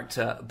the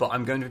character, but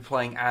I'm going to be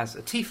playing as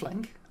a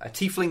tiefling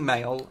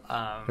male.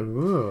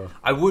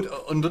 I would,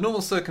 under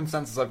normal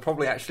circumstances, I would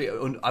probably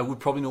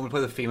normally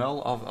play the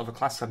female of a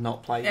class I've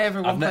not played.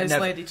 Everyone plays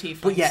lady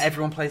tieflings. But yeah,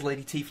 everyone plays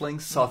lady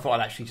tieflings, so I thought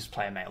I'd actually just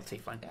play a male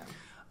tiefling.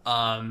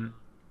 Yeah.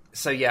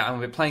 So yeah, I'm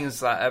going to be playing as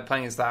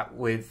that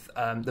with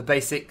the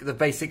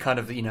basic kind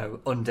of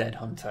undead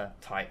hunter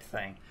type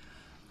thing.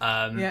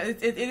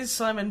 It is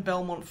Simon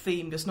Belmont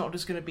themed. It's not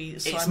just going to be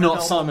Simon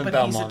Belmont,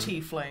 but he's a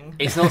tiefling.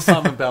 It's not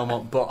Simon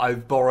Belmont, but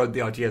I've borrowed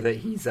the idea that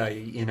he's an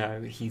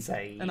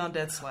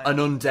undead slayer, an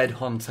undead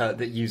hunter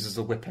that uses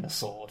a whip and a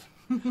sword.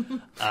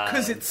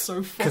 Because it's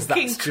so fucking Because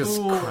that's just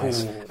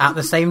cool. At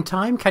the same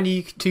time, can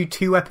you do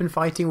 2-weapon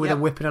fighting with a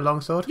whip and a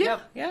longsword? Yeah.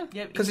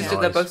 Because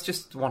they're both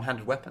just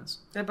one-handed weapons.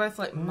 They're both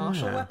like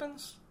martial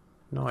weapons.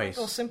 Nice.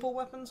 Or simple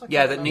weapons?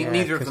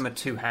 Neither of them are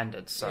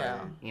two-handed, so,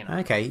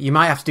 Okay, you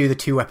might have to do the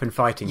 2-weapon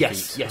fighting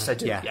feat. Yes, I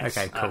do. Yeah, yes.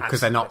 okay, cool.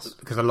 Because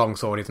because a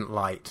longsword isn't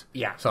light.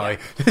 Yeah. Sorry.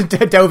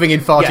 Delving in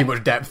far too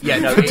much depth. Yeah,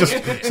 no.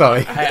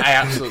 Sorry. I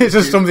absolutely It's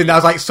just something that I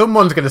was like,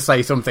 someone's going to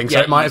say something,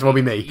 so it might as well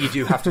be me. You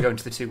do have to go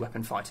into the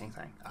 2-weapon fighting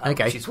thing.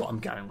 Okay. Which is what I'm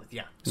going with,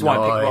 yeah. That's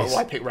why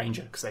I pick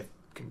Ranger, because they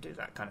can do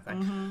that kind of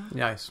thing. Mm-hmm.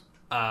 Nice.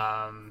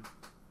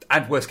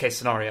 And worst case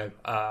scenario,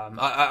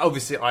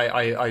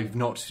 I've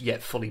not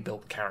yet fully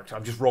built the character.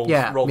 I've just rolled the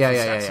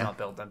stats and not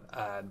built them.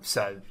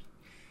 So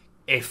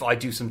if I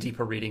do some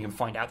deeper reading and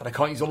find out that I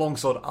can't use a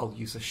longsword, I'll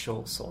use a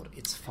short sword.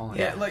 It's fine.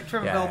 Yeah, like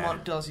Trevor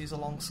Belmont does use a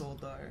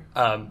longsword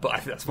though. But I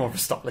think that's more of a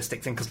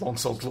stylistic thing because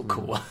longswords look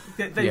cooler.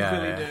 They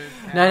really do.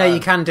 Yeah. No, you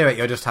can do it.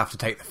 You'll just have to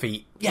take the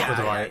feat.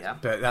 Yeah.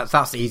 But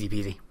that's easy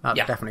peasy. That's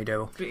definitely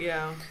doable. But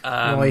yeah.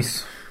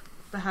 Nice.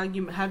 But how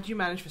did you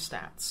manage for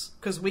stats?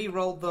 Because we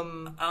rolled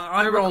them.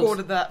 I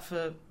recorded that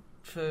for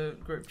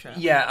group chat.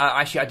 Yeah,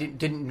 I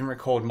didn't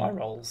record my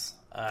rolls.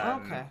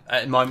 Okay.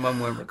 Mine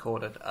weren't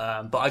recorded.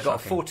 But I got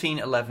 14,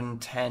 11,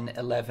 10,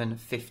 11,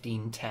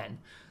 15, 10.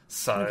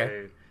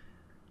 So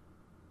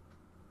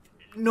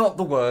not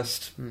the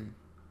worst.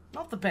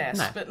 Not the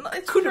best, but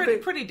it's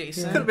pretty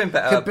decent. Could have been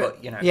better,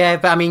 but Yeah,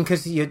 but I mean,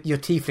 because your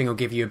tiefling will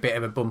give you a bit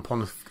of a bump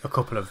on a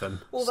couple of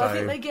them. Well, I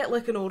think they get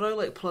like an auto,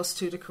 like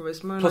 +2 to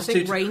charisma, and I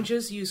think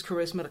rangers use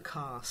charisma to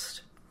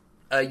cast.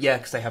 Yeah,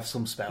 because they have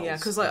some spells. Yeah,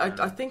 because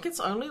I think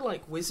it's only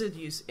like wizard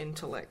use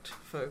intellect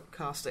for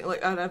casting,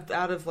 like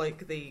out of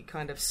like the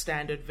kind of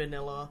standard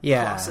vanilla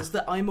classes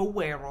that I'm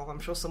aware of. I'm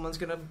sure someone's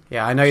gonna.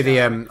 Yeah, I know the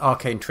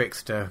arcane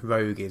trickster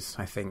rogue is,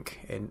 I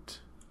think, int.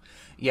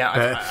 Yeah,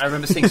 I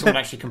remember seeing someone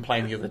actually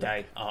complain the other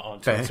day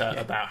on Twitter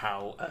about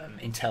how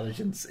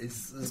intelligence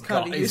is a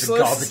garbage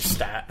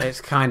stat. It's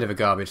kind of a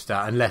garbage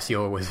stat, unless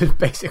you're a wizard,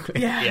 basically.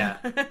 Yeah.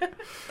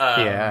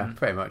 Yeah,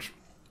 pretty much.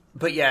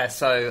 But yeah,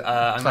 so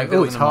I'm like,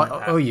 it's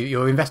hard.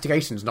 Your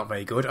investigation's not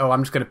very good.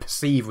 I'm just going to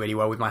perceive really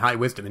well with my high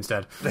wisdom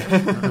instead.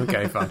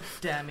 Okay, fine.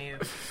 Damn you.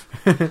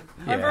 I'm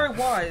very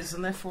wise,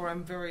 and therefore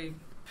I'm very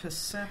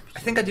perceptive.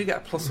 I think I do get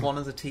a +1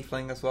 as a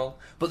tiefling as well,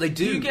 but they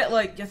do. You get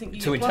I think you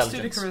get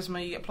 +2 to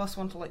charisma. You get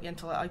 +1 to like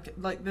intellect.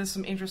 There's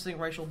some interesting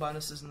racial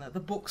bonuses in there.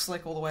 The book's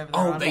like all the way over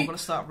there. I'm not going to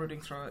start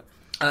rooting through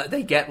it.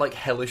 They get like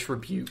hellish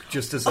rebuke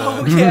just as a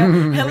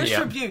hellish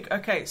rebuke.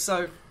 Okay,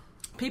 so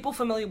people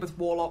familiar with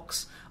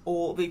warlocks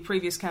or the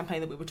previous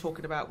campaign that we were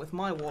talking about with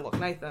my warlock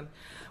Nathan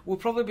will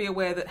probably be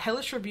aware that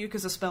hellish rebuke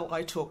is a spell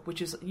I took, which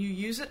is you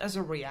use it as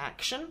a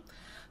reaction.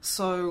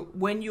 So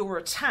when you're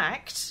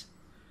attacked,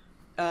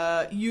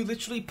 you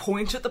literally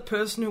point at the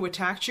person who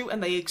attacked you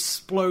and they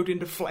explode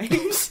into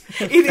flames.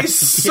 It is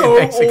so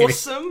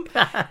awesome.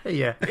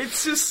 Yeah.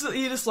 It's just,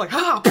 you're just like,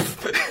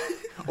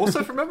 Also,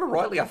 if I remember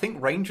rightly, I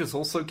think rangers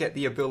also get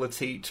the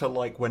ability to,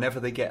 like, whenever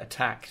they get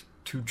attacked,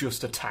 to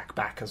just attack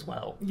back as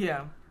well.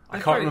 Yeah. I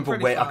can't remember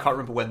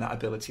when that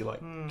ability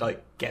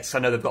gets. I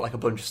know they've got like a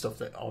bunch of stuff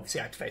that obviously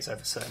activates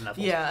over certain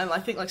levels. Yeah, and I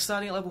think like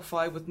starting at level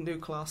 5 with new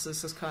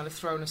classes has kind of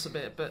thrown us a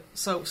bit. But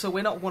so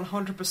we're not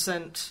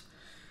 100%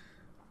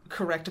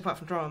 correct, apart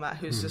from Drama Matt,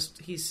 he's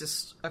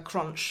just a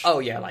crunch. Oh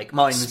yeah, like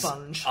mine's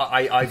sponge.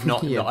 I've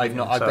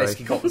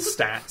basically got the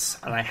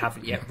stats and I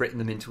haven't yet written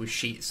them into a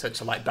sheet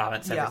to like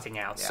balance everything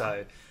out. Yeah.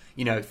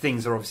 So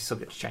things are obviously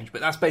subject to change.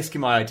 But that's basically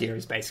my idea.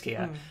 Is basically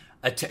a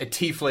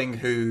tiefling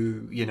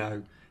who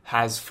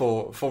has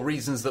for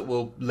reasons that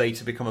will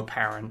later become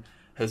apparent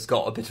has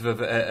got a bit of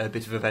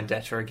a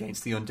vendetta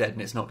against the undead,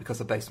 and it's not because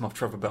I based them off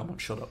Trevor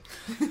Belmont. Shut up.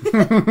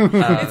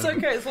 It's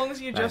okay as long as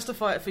you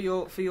justify it for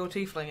your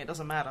tiefling. It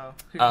doesn't matter.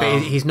 But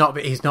he's not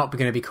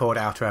going to be called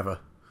our Trevor.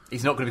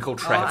 He's not going to be called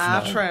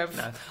Trev. Trev.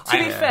 No. To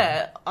be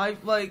fair,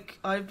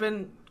 I've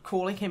been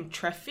calling him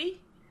Treffy.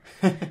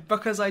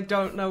 because I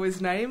don't know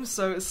his name.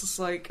 So it's just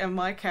like, and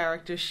my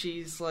character,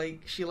 she's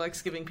like, she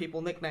likes giving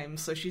people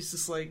nicknames. So she's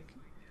just like,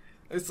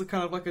 it's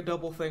kind of like a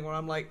double thing where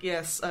I'm like,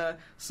 yes.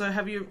 So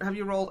have you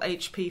rolled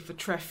HP for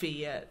Treffy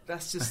yet?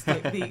 That's just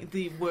like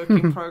the work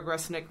in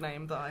progress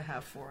nickname that I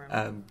have for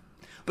him.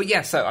 But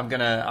yeah, so I'm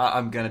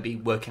gonna be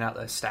working out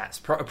those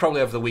stats probably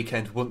over the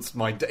weekend once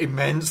my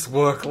immense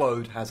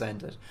workload has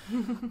ended.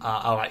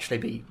 I'll actually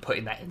be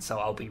putting that in, so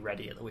I'll be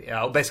ready at the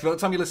weekend. Basically, by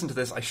the time you listen to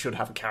this, I should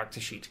have a character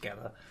sheet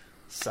together.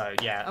 So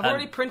yeah, I've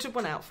already printed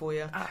one out for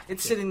you.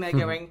 It's sitting there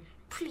going,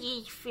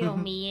 Please fill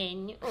me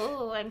in.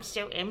 Oh, I'm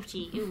so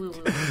empty. Ooh.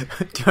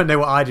 Do you know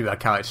what I do with a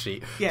character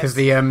sheet? Yes.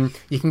 Because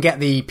you can get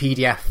the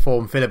PDF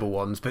form fillable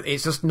ones, but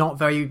it's just not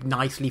very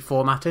nicely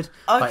formatted.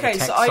 Okay,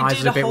 so I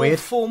did a whole weird.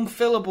 form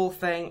fillable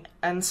thing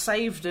and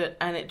saved it,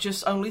 and it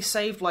just only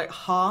saved like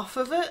half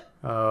of it.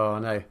 Oh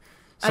no! And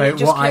So it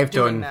just what kept I've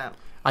doing done, that.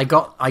 I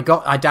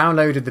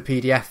downloaded the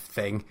PDF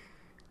thing,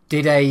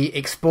 did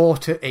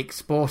exported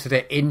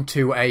it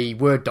into a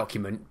Word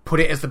document, put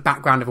it as the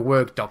background of a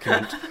Word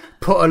document,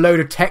 put a load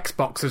of text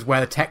boxes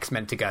where the text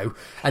meant to go,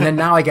 and then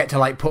now I get to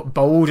like put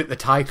bold at the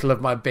title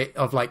of my bit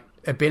of like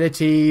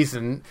abilities,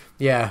 and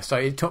yeah, so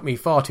it took me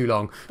far too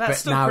long. That's but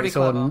still now pretty it's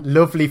all clever.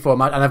 lovely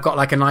format, and I've got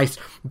like a nice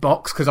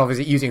box because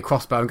obviously using a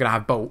crossbow I'm going to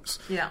have bolts,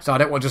 Yeah. so I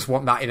don't just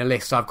want that in a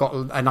list. So I've got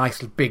a nice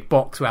big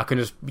box where I can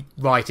just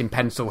write in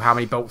pencil how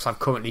many bolts I've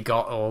currently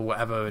got or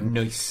whatever. And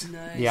nice.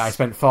 yeah, I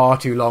spent far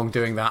too long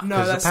doing that No,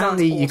 because that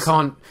apparently sounds you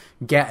awesome.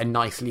 can't get a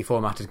nicely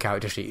formatted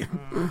character sheet.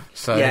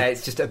 So Yeah,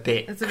 it's just a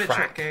bit. It's a bit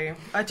crap. tricky.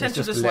 I tend to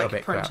just a just little like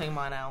bit crap. printing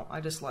mine out.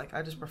 I just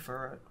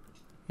prefer it.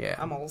 yeah.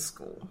 I'm old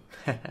school.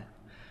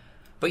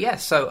 But yeah,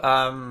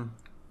 so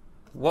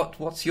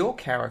what's your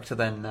character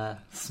then,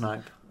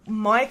 Snipe?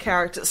 My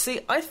character,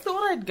 see, I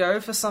thought I'd go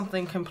for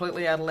something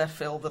completely out of left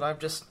field that I've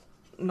just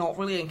not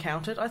really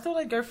encountered. I thought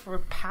I'd go for a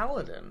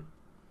paladin.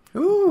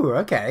 Ooh,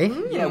 okay.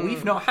 Yeah,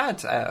 we've not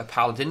had a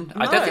paladin.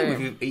 I don't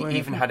think we've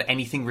even had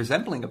anything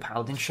resembling a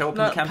paladin show up in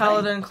No, the campaign.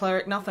 paladin,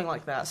 cleric, nothing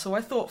like that. So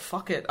I thought,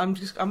 fuck it, I'm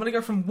going to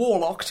go from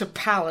warlock to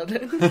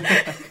paladin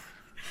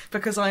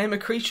because I am a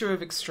creature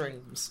of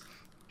extremes.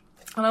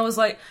 And I was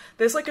like,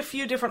 there's like a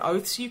few different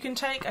oaths you can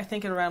take. I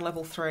think at around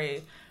level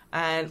 3.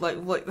 And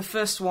like the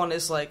first one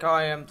is like,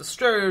 I am the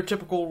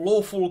stereotypical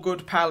lawful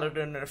good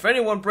paladin, and if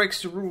anyone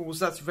breaks the rules,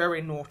 that's very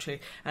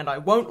naughty, and I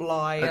won't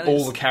lie. And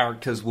all the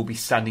characters will be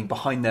standing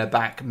behind their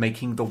back,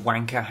 making the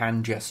wanker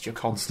hand gesture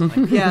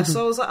constantly. Yeah,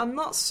 so I was like, I'm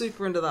not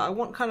super into that. I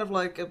want kind of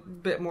like a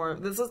bit more.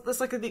 There's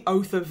like the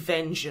oath of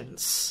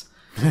vengeance,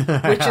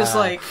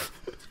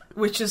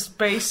 which is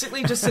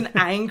basically just an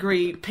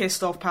angry,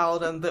 pissed off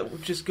paladin that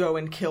would just go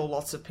and kill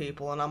lots of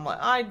people. And I'm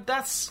like,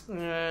 that's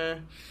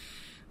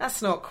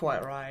not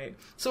quite right.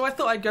 So I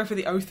thought I'd go for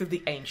the Oath of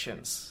the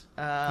Ancients.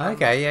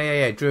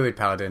 Okay, yeah. Druid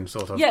paladin,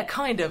 sort of. Yeah,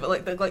 kind of.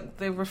 Like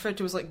they're referred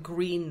to as like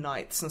green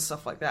knights and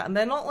stuff like that. And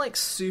they're not like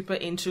super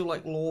into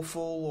like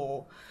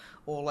lawful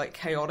or like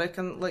chaotic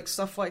and like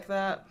stuff like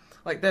that.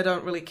 Like they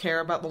don't really care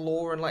about the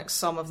law, and like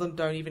some of them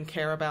don't even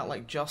care about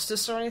like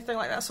justice or anything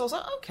like that. So I was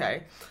like,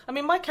 okay. I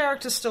mean, my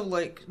character's still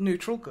like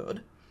neutral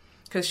good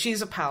because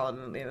she's a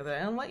paladin at the end of the day.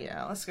 And I'm like,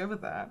 yeah, let's go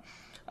with that.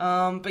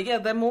 But yeah,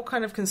 they're more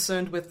kind of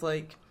concerned with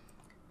like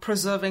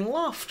preserving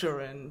laughter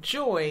and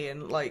joy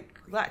and like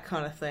that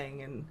kind of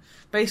thing, and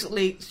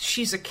basically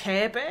she's a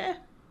Care Bear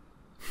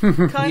kind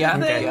of thing.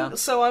 Okay, yeah.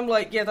 So I'm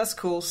like, yeah, that's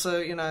cool.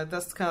 So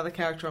that's kind of the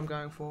character I'm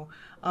going for.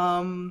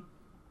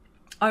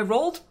 I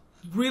rolled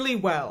really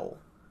well.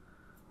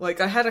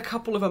 Like I had a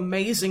couple of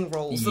amazing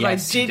rolls that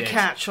Yes, I you did did.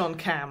 catch on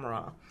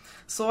camera.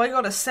 So I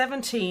got a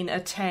 17, a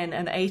 10,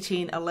 an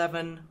 18,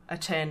 11, a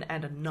 10,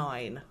 and a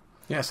 9.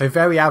 Yeah, so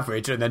very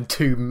average, and then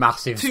two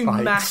massive Two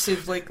spikes.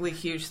 massive, like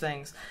huge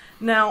things.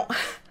 Now,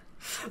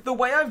 the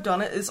way I've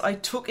done it is I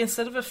took,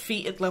 instead of a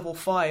feat at level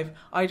 5,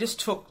 I just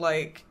took,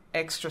 like,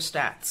 extra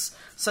stats.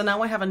 So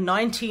now I have a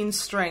 19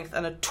 strength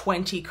and a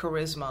 20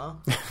 charisma,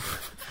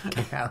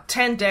 Yeah.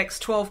 10 dex,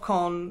 12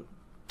 con,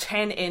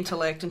 10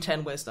 intellect, and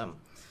 10 wisdom.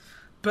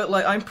 But,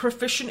 like, I'm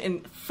proficient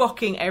in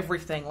fucking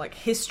everything. Like,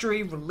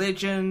 history,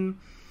 religion,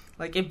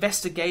 like,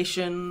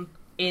 investigation,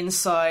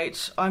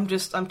 insight. I'm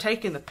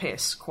taking the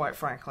piss, quite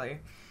frankly.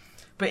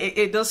 But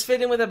it does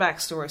fit in with a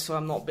backstory, so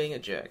I'm not being a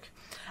jerk.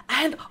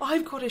 And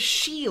I've got a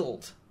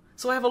shield.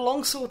 So I have a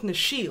longsword and a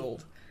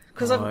shield.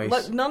 Because Nice. I've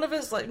like none of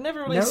us like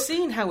never really No.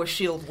 seen how a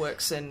shield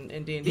works in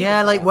D&D.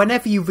 Yeah, like before.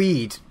 whenever you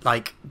read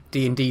like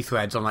D&D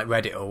threads on like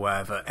Reddit or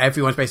wherever,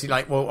 everyone's basically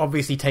like, well,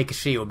 obviously take a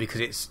shield because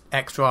it's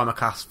extra armor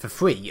class for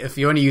free if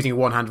you're only using a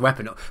one-hand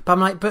weapon. But I'm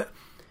like, but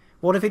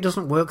what if it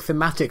doesn't work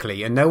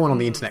thematically and no one on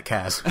the internet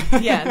cares?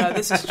 Yeah, no,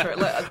 this is true.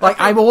 Like,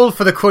 I'm all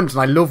for the crunch and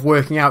I love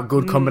working out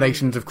good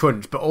combinations of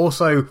crunch, but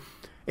also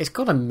it's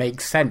got to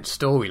make sense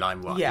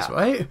storyline-wise, yeah,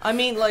 right? I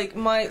mean,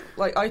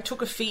 I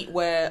took a feat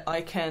where I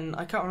can't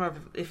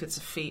remember if it's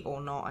a feat or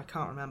not. I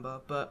can't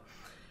remember, but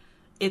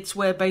it's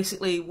where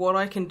basically what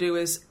I can do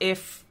is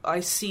if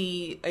I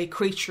see a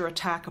creature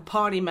attack a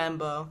party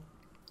member,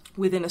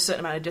 within a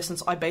certain amount of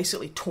distance, I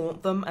basically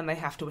taunt them and they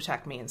have to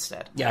attack me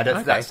instead. Yeah, I don't,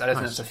 Okay, think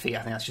that's a feat. I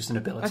think that's just an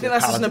ability. I think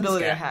that's just an Paladins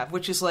ability get. I have,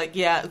 which is like,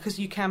 yeah, because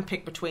you can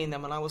pick between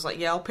them, and I was like,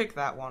 yeah, I'll pick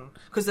that one.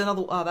 Because then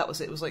that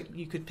was it. It was like,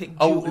 you could pick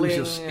Oh, dueling.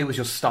 it was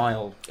your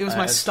style. It was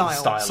my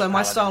style. So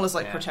my style is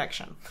like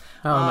protection.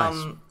 Oh,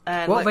 nice.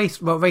 And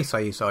What race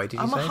are you, sorry, did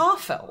you I'm say? a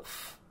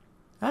half-elf.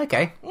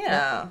 Okay.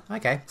 Yeah.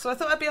 Okay. So I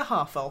thought I'd be a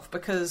half-elf,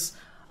 because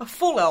a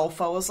full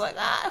elf, I was like,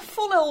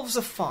 full elves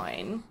are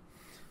fine,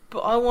 but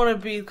I want to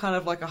be kind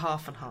of like a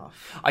half and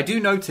half. I do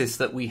notice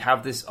that we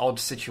have this odd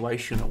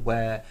situation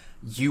where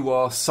you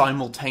are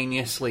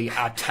simultaneously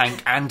a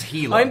tank and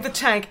healer. I'm the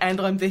tank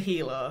and I'm the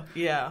healer,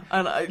 yeah.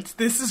 And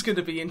this is going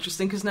to be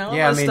interesting, because now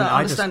Yeah, I'm going to start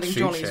I just understanding shoot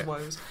Johnny's shit.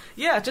 woes.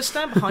 Yeah, just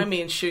stand behind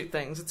me and shoot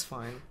things, it's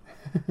fine.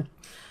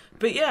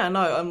 But yeah,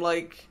 no, I'm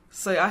like...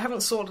 So I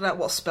haven't sorted out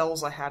what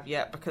spells I have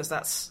yet, because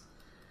that's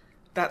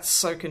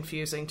so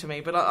confusing to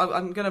me. But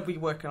I'm going to be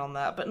working on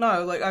that. But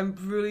no, like, I'm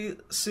really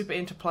super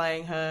into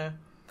playing her.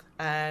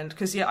 And,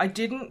 because, yeah, I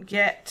didn't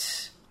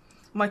get...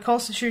 My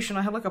constitution,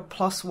 I have like a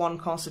 +1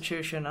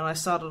 constitution, and I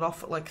started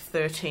off at like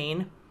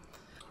 13,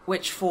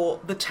 which for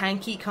the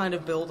tanky kind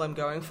of build I'm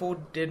going for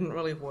didn't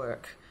really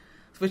work.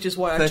 Which is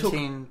why I took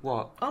 13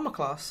 what? armor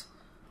class.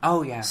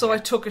 Oh, yeah. So I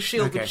took a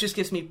shield, Okay. which just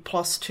gives me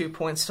 +2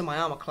 points to my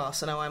armor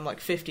class, and now I'm like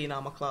 15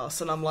 armor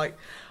class, and I'm like,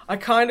 I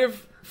kind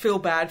of feel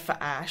bad for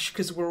Ash,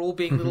 because we're all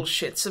being little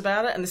shits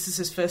about it, and this is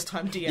his first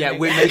time DMing. Yeah,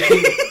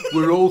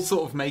 we're all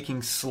sort of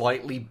making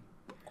slightly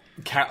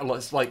weird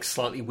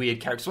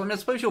characters. Well, I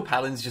suppose your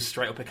paladin's just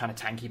straight up a kind of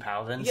tanky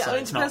paladin. Yeah, so I mean,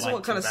 it it's depends not, on like,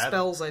 what kind of too bad.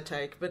 spells I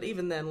take, but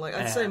even then, like,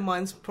 I'd say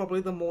mine's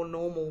probably the more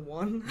normal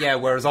one. Yeah,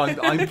 whereas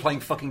I'm playing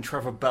fucking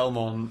Trevor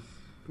Belmont,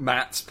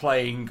 Matt's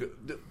playing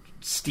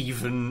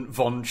Stephen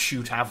von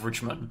Shoot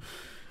Averageman.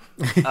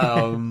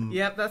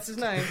 Yep, that's his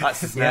name.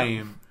 That's his Yeah.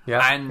 name.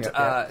 Yeah, And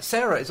yeah.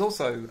 Sarah is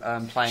also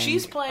playing...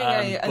 She's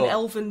playing an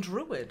elven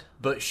druid.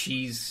 But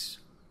she's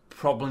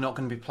probably not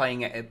going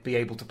to be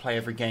able to play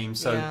every game,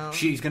 so Yeah.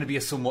 she's going to be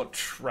a somewhat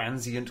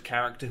transient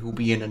character who'll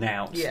be in and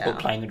out, but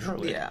playing a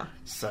druid. Yeah.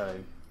 So...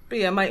 But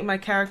yeah, my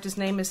character's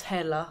name is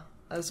Hela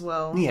as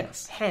well.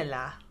 Yes.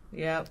 Hela.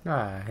 Yeah.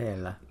 Ah,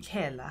 Hela.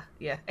 Hela.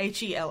 Yeah.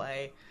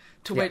 H-E-L-A.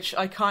 To which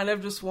I kind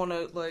of just want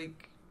to,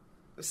 like,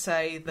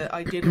 say that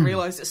I did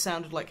realise it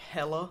sounded like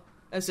Hela.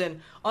 As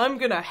in, I'm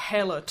gonna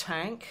Hela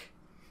tank.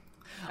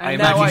 And I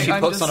now imagine she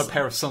I'm puts just- on a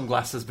pair of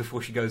sunglasses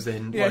before she goes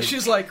in. Yeah, like,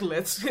 she's like,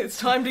 it's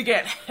time to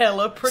get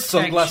Hela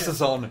protection.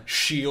 sunglasses on,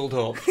 shield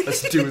up.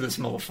 Let's do this,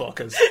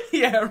 motherfuckers.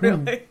 Yeah,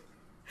 really.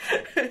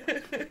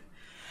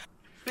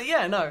 But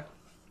yeah, no.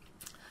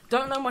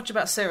 Don't know much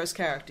about Sarah's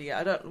character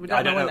yet. We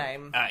don't know her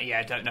name. Yeah,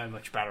 I don't know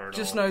much about her at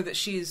Just all. know that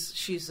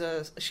she's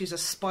a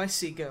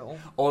spicy girl.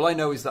 All I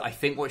know is that I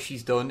think what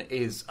she's done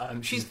is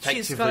she's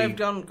She's effectively...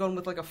 kind of gone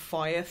with like a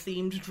fire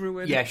themed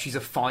druid. Yeah, she's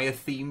a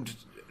fire-themed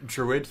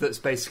druid that's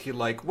basically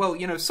like, well,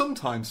 you know,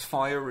 sometimes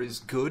fire is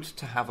good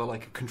to have a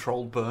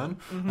controlled burn.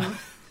 Mm-hmm.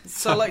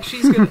 So like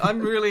she's good. I'm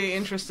really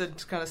interested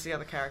to kind of see how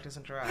the characters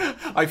interact.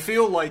 I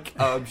feel like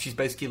she's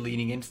basically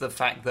leaning into the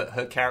fact that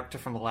her character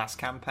from the last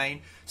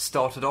campaign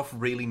started off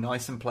really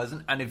nice and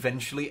pleasant and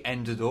eventually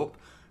ended up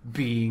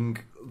being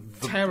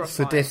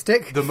Terrifying.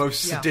 Sadistic? the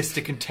most Yeah.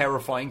 sadistic and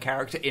terrifying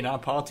character in our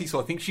party, so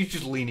I think she's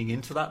just leaning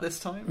into that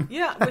this time.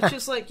 Yeah, which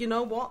is like, you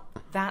know what?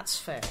 That's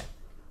fair.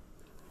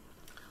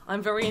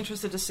 I'm very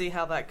interested to see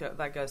how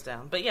that goes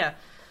down. But yeah,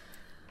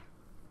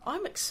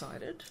 I'm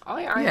excited.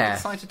 I'm Yeah.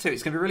 excited too.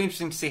 It's going to be really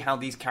interesting to see how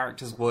these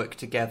characters work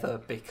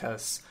together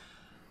because...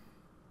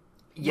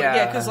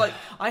 Yeah, because like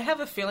I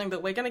have a feeling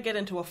that we're going to get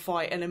into a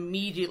fight, and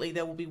immediately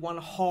there will be one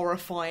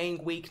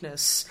horrifying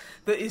weakness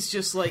that is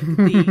just like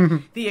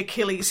the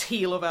Achilles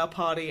heel of our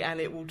party,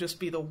 and it will just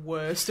be the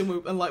worst. And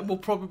we'll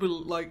probably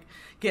like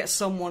get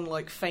someone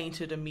like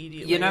fainted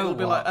immediately. You know It'll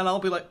be what? like, and I'll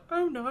be like,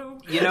 oh no.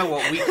 You know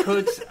what? We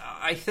could.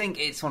 I think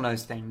it's one of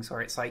those things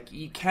where it's like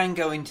you can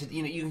go into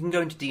you can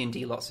go into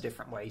D&D lots of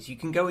different ways. You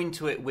can go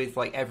into it with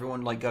like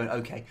everyone like going,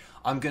 okay,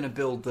 I'm going to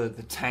build the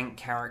tank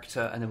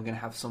character, and then we're going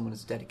to have someone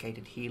as a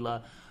dedicated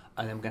healer,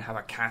 and then we're going to have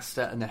a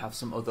caster, and then have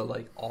some other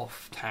like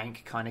off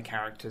tank kind of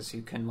characters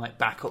who can like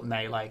back up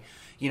melee.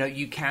 You know,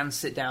 you can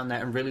sit down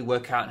there and really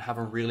work out and have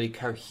a really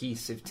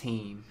cohesive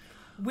team.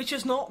 Which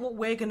is not what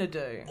we're going to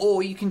do.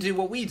 Or you can do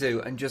what we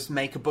do and just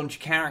make a bunch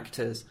of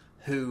characters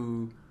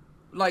who,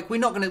 like, we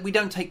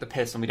don't take the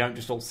piss and we don't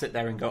just all sit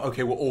there and go,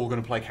 okay, we're all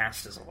going to play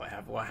casters or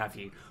what have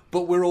you.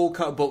 But we're all,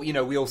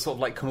 we all sort of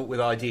like come up with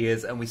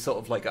ideas and we sort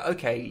of like,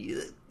 okay,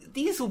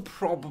 these will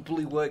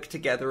probably work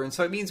together, and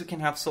so it means we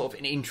can have sort of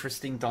an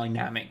interesting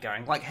dynamic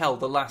going. Like hell,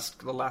 the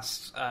last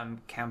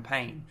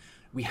campaign,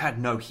 we had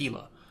no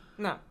healer.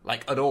 No.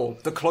 Like, at all.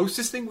 The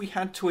closest thing we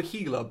had to a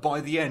healer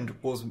by the end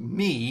was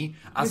me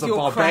as With a your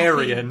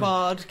barbarian. crappy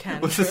bard Was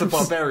cantrips. as a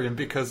barbarian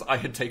because I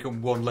had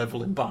taken one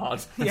level in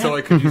bard, and Yeah. so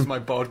I could use my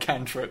bard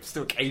cantrips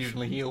to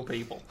occasionally heal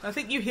people. I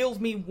think you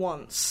healed me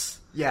once.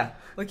 Yeah.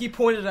 Like, you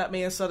pointed at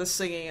me and started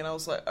singing, and I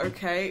was like,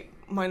 okay,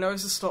 my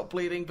nose has stopped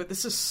bleeding, but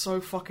this is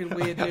so fucking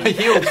weird, I dude.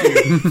 healed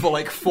you for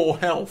like 4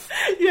 health.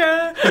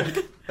 Yeah.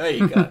 There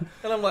you go.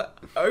 And I'm like,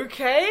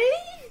 okay?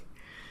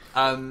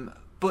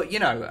 But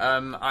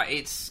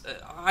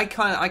I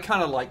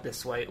kind of like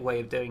this way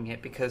of doing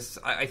it because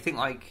I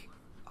think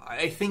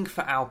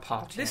for our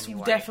party This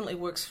anyway, definitely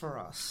works for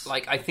us.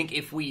 like I think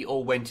if we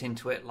all went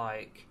into it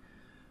like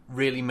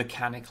really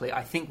mechanically,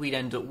 I think we'd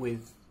end up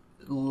with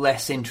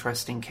less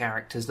interesting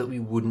characters that we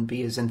wouldn't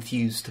be as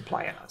enthused to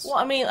play as. Well,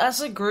 I mean, as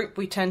a group,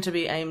 we tend to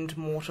be aimed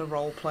more to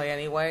roleplay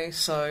anyway,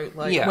 so,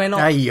 like, Yeah. we're not...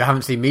 Hey, you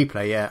haven't seen me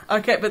play yet.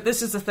 Okay, but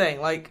this is the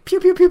thing, like...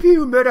 Pew pew pew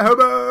pew, murder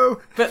hobo!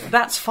 But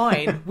that's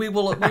fine. We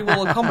will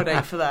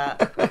accommodate for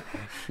that.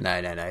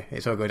 No,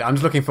 it's all good. I'm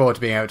just looking forward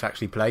to being able to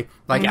actually play.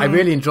 Like, I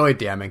really enjoyed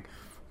DMing,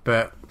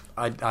 but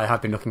I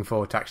have been looking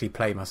forward to actually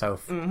play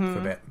myself for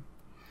a bit.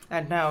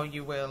 And now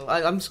you will.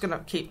 I'm just going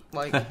to keep,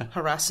 like,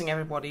 harassing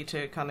everybody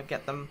to kind of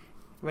get them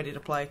ready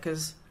to play,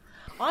 because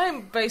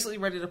I'm basically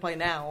ready to play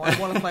now. I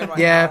want to play right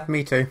now. Yeah,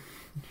 me too.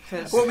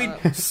 Well, I mean,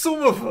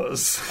 some of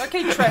us.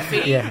 Okay,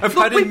 Treffy. Yeah.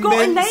 Look, we've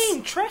got a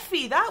name,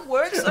 Treffy. That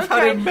works. Okay, I've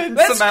had immense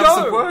let's amounts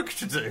go. of work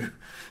to do.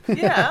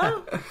 Yeah.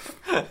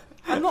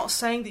 I'm not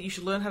saying that you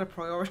should learn how to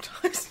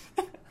prioritize.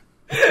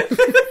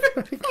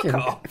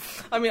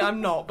 I mean,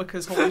 I'm not,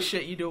 because holy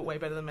shit, you do it way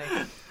better than me.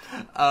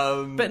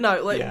 But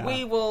no, like,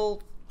 we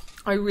will...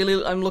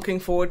 I'm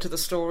looking forward to the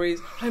stories.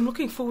 I'm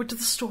looking forward to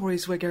the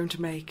stories we're going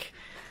to make.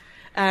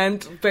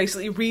 And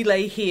basically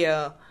relay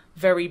here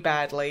very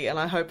badly, and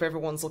I hope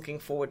everyone's looking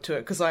forward to it,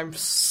 because I'm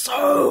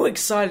so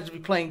excited to be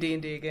playing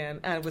D&D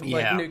again, and with,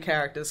 like, new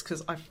characters,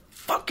 because I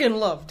fucking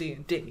love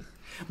D&D.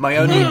 My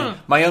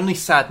only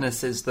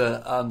sadness is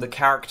that the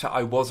character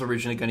I was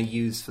originally going to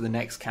use for the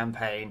next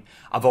campaign,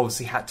 I've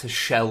obviously had to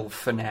shelve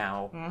for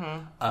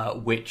now,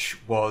 which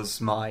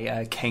was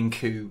my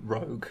Kenku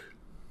rogue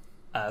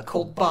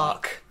called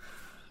Bark.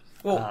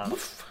 Well,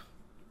 woof.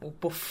 Or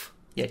boof.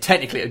 Yeah,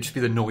 technically it would just be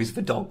the noise of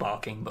a dog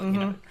barking, but you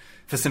know,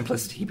 for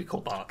simplicity, he'd be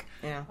called Bark.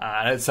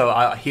 Yeah.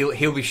 So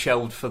he'll be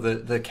shelved for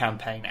the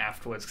campaign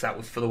afterwards, because that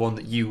was for the one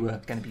that you were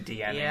going to be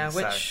DMing. Yeah,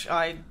 which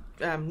I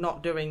am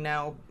not doing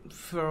now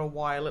for a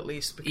while at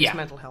least, because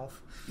mental health.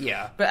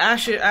 Yeah. But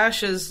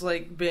Ash is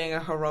like being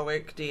a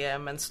heroic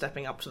DM and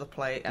stepping up to the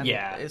plate, and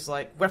is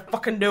like, we're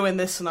fucking doing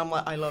this, and I'm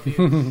like, I love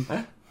you.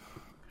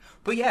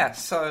 But yeah,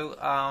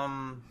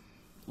 so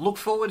look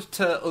forward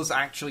to us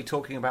actually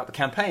talking about the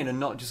campaign and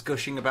not just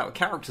gushing about the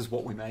characters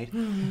what we made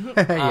in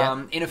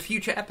a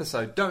future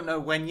episode. Don't know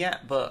when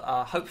yet, but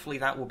hopefully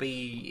that will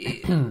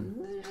be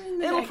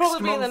It'll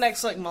probably be in the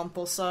next like month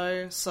or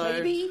so. So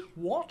maybe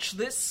watch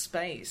this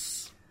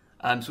space.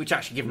 Which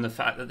actually, given the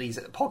fact that these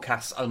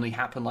podcasts only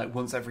happen like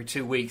once every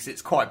 2 weeks,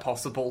 it's quite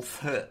possible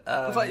that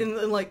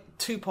in like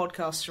 2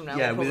 podcasts from now.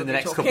 Yeah, within the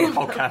next couple of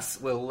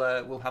podcasts,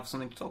 we'll have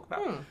something to talk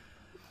about.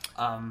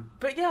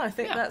 But yeah, I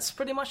think that's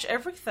pretty much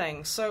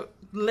everything. So,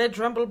 Le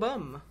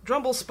Drumblebum.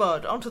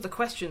 Drumblespud, onto the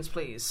questions,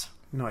 please.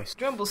 Nice.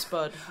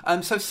 Drumblespud.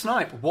 So,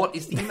 Snipe, what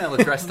is the email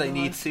address they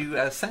need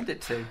to send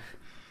it to?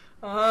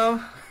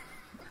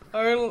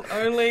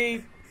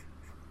 Only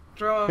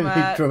Drummer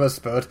Matt Drummer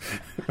Spud.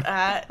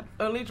 at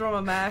Only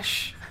Drummer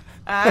Mash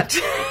at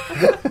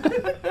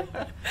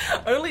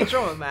Only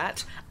Drummer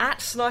Matt at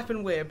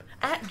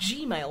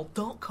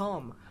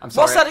snipeandwib@gmail.com. I'm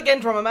sorry. What's that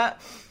again, Drummer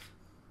Matt?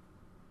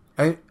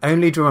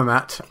 Only Drummer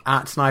Matt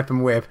at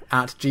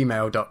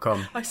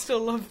snipeandwib@gmail.com. I still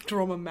love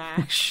Drummer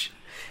Mash.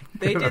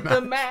 They did the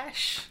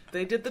mash.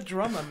 They did the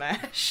Drummer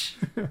Mash.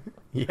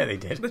 Yeah, they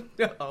did.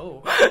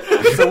 Oh.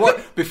 So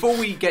what? Before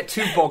we get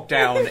too bogged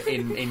down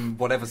in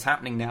whatever's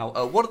happening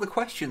now, what are the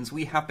questions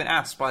we have been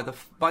asked by the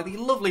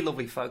lovely,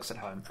 lovely folks at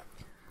home?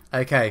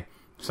 Okay,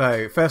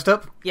 so first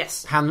up,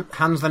 Yes.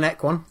 Hans the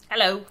Neck One,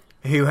 Hello.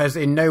 who has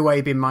in no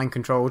way been mind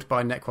controlled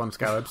by Neck One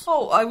scarabs.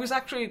 Oh, I was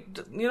actually...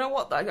 You know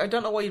what? I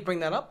don't know why you'd bring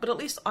that up, but at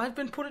least I've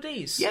been put at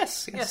ease.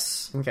 Yes.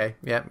 Okay,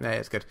 yeah,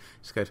 it's good.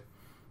 It's good.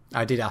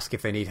 I did ask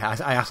if they need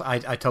help.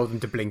 I told them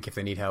to blink if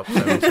they need help.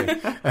 So we'll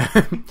see.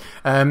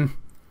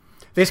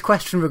 This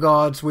question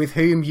regards with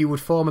whom you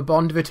would form a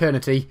bond of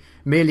eternity,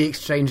 merely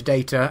exchange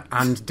data,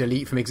 and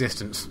delete from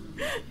existence.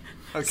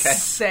 Okay.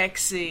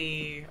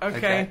 Sexy.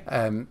 Okay.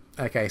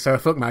 Okay, so a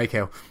fuck, marry,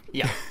 kill.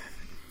 Yeah.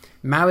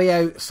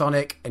 Mario,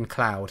 Sonic, and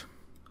Cloud.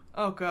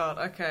 Oh god,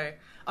 okay.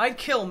 I'd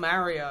kill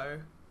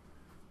Mario.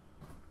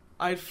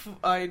 I'd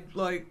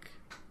like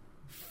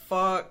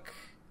fuck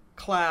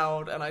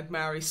Cloud, and I'd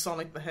marry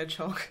Sonic the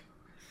Hedgehog.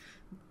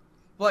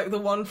 Like the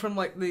one from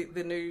like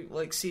the new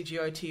like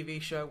CGI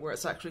TV show where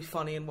it's actually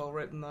funny and well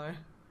written though.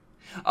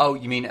 Oh,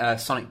 you mean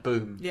Sonic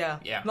Boom? Yeah.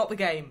 Yeah. Not the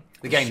game.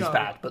 The game's show.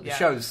 bad, but the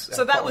show's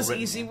so that quite was well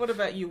written. easy. What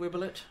about you,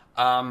 Wibblet?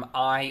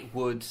 I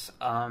would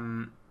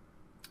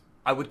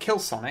kill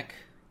Sonic.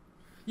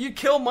 You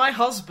kill my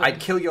husband. I'd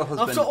kill your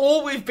husband. After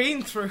all we've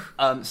been through.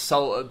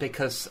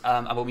 Because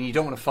I mean, you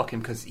don't want to fuck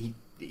him because you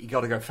got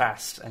to go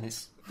fast, and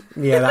it's.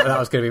 Yeah, that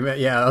was going to be...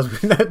 Yeah,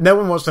 no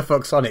one wants to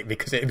fuck Sonic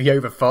because it'd be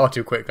over far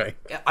too quickly.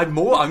 I'm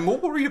more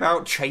worried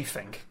about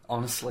chafing,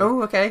 honestly.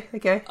 Oh, okay.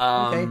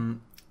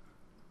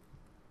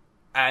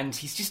 And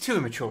he's just too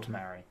immature to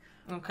marry.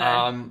 Okay.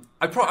 I You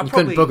probably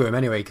couldn't bugger him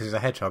anyway because he's a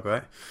hedgehog,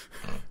 right?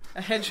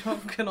 A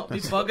hedgehog cannot be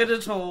buggered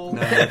at all.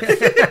 No.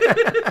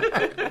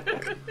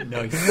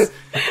 Nice.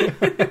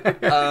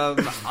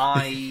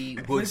 I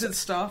would. Wizard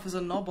staff is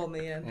a knob on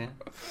the end. Yeah.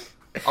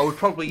 I would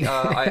probably.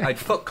 I'd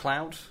fuck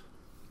Cloud.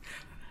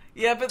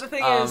 Yeah, but the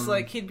thing is,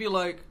 like, he'd be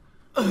like.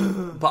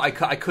 But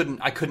I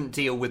couldn't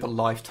deal with a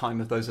lifetime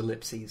of those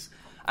ellipses.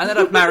 And then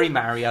I'd marry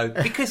Mario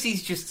because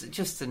he's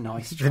just a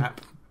nice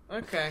chap.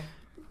 Okay.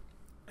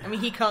 I mean,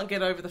 he can't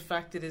get over the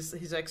fact that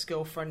his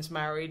ex-girlfriend's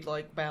married,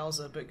 like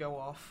Bowser, but go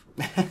off.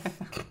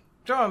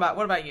 Drama,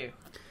 what about you?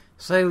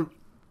 So,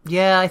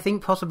 yeah, I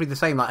think possibly the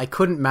same. Like, I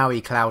couldn't marry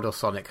Cloud or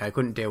Sonic. I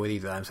couldn't deal with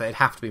either of them, so it'd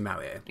have to be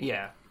Mario.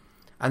 Yeah.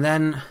 And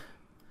then,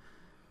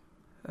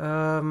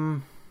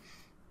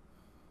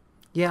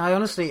 yeah, I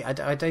honestly,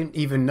 I don't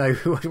even know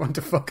who I'd want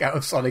to fuck out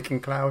of Sonic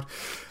and Cloud.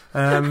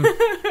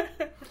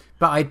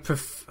 But I'd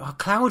prefer...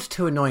 Cloud's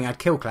too annoying. I'd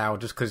kill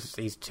Cloud just because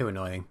he's too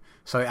annoying.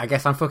 So I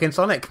guess I'm fucking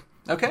Sonic.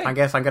 Okay. I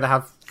guess I'm going to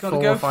have 4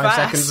 or 5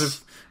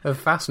 seconds of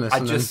fastness.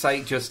 I'd just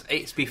say,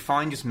 it's be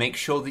fine. Just make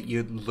sure that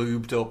you're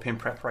lubed up in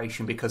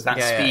preparation because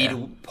that speed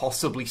will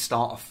possibly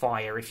start a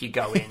fire if you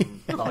go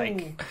in.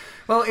 Like,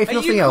 well, if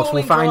nothing else,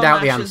 we'll find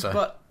out the answer.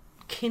 But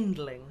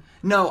kindling.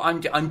 No,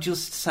 I'm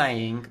just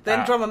saying.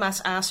 Then Drummer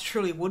Matt's ass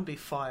truly would be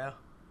fire.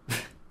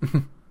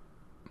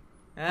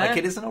 Like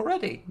it isn't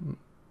already.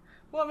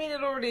 Well, I mean,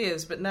 it already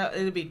is, but now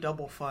it'll be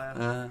double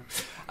fire.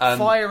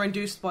 Fire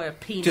induced by a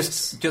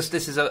penis. Just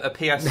this is a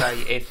PSA.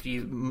 if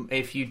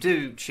you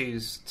do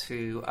choose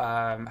to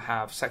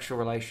have sexual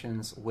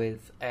relations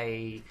with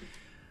a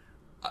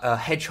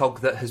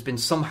hedgehog that has been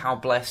somehow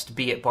blessed,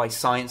 be it by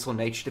science or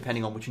nature,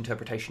 depending on which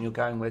interpretation you're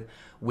going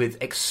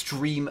with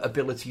extreme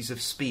abilities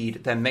of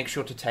speed, then make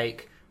sure to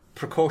take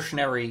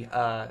precautionary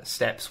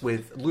steps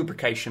with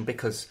lubrication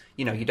because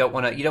you don't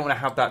want to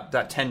have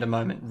that tender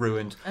moment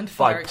ruined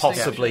by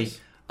possibly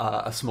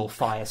a small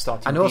fire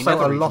starting. And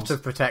also a lot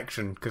of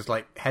protection because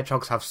like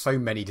hedgehogs have so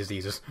many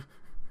diseases.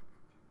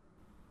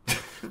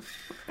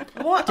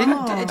 What?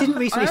 Didn't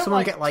recently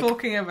someone get like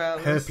talking about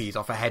herpes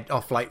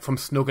off like from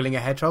snuggling a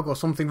hedgehog or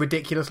something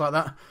ridiculous like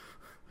that?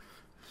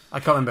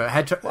 I can't remember.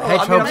 Hedgehogs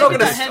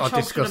are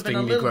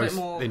disgustingly gross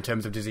in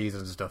terms of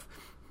diseases and stuff.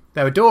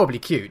 They're adorably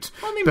cute,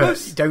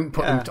 but don't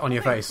put them on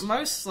your face.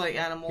 Most like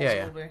animals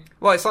will be.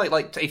 Well, it's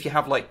like if you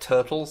have like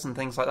turtles and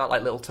things like that,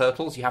 like little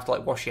turtles, you have to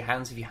like wash your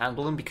hands if you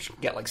handle them because you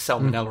can get like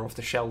salmonella off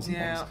the shells and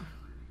things.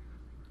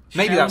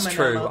 Maybe that's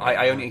true.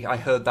 I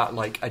heard that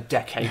like a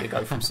decade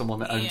ago from someone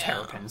that owned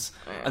terrapins,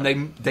 and they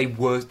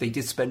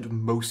did spend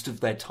most of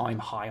their time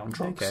high on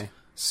drugs. Okay.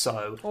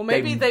 So, or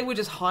maybe they were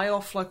just high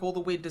off like all the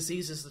weird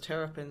diseases the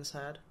terrapins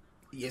had.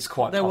 It's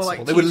quite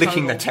possible. They were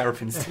licking their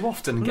terrapins too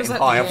often and getting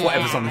high off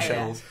whatever's on the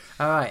shelves.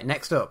 Alright,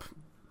 next up.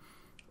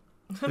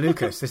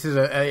 Lucas, this is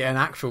an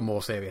actual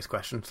more serious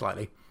question,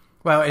 slightly.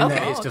 Well, in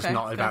that it's just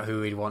not about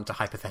who we'd want to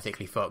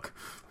hypothetically fuck.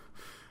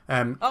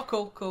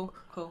 Cool.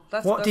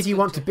 What did you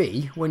want to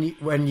be when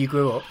you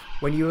grew up,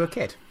 when you were a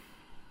kid?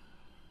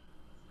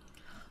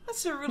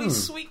 That's a really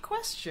sweet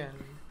question.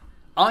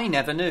 I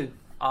never knew.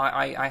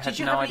 I had no idea. Did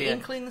you have any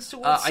inklings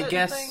towards certain I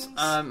guess things?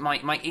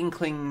 My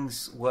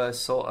inklings were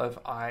sort of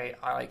I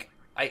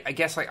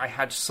guess like I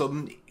had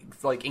some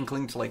like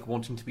inkling to like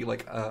wanting to be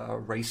like a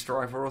race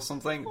driver or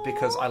something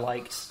because I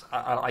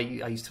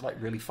used to like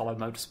really follow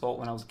motorsport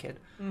when I was a kid.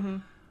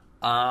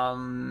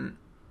 Mm-hmm.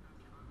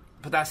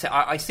 But that's it.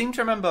 I seem to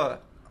remember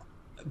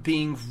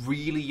being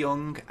really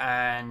young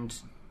and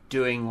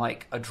doing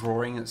like a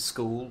drawing at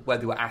school where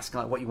they were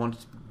asking like what you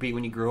wanted to be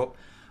when you grew up,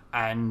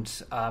 and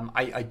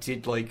I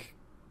did like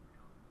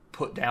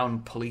put down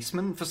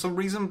policeman for some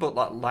reason, but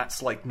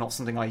that's like not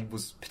something I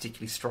was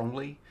particularly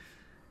strongly.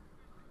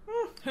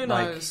 Who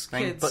knows,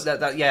 kids.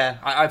 But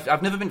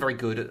I've never been very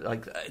good at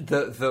like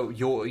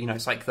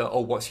it's like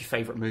what's your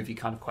favourite movie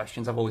kind of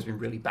questions. I've always been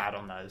really bad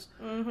on those,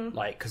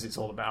 like because it's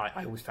all about.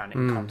 I always found it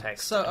in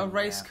context. So a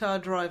race car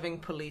driving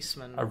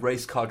policeman,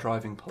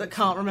 that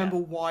can't remember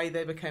why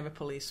they became a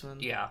policeman.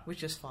 Yeah,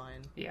 which is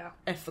fine. Yeah,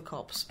 F the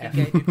cops.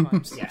 Gay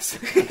crimes. Yes.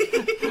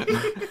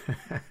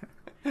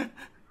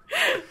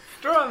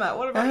 Matt,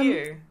 what about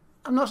you?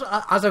 I'm not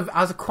as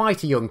a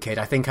quite a young kid.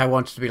 I think I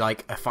wanted to be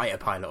like a fighter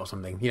pilot or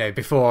something.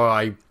 Before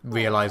I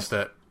realised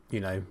that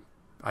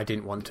I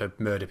didn't want to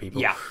murder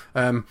people. Yeah.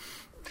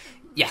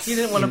 Yes. You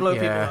didn't want to blow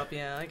people up.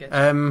 Yeah, I get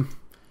you.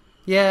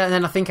 Yeah, and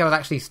then I think I was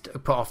actually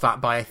put off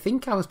that by I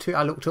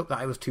looked up that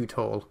I was too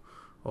tall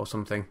or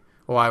something,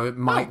 or I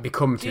might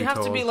become too tall. You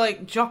have to be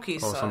like jockey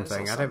size or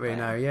something. I don't really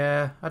know.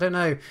 Yeah, I don't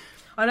know.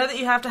 I know that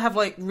you have to have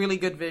like really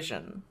good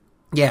vision.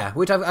 Yeah,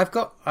 which I've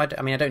got. I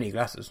don't need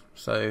glasses.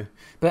 So,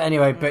 but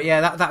anyway, but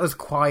yeah, that was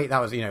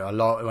a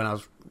lot when I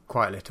was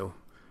quite little,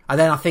 and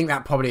then I think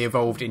that probably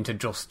evolved into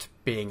just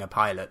being a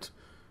pilot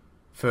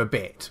for a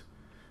bit.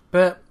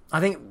 But I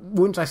think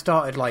once I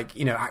started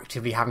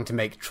actively having to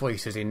make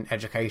choices in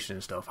education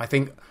and stuff, I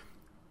think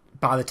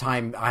by the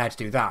time I had to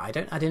do that,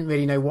 I didn't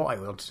really know what I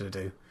wanted to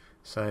do.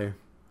 So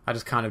I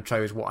just kind of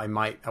chose what I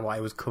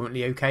was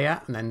currently okay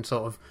at, and then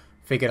sort of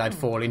figured I'd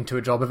fall into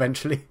a job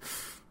eventually.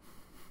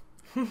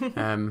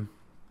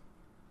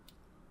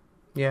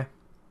 Yeah.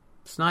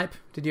 Snipe,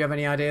 did you have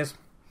any ideas?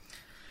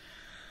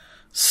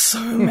 So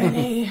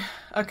many.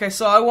 Okay,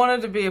 so I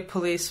wanted to be a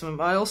policeman,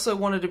 but I also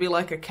wanted to be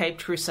like a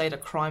Caped Crusader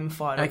crime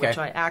fighter, Okay. which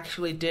I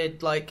actually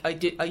did.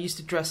 I used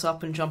to dress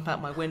up and jump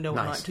out my window at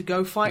Nice. night to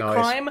go fight Nice.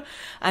 crime,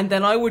 and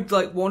then I would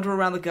like wander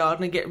around the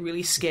garden and get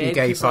really scared. You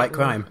gay 'cause, fight like,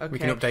 crime. okay. We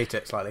can update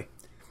it slightly.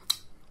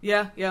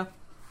 Yeah.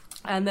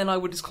 And then I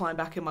would just climb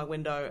back in my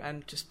window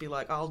and just be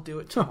like, "I'll do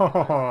it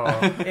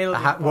tomorrow." It'll be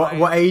fine.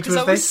 What age 'Cause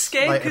was I was this?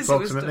 scared Like, 'cause it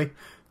was approximately?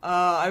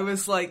 I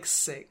was like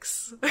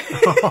 6.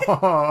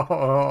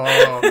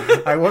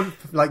 I want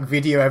like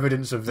video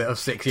evidence of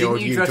 6-year-old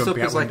Didn't you you dress up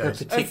jumping as out like a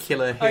windows.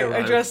 particular hero?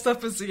 I dressed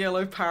up as the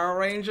Yellow Power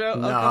Ranger a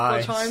couple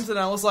Nice. of times, and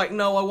I was like,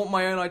 no, I want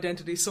my own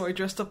identity, so I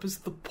dressed up as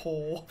the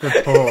Paw.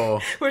 The poor.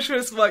 Which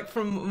was like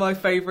from my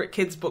favourite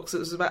kids' books. It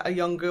was about a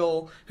young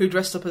girl who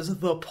dressed up as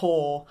the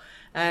Paw,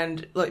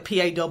 and like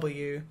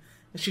PAW.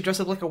 She dressed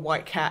up like a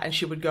white cat, and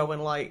she would go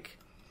and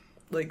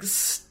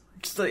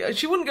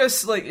she wouldn't go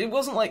like it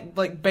wasn't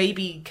like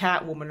baby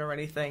Catwoman or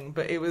anything,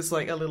 but it was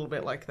like a little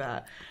bit like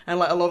that. And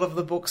like a lot of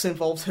the books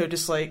involved her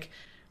just like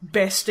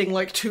besting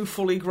like 2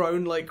 fully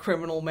grown like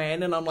criminal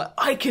men, and I'm like,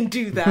 I can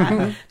do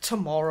that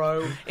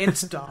tomorrow.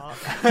 It's dark.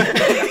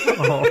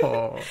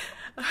 Oh,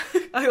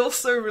 I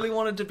also really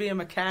wanted to be a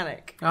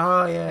mechanic.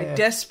 oh yeah. I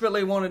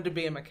desperately wanted to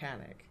be a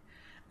mechanic.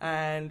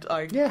 And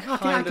I I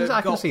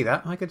can see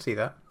that. I can see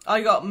that.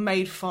 I got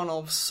made fun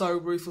of so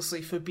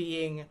ruthlessly for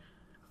being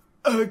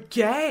a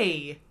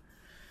gay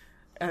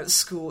at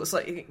school. It's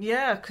like,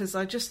 yeah, because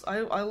I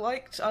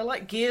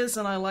liked gears,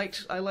 and I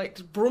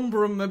liked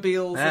broom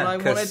mobiles, and I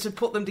wanted to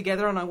put them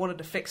together, and I wanted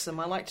to fix them.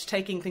 I liked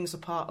taking things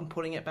apart and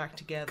putting it back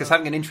together. Because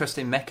having an interest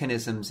in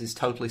mechanisms is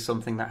totally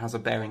something that has a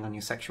bearing on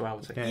your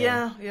sexuality.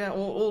 Yeah,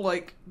 or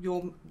like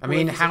your. I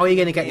mean, how are you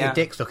going to get your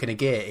dick stuck in a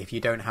gear if you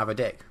don't have a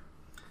dick?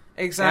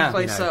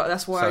 Exactly. Yeah, so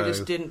that's why I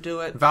just didn't do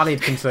it.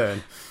 Valid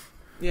concern.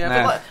 Yeah, Nah.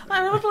 but like,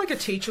 I remember like a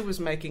teacher was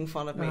making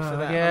fun of me for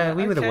that. Yeah, I'm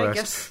we like, were the okay, worst.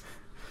 guess-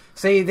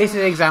 See, this is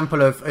an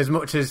example of, as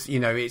much as,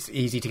 it's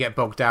easy to get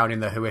bogged down in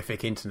the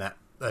horrific internet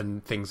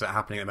and things that are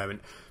happening at the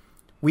moment,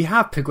 we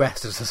have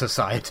progressed as a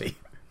society.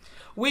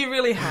 We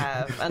really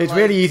have. And It's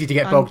really easy to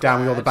get I'm bogged down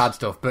with all the glad. bad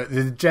stuff, but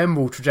the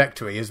general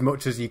trajectory, as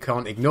much as you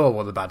can't ignore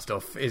all the bad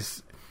stuff,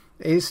 is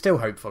still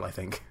hopeful, I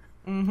think.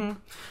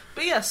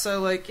 But yeah,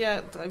 so like,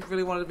 I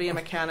really wanted to be a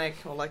mechanic,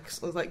 or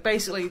like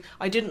basically,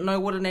 I didn't know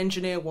what an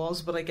engineer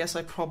was, but I guess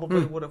I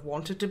probably would have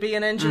wanted to be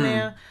an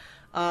engineer.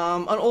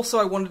 And also,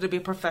 I wanted to be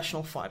a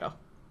professional fighter.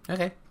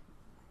 Okay.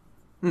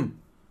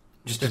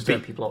 Just to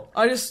beat people up.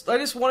 I just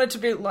wanted to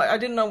be like, I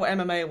didn't know what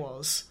MMA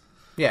was.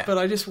 Yeah. But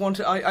I just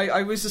wanted.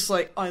 I was just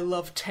like, I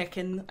love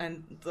Tekken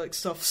and like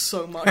stuff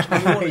so much. And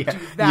I want to Yeah. do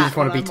that. You just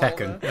want to when be I'm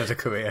Tekken older. as a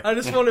career. I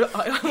just want to.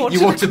 I want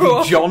You want to grow be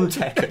up- John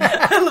Tekken.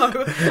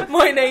 Hello,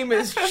 my name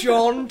is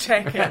John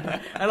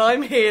Tekken, and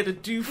I'm here to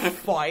do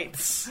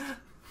fights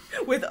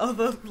with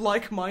other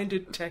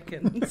like-minded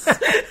Tekkens.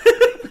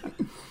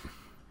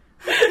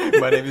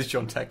 My name is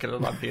John Tekken,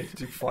 and I'm here to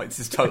do fights.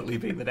 Has totally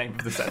been the name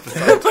of this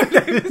episode.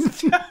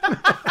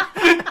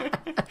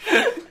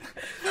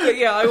 But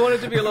yeah, I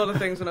wanted to be a lot of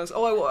things when I was.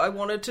 I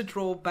wanted to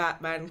draw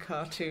Batman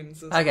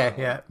cartoons. As Okay,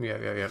 well.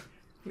 yeah.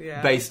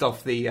 Yeah. Based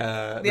off the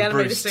animated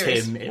Bruce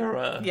series. Timm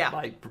era,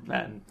 Yeah.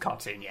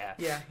 cartoon. Yeah.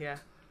 Yeah.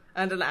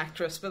 And an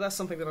actress, but that's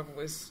something that I've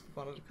always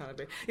wanted to kind of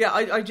do. Yeah,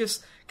 I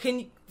just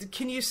can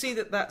you see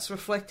that that's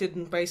reflected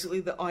in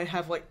basically that I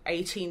have like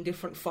 18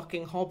 different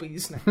fucking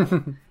hobbies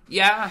now.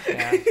 Yeah.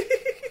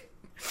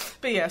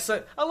 But yeah,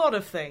 so a lot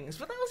of things.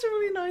 But that was a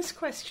really nice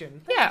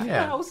question. Yeah.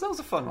 Yeah. That was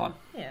a fun one.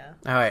 Yeah.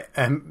 All right.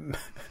 I'm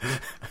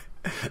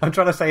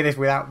trying to say this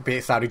without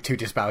sounding too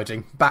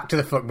disparaging. Back to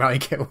the fuck, marry,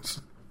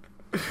 kills.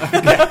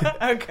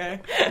 Okay.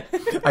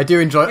 I do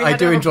enjoy. We I had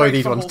do to have a enjoy break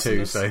these for ones too.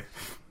 wholesomeness. So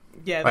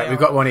Yeah. right, they we've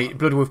are. got one each.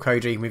 Bloodwolf,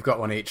 Koji. We've got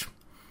one each.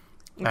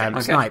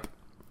 Okay. Snipe.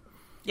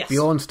 Yes.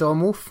 Bjorn,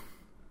 Stormwolf.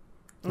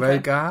 Okay.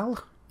 Rogal,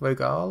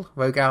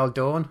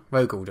 Dawn,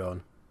 Rogel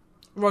Dawn.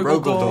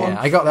 Rogel Dawn.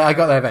 Yeah, I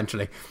got there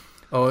eventually.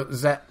 Or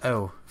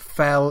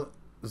Fel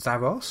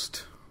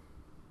Zarost.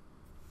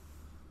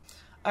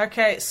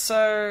 Okay,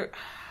 so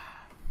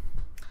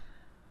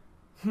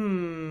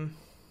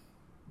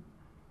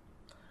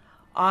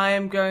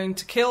I'm going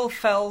to kill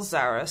Fel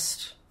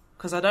Zarist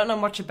because I don't know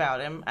much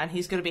about him, and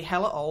he's going to be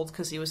hella old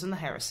because he was in the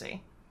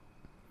Heresy.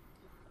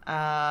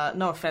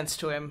 No offense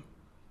to him,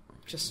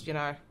 just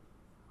I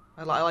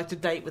like to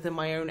date within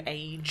my own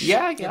age.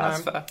 Yeah, you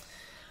that's know. fair.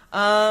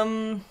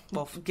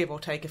 Well, give or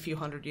take a few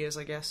hundred years,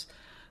 I guess.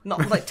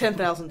 Not like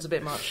 10,000's a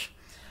bit much.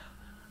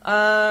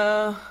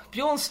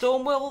 Bjorn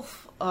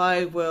Stormwolf,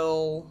 I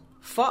will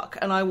fuck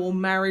and I will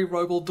marry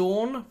Rogel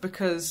Dawn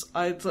because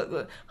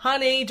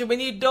honey, do we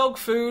need dog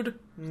food?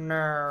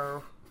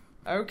 No.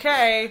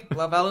 Okay,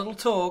 love our little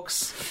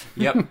talks.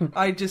 Yep.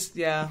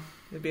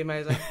 It'd be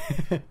amazing.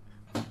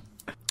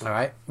 All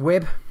right,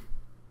 Wib,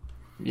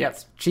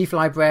 Yes. Chief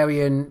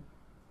Librarian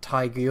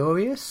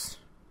Tigurius.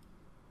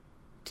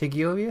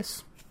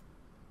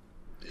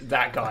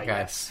 That guy. Okay.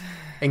 Yes.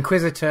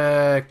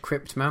 Inquisitor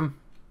Cryptman.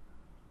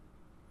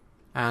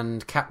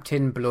 And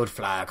Captain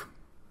Bloodflag.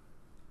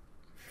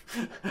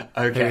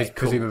 Okay, Who is cool.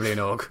 presumably an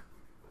orc.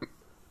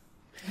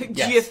 Do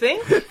Yes. you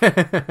think?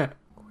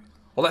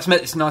 Well, let's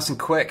make this nice and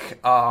quick.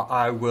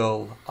 I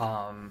will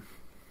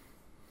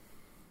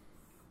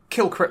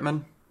kill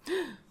Critman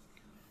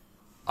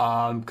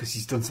because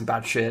he's done some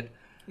bad shit.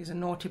 He's a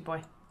naughty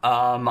boy.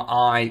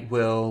 I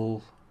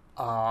will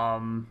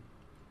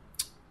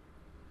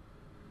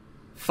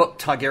fuck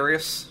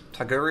Tigurius.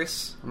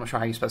 Tigurius? I'm not sure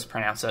how you're supposed to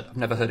pronounce it. I've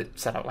never heard it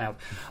said out loud.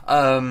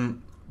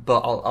 But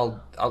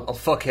I'll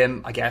fuck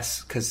him, I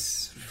guess,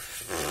 because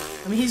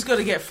I mean, he's got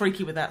to get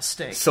freaky with that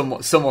stick.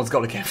 someone's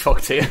got to get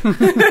fucked here.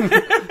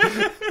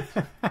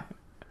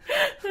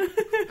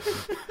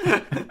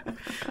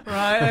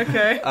 Right,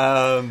 okay.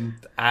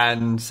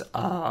 And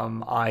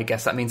I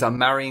guess that means I'm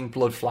marrying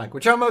Blood Flag,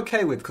 which I'm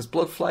okay with, because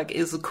Blood Flag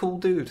is a cool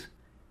dude.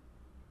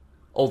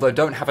 Although,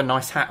 don't have a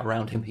nice hat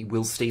around him, he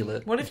will steal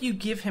it. What if you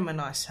give him a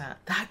nice hat?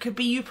 That could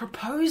be you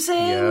proposing.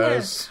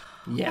 Yes.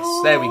 Yes,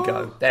 there we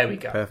go. There we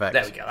go. Perfect.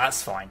 There we go.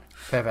 That's fine.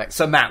 Perfect.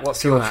 So, Matt,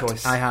 what's your Matt,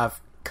 choice? I have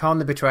Khan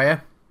the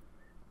Betrayer,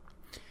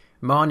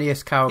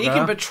 Marnius Calgar. He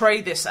can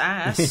betray this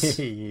ass.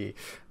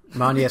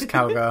 Marnius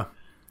Calgar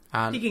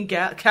and, He can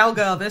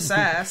Calgar this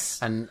ass.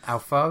 and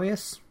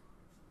Alfarius.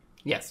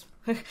 Yes.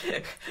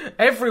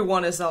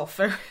 Everyone is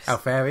Alfarius.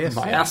 Alfarius.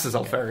 My ass is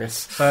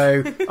Alfarius.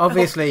 So,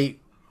 obviously,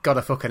 got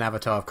a fucking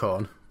avatar of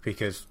Khorne,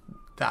 because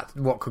that's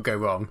what could go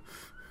wrong.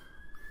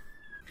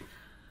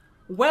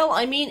 Well,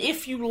 I mean,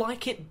 if you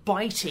like it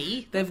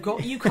bitey, they've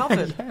got you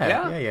covered.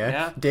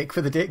 Yeah. Dick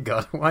for the dick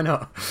god. Why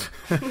not?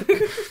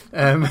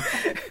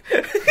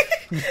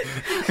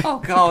 Oh,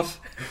 God.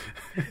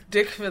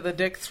 Dick for the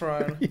dick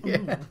throne.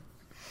 Yeah.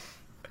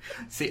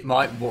 See,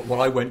 what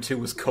I went to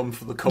was come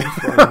for the cum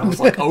throne. And I was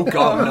like, oh,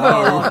 God,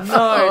 Oh, no.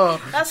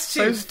 no. That's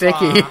So too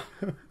sticky. far.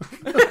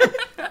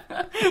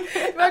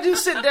 Imagine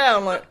sit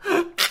down like,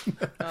 oh,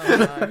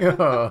 no.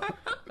 Oh.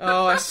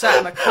 Oh, I sat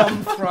in a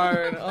cum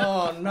throne.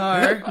 Oh,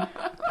 no.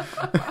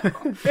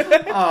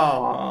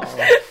 Oh.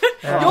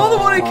 You're the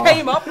one who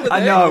came up with it.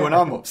 I know, and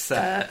I'm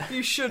upset.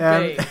 You should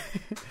Um,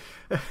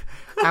 be.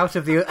 out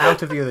of the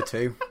other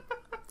two,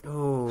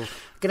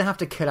 gonna have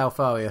to kill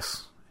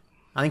Alfarius.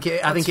 I think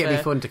it'd be Fair.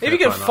 fun to kill. If you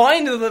can Primarch.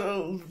 find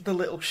the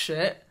little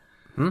shit.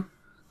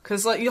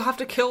 Because like you'll have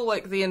to kill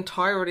like the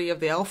entirety of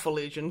the Alpha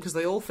Legion because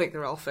they all think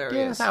they're Alfarius.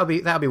 Yeah,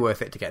 that'll be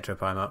worth it to get to a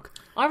Primarch.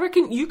 I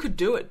reckon you could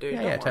do it, dude.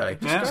 Yeah, Don't worry.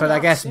 totally. Yeah. So I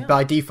guess Yeah.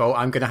 by default,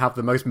 I'm going to have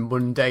the most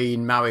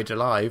mundane marriage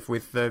alive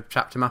with the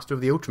chapter master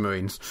of the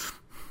Ultramarines.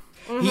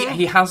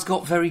 He has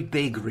got very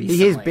big recently.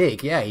 He is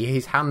big, yeah.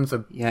 His hands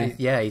are,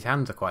 his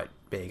hands are quite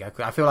big.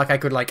 I feel like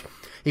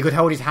he could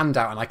hold his hand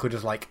out and I could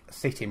just like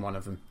sit in one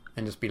of them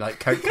and just be like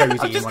cozy in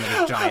one of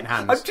his giant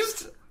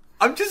hands.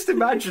 I'm just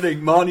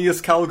imagining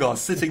Marnius Calgar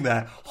sitting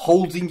there,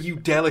 holding you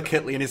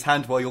delicately in his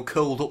hand while you're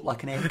curled up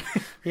like an egg.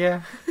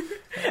 Yeah.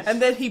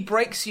 And then he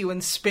breaks you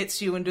and spits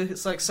you into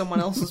it's like someone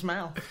else's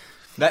mouth.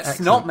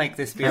 Let's not make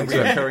this be a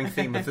recurring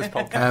theme of this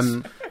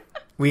podcast.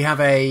 We have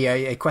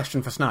a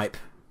question for Snipe.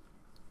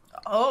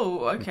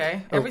 Oh,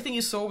 okay. Everything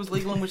you saw was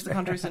legal in which the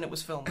countries in it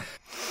was filmed.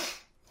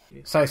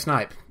 So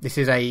Snipe, this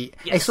is a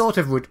Yes. sort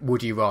of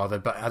would you rather,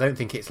 but I don't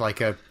think it's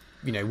like a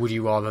would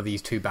you rather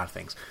these two bad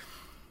things.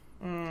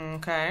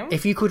 Okay.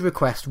 If you could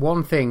request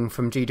one thing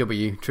from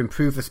GW to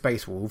improve the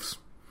Space Wolves,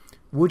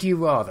 would you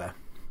rather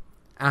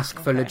ask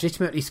for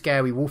legitimately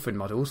scary Wolfen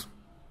models,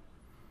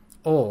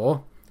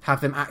 or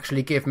have them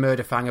actually give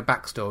Murderfang a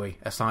backstory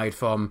aside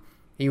from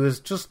he was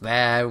just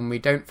there and we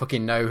don't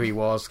fucking know who he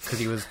was because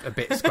he was a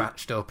bit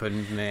scratched up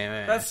and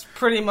meh. That's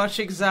pretty much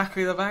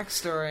exactly the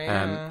backstory.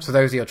 Yeah. So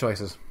those are your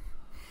choices.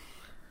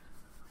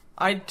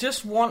 I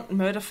just want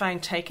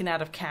Murderfang taken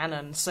out of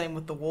canon. Same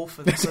with the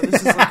Wolfen. So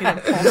this is like an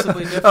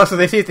impossibly different. Oh, so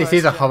this is a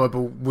question.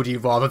 horrible. Would you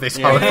rather this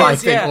Yeah. horrifying It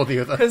is, thing yeah, or the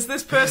other? Because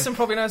this person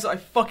probably knows that I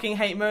fucking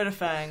hate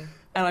Murderfang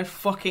and I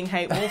fucking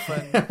hate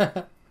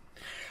Wolfen.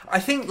 I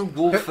think the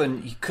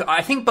Wolfen.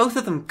 I think both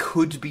of them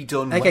could be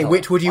done. Okay, well.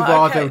 which would you Oh,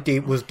 rather okay.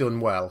 was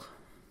done well?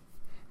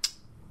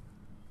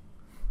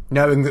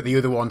 Knowing that the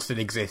other one still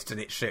exists in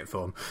its shit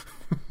form.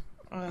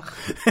 I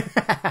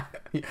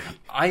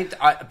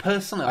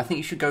personally, I think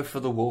you should go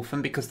for the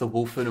Wolfen because the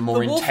Wolfen are more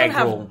The Wolfen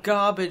integral. have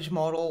garbage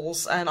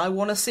models, and I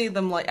want to see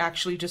them like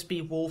actually just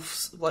be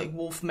wolves, like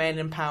wolf men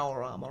in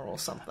power armor or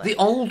something. The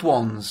old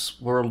ones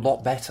were a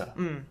lot better.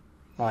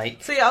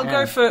 Like, So yeah, I'll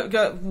go for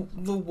the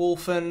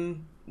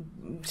Wolfen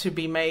to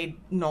be made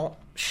not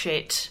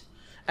shit,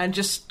 and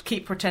just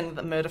keep pretending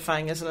that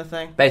Murderfang isn't a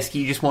thing.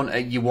 basically,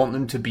 you want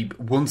them to be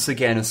once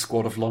again a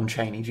squad of Lon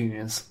Chaney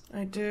Juniors,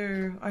 I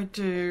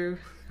do.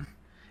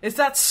 Is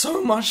that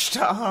so much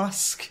to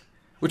ask?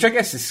 which I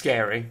guess is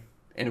scary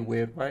in a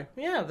weird way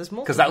Yeah, there's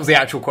more. because that was the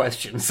actual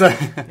question. So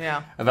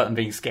Yeah, about them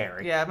being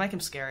scary. yeah, make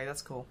him scary.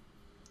 That's cool.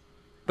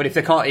 But if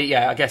they can't,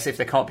 I guess if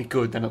they can't be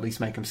good, then at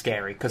least make them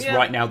scary because Yeah.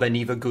 right now they're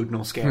neither good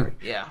nor scary.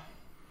 Yeah,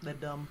 they're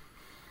dumb.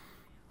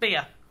 But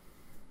yeah,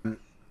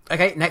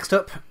 Okay, next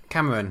up,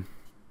 Cameron.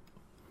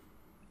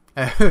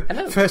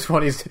 Hello. First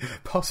one is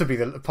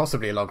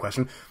possibly a long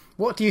question.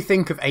 What do you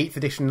think of 8th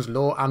edition's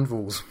lore and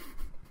rules?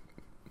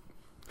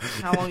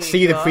 How long See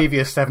you the got?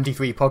 previous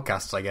 73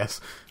 podcasts, I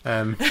guess.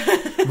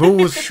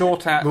 Rules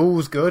Short out.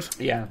 rules good.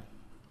 Yeah.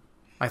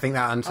 I think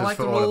that answers I like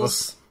for the all of rules.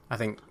 us. I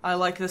think I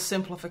like the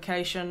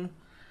simplification.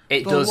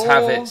 It The does law-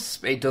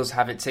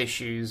 have its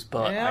issues,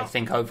 but Yeah. I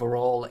think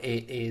overall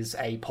it is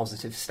a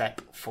positive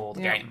step for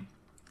the Yeah. game.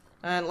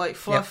 And like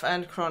fluff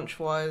and crunch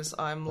wise,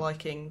 I'm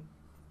liking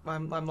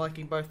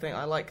both things.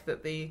 I like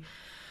that the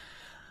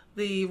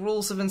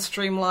rules have been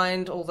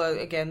streamlined, although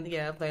again,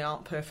 they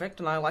aren't perfect,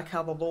 and I like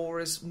how the lore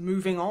is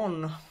moving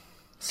on.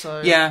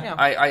 So Yeah,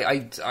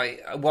 I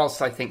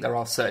whilst I think there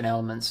are certain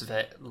elements of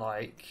it,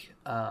 like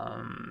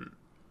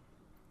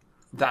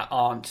that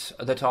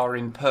are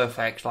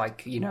imperfect,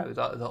 like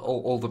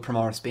all the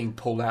Primaris being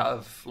pulled out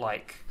of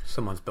like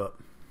someone's butt.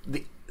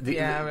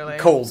 Really.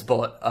 Cole's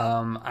butt,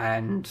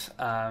 and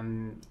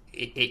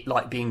it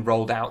like being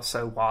rolled out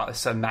so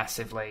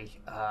massively,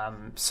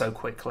 so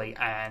quickly,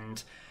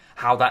 and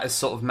how that is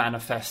sort of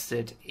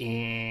manifested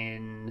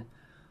in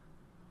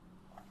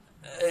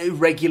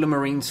regular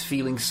Marines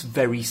feeling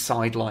very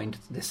sidelined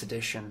this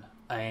edition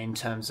in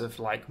terms of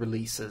like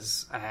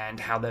releases and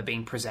how they're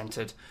being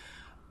presented.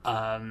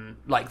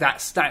 Like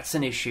that's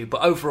an issue,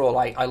 but overall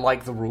I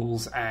like the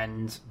rules,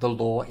 and the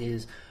lore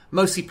is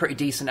mostly pretty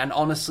decent, and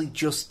honestly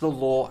just the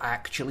lore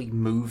actually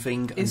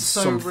moving and It's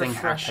so something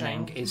refreshing.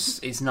 happening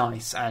is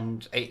nice,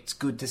 and it's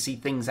good to see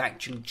things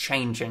actually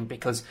changing,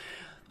 because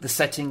the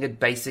setting had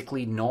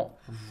basically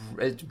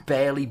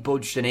barely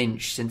budged an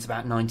inch since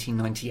about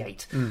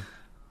 1998.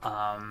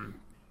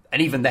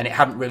 And even then, it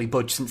hadn't really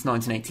budged since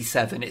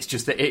 1987. It's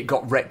just that it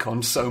got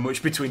retconned so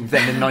much between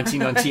then and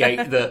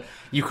 1998 that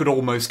you could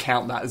almost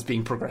count that as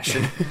being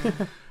progression.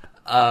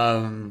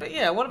 But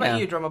yeah, what about Yeah.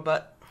 you, Drummer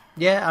Butt?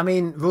 Yeah, I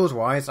mean,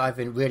 rules-wise, I've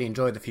really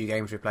enjoyed the few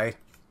games we played.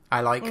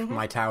 I like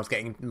my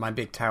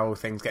big towel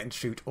things getting to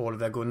shoot all of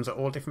their guns at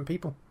all different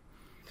people.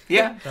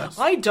 Yeah.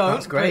 I don't.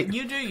 that's great. But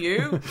you do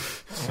you.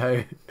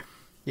 So,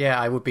 yeah,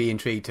 I would be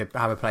intrigued to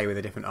have a play with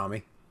a different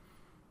army.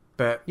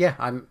 But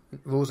yeah,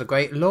 rules are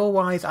great.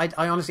 Lore-wise, I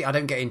honestly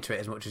don't get into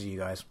it as much as you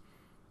guys.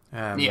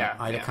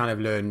 I kind of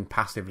learn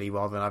passively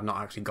rather than I've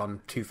not actually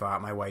gone too far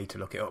out my way to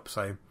look it up.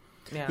 So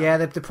yeah,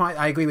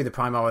 I agree with the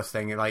Primaris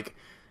thing. Like,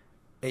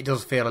 it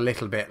does feel a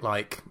little bit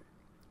like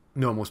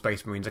normal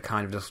Space Marines are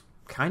kind of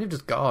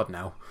just guard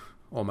now,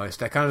 almost.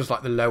 They're kind of just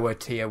like the lower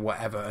tier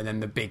whatever, and then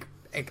the big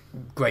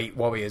great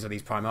warriors are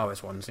these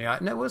Primaris ones. And you're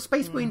like, no, well,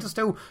 Space Marines are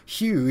still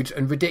huge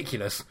and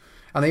ridiculous,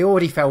 and they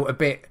already felt a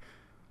bit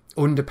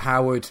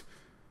underpowered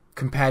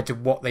compared to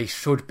what they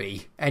should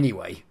be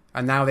anyway,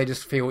 and now they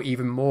just feel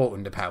even more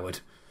underpowered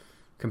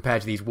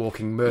compared to these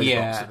walking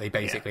murderbots that they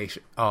basically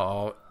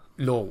are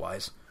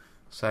lore-wise.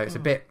 So it's a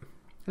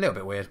little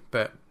bit weird,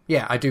 but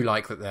yeah, I do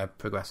like that they're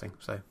progressing.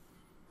 So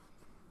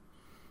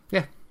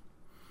yeah,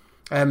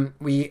 Cool.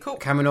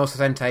 Caminor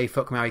Sente,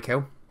 fuck, marry,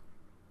 kill.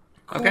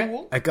 Okay.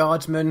 Cool. A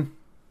guardsman,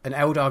 an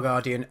Eldar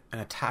guardian,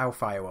 and a Tau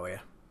fire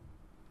warrior.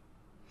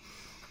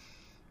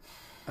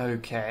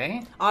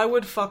 Okay. I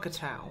would fuck a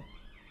Tau.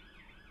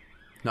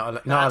 Not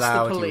That's the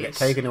allowed. You police. get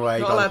taken away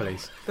Not by the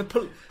allowed-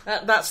 police.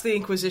 That's the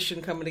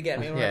Inquisition coming to get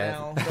me right Yeah.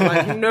 now. They're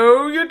like,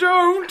 no, you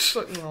don't.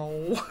 Like,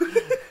 no.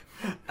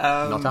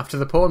 Not after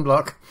the porn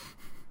block.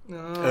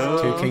 No.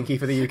 Too kinky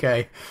for the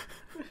UK.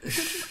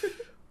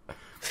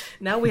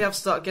 Now we have to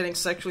start getting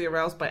sexually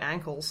aroused by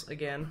ankles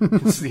again.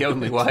 It's the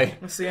only way.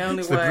 That's the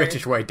only It's way. the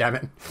British way, damn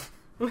it.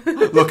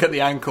 Look at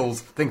the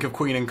ankles, think of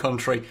Queen and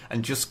Country,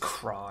 and just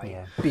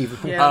cry.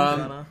 Yeah, I'm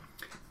gonna.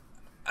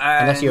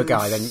 Unless you're a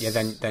guy,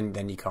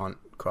 then you can't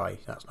cry.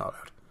 That's not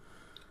allowed.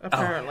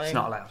 Apparently. it's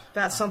not allowed.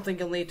 That's something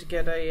you'll need to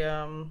get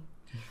a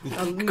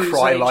news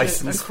Cry agent,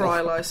 license a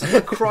cry license,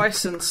 a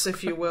crysense,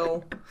 if you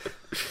will.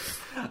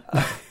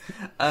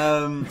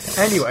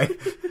 Anyway,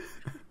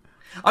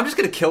 I'm just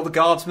going to kill the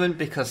guardsman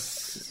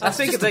because I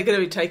think they're going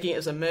to be taking it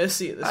as a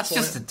mercy at this that's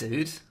point. just a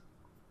dude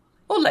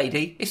or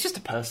lady. It's just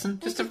a person,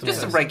 just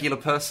a regular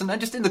person, and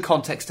just in the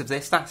context of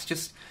this, that's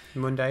just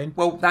mundane.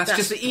 well, that's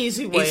That's just the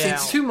easy way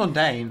It's out. too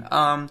mundane.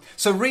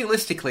 So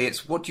realistically,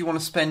 it's what do you want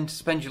to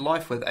spend your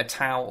life with, a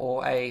Tau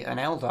or an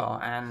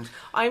Eldar? And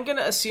I'm going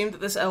to assume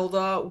that this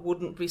Eldar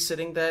wouldn't be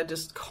sitting there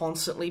just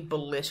constantly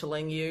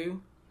belittling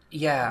you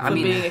yeah, for I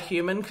mean, being a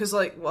human, because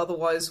like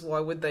otherwise, why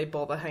would they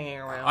bother hanging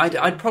around?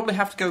 I'd probably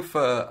have to go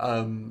for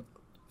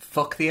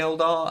fuck the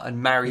Eldar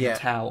and marry the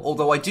Tau.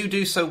 Although I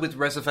do so with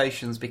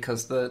reservations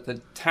because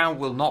the Tau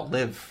will not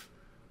live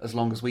as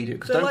long as we do.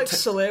 'Cause They're don't like ta-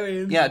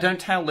 Solarians. Yeah, don't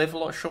Tau live a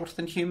lot shorter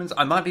than humans?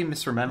 I might be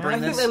misremembering I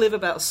think this. they live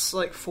about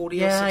like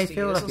 40 or 60 Yeah, I feel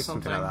years like or it's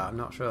something like that. I'm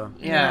not sure.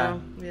 Yeah.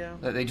 Yeah.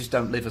 That they just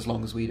don't live as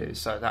long as we do.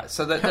 So that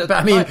But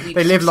I mean,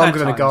 they live longer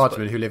than a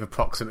guardsman who live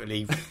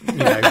approximately,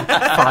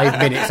 5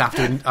 minutes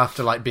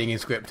after like being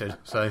inscripted.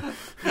 So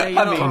Yeah, you're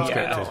not wrong,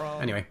 conscripted. you're not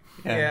wrong. Anyway,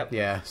 Yeah.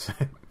 yeah. So,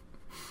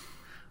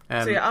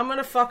 So yeah, I'm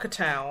gonna fuck a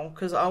Tau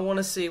because I want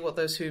to see what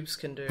those hoops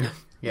can do.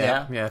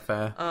 yeah,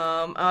 fair.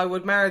 I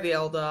would marry the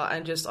Eldar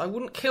and I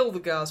wouldn't kill the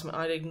guardsmen.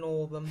 I'd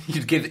ignore them.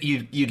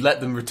 You'd let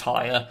them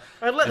retire.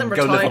 I'd let them and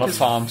go retire live on a 'cause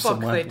farm fuck,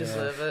 somewhere. they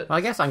deserve it. Well,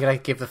 I guess I'm going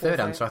to give the third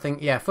thing. answer. I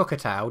think, fuck a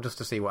Tau just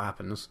to see what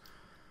happens.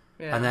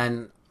 Yeah. And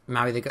then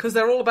marry the guy. Because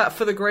they're all about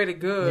for the greater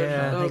good.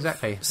 Yeah, of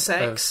exactly.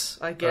 Sex,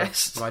 I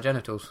guess. My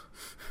genitals.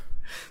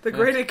 The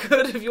greater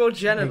good of your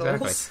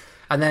genitals. Exactly.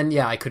 And then,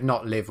 I could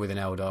not live with an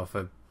Eldar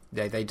for...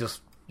 They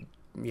just...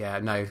 Yeah,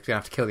 no, you're going to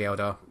have to kill the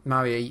Eldar.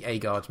 Marry a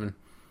guardsman.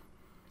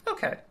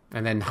 Okay.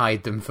 And then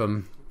hide them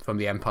from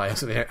the Empire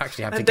so they don't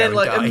actually have to And go then,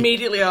 like, and die.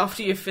 immediately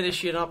after you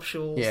finish your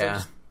nuptials, they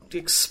just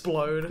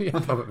explode. Yeah,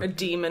 probably. A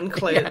demon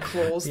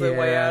claws their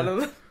way out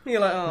of it.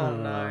 You're like, oh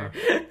no.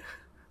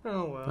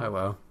 Oh well. Oh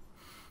well.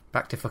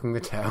 Back to fucking the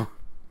tail.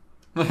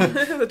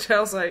 The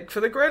tail's like,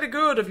 for the greater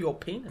good of your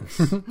penis.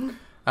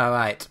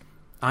 Alright.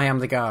 I am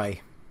the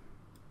guy.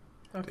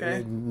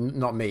 Okay.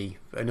 Not me.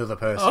 Another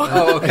person.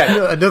 Oh,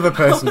 okay. Another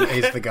person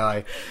is the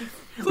guy.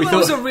 I thought that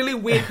was a really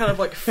weird kind of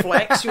like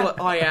flex. You're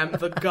like, I am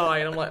the guy.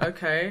 And I'm like,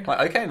 okay.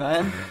 Like, okay,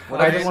 man.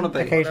 Whatever you want to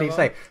be. Occasionally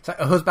Whatever. say. It's like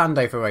a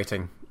husbando for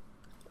rating.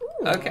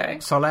 Okay.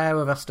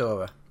 Solaire of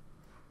Astora.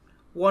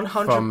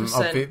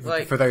 100%.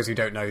 Like, for those who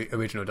don't know,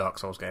 original Dark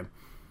Souls game.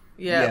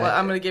 yeah, Yeah. like,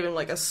 I'm going to give him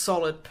like a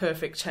solid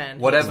perfect 10.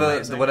 Whatever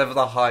He's amazing.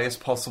 the highest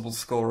possible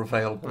score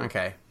available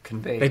Okay. can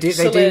be. They do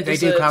Solaire they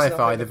do deserves clarify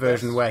nothing the but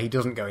version this. where he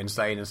doesn't go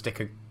insane and stick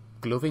a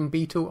gloving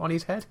beetle on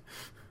his head.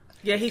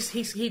 Yeah, he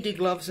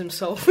degloves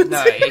himself.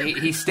 No,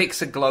 he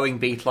sticks a glowing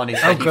beetle on his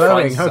head. Oh,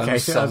 glowing. He finds Okay,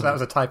 some- that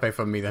was a typo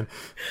from me then.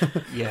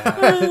 Yeah.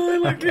 Oh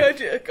my god,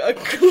 a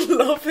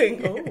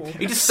gloving. Oh.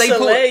 He just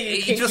Solaire, you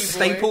he kinky just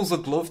boy. staples a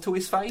glove to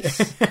his face.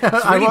 It's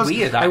really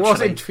weird, actually. I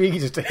was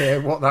intrigued to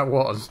hear what that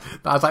was,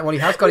 but I was like, well, he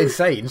has gone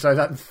insane, so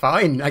that's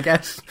fine, I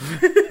guess.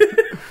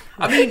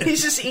 I mean,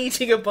 He's just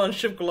eating a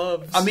bunch of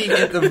gloves. I mean,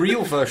 the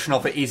real version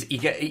of it is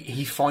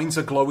he finds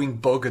a glowing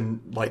bug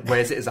and like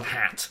wears it as a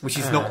hat, which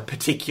is not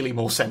particularly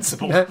more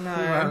sensible.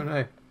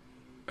 No.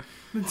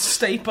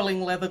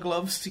 Stapling leather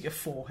gloves to your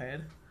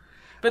forehead.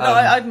 But no,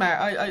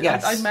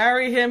 yes. I'd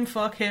marry him,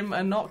 fuck him,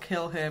 and not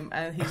kill him,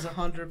 and he's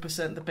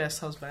 100% the best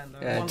husband.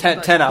 Yeah,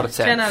 10 out of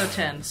 10. 10 out of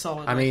 10,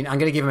 solid. I mean, I'm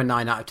going to give him a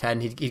 9 out of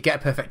 10. He'd get a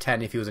perfect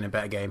 10 if he was in a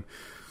better game.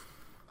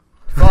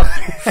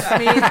 I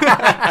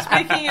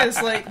mean, speaking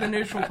as like the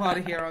neutral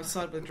party here, I'll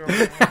side with John.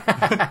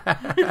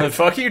 And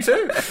fuck you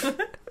too.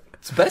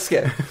 It's the best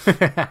game.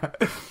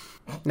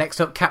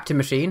 Next up, Captain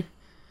Machine.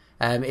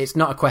 It's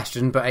not a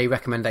question, but a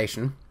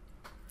recommendation.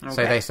 Okay.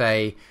 So they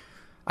say,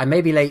 I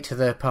may be late to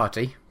the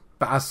party,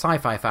 but as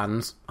sci-fi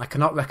fans, I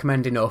cannot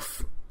recommend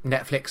enough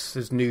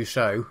Netflix's new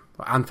show,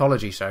 or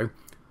anthology show,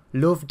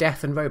 Love,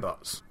 Death and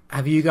Robots.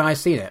 Have you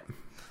guys seen it?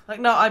 Like,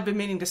 no, I've been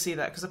meaning to see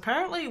that because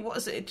apparently, what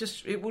is it?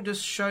 It will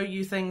just show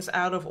you things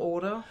out of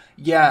order.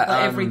 Yeah,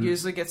 Like every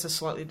user gets a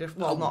slightly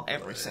different. Well, not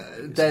every single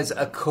user. There's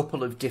a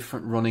couple of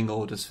different running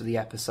orders for the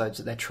episodes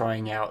that they're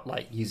trying out,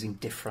 like using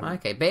different.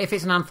 Okay, but if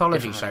it's an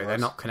anthology Different show, they're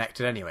robots. not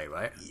connected anyway,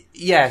 right?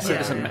 Yeah, so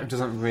Yeah. it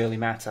doesn't really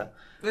matter.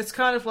 It's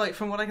kind of like,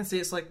 from what I can see,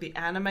 it's like the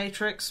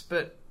Animatrix,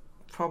 but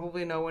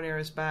probably nowhere near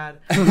as bad.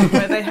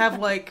 Where they have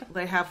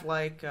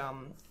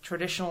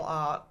traditional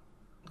art,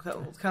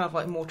 kind of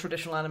like more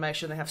traditional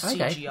animation. They have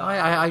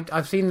CGI. Okay,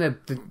 I've seen the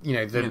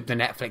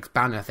Netflix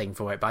banner thing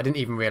for it, but I didn't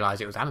even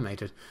realise it was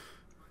animated.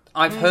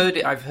 I've heard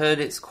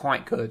it's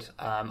quite good.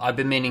 I've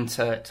been meaning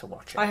to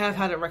watch it. I have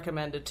had it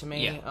recommended to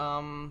me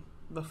Yeah.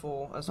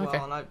 Before as well, Okay.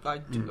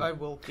 and I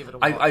will give it a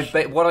watch. I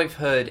bet what I've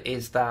heard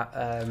is that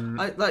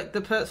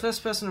The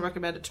first person to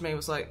recommend it to me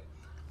was like,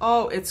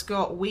 "Oh, it's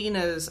got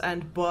wieners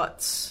and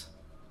butts,"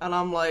 and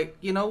I'm like,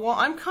 you know what?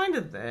 I'm kind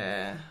of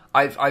there.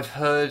 I've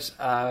heard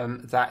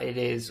that it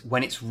is,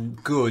 when it's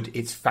good,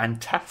 it's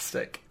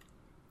fantastic.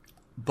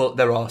 But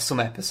there are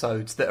some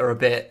episodes that are a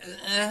bit.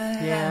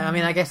 Yeah, I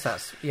mean, I guess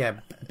that's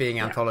being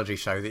an anthology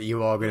show that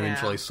you are going to Yeah.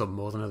 enjoy some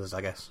more than others,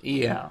 I guess.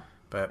 Yeah.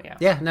 But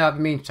Yeah. no, I've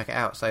been meaning to check it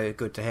out, so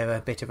good to hear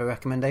a bit of a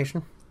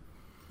recommendation.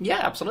 Yeah,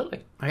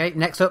 absolutely. Okay,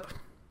 next up,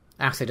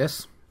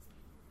 Acidus.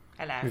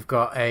 Hello. We've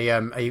got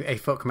a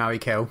fuck, marry,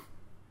 kill.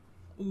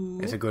 Ooh.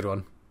 It's a good one.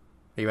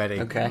 Are you ready?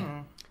 Okay.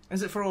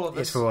 Is it for all of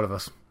us? It's for all of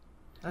us.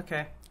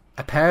 Okay.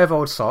 A pair of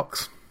old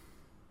socks,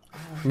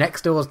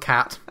 next door's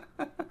cat,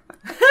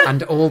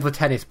 and all the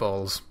tennis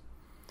balls.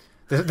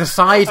 The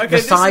side Okay, the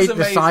this is side the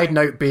amazing. side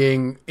note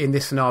being, in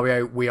this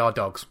scenario, we are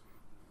dogs.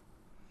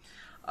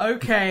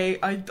 Okay,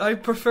 I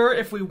prefer it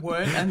if we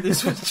weren't, and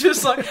this was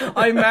just like,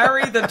 I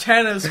marry the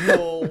tennis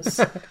balls.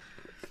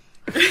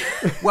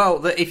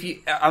 Well,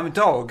 I'm a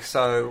dog,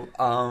 so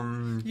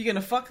You're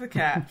gonna fuck the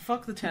cat,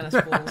 fuck the tennis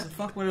balls, and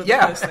fuck whatever the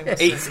yeah, first thing was.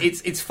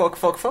 it's fuck.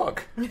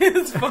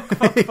 It's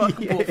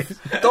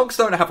fuck. Dogs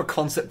don't have a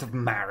concept of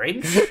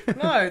marriage.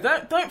 No,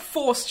 don't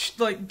force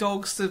like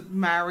dogs to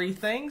marry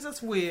things.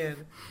 That's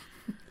weird.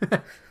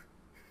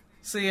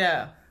 So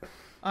yeah,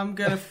 I'm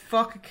gonna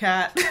fuck a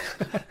cat.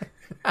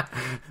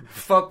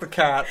 Fuck the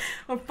cat.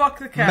 I'll fuck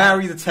the cat.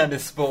 Marry the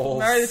tennis balls.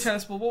 Marry the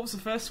tennis ball. What was the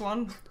first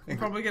one? I'm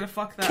probably gonna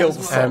fuck that Kill as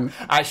the well.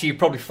 sock. Actually, you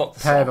probably fuck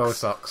the Pair socks. of old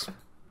socks.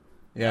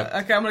 Yeah.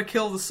 Okay, I'm gonna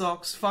kill the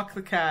socks, fuck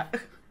the cat,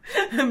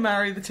 and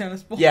marry the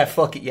tennis ball. Yeah,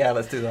 fuck it. Yeah,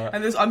 let's do that.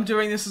 And I'm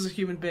doing this as a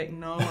human being.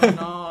 No, I'm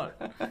not.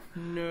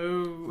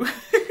 No.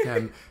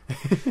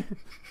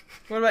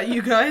 What about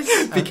you guys?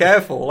 Be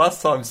careful.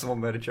 Last time someone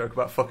made a joke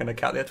about fucking a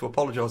cat, they had to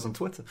apologise on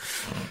Twitter.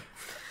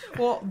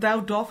 What, thou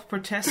doth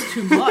protest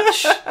too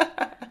much?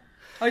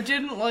 I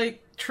didn't,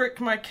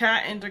 trick my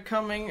cat into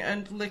coming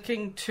and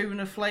licking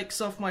tuna flakes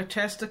off my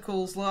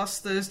testicles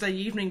last Thursday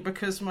evening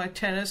because my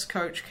tennis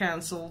coach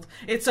cancelled.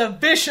 It's a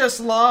vicious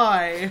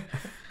lie!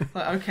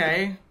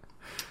 Okay.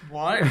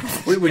 What?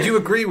 Would you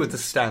agree with the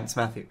stance,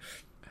 Matthew?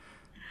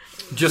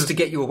 Just to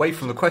get you away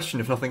from the question,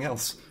 if nothing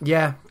else.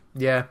 Yeah.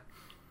 Yeah.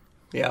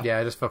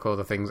 Just fuck all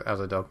the things as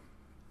a dog.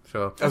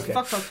 Sure. Okay.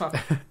 Fuck.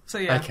 So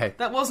yeah, Okay.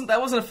 that wasn't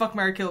a fuck,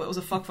 marry, kill. It was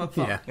a fuck.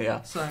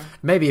 Yeah. So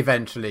Maybe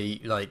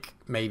eventually,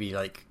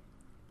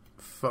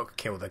 fuck,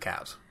 kill the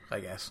cat, I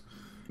guess.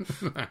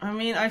 I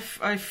mean, I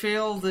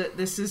feel that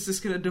this is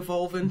just going to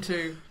devolve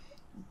into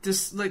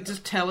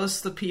just tell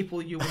us the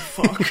people you would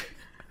fuck.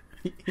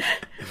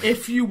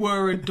 If you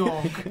were a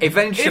dog.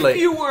 Eventually. If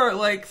you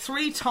were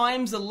 3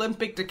 times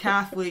Olympic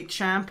decathlete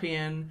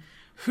champion,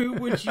 who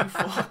would you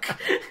fuck?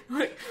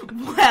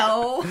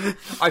 Well,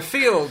 I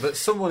feel that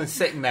someone is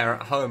sitting there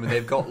at home and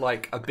they've got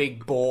a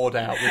big board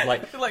out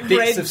with bits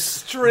red of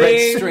string.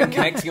 red string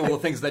connecting all the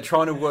things. They're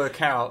trying to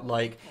work out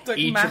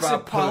each of our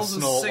massive piles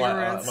of personal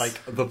cigarettes.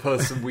 the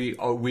person we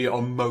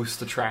are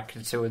most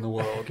attracted to in the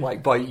world,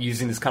 by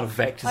using this kind of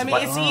vectors. I mean,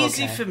 it's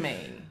easy for me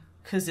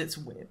because it's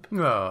Wib.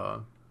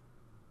 Oh,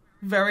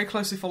 Very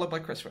closely followed by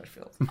Chris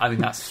Redfield. I mean,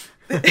 that's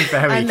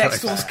very And next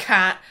close. door's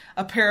cat,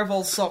 a pair of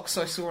old socks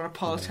I saw on a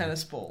pile of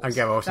tennis balls. And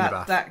Geralt in the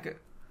bath. That good.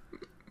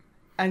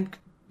 And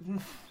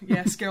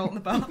yes, Geralt in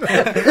the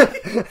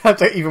bath. I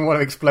don't even want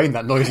to explain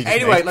that noise you just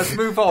Anyway, made. let's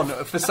move on.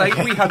 For sake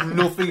we had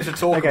nothing to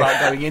talk about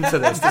going into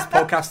this. This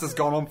podcast has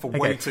gone on for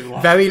way too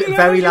long. Very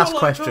you're last like,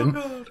 question,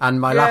 oh God.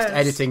 and my last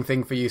Yes. editing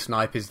thing for you,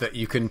 Snipe, is that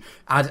you can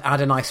add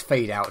a nice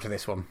fade out to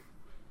this one.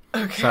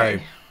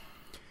 Okay.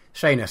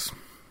 So, Seamus,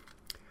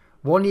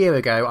 1 year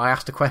ago I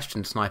asked a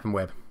question to Snipe and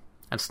Webb,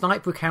 and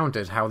Snipe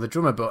recounted how the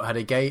drummer butt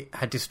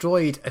had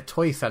destroyed a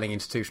toy selling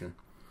institution.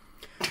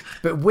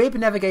 But Wib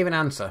never gave an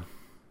answer,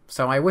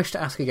 so I wish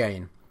to ask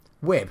again.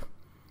 Wib,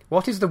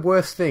 what is the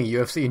worst thing you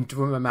have seen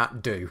drummer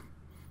Matt do?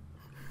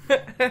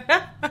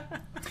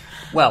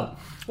 Well,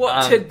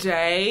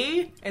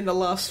 Today? In the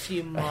last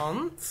few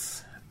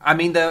months? I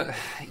mean,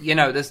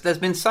 there's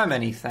been so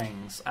many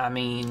things. I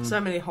mean,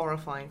 So many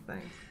horrifying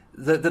things.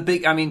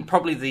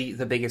 Probably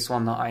the biggest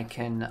one that I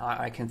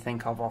can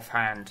think of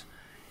offhand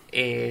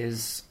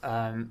is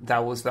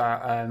there was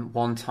that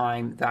one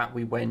time that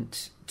we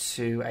went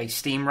to a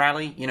steam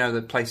rally. You know,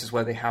 the places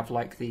where they have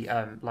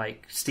the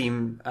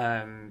steam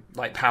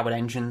powered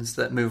engines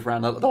that move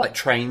around. They're like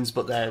trains,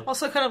 but they're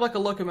Also, kind of like a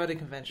locomotive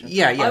convention.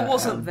 Yeah. I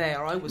wasn't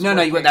there. I was. no.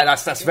 You went.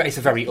 working. It's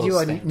a very You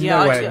us are thing.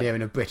 nowhere near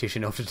enough British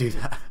enough to do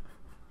that.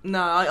 No,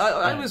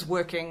 I was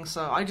working,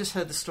 so I just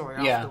heard the story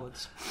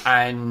afterwards.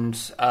 And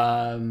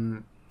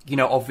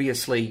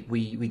obviously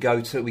we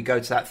go to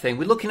that thing.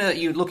 We're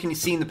looking,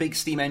 seeing the big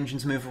steam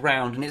engines move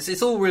around, and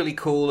it's all really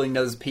cool. And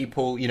there's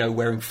people,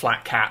 wearing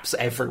flat caps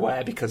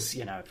everywhere because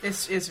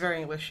It's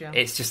very English, yeah.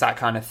 it's just that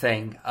kind of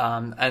thing.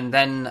 And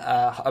then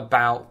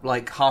about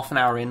half an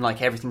hour in,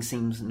 everything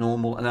seems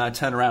normal, and then I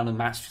turn around and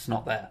Matt's just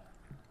not there.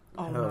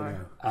 Oh no.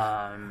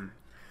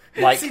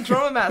 Like, See,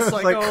 drummer Matt's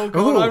like, like, oh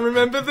god, "Ooh, I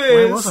remember this.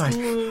 where was I?"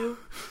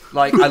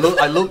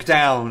 I look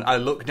down,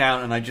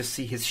 and I just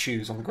see his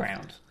shoes on the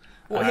ground.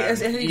 What,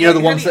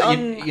 the ones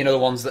the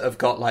ones that have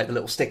got the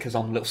little stickers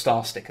on, little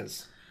star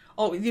stickers.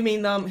 Oh, you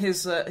mean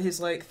his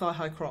thigh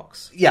high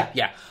Crocs?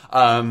 Yeah.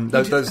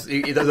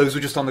 Those were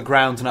just on the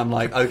ground, and I'm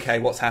like, okay,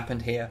 what's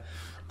happened here?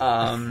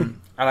 And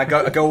I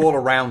go all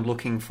around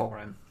looking for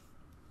him,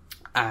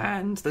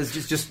 and there's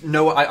just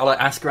no. I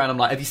ask around. I'm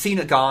like, have you seen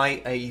a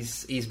guy?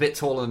 He's a bit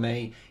taller than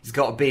me. He's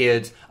got a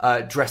beard,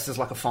 dressed as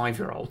like a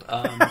 5-year-old.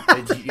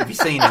 Have you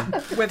seen him?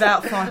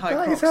 Without thigh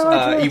high Crocs.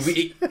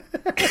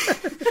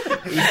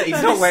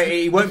 He's not wearing.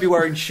 He won't be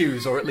wearing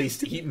shoes, or at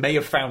least he may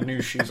have found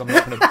new shoes. I'm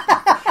not going to.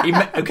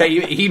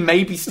 He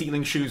may be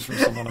stealing shoes from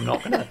someone. I'm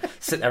not going to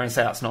sit there and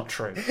say that's not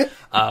true.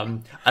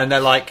 And they're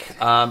like,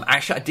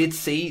 actually, I did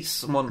see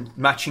someone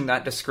matching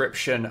that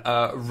description,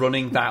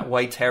 running that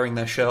way, tearing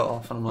their shirt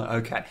off, and I'm like,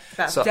 okay,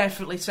 That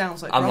definitely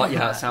sounds like. I'm like, yeah,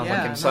 that sounds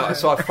like him. So I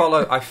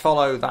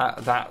follow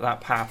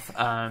that path,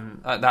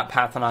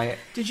 and I.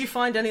 Did you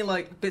find any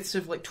bits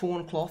of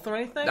torn cloth or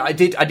anything? I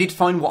did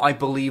find what I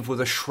believe were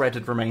the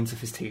shredded remains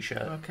of his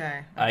t-shirt.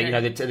 Okay.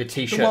 The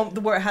t-shirt. The one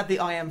where it had the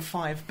I am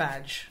 5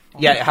 badge.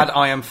 Yeah, it had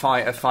I am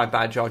 5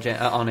 badge on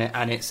it,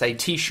 and it's a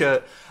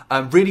t-shirt.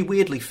 Really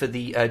weirdly for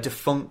the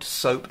defunct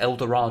soap El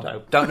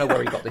Dorado. Don't know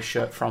where he got this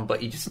shirt from,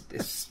 but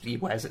he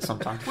wears it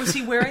sometimes. Was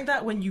he wearing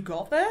that when you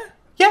got there?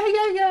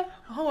 Yeah.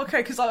 Oh, okay.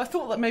 Because I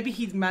thought that maybe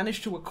he'd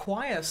managed to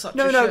acquire such a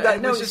No, shirt. no.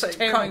 and was just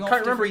tearing off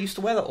Can't remember. He used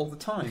to wear that all the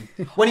time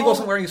when he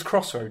wasn't wearing his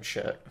Crossroads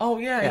shirt. Oh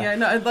yeah.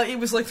 No, and, it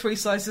was 3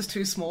 sizes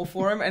too small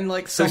for him, and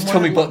so his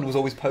tummy button was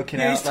always poking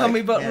out. His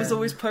tummy button was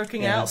always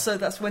poking out, so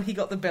that's when he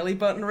got the belly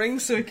button ring,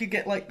 so he could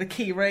get the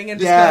key ring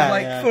and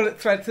just put it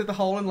thread through the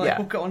hole and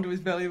hook it onto his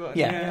belly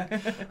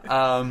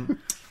button.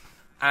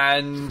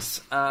 And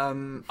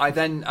I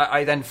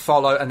then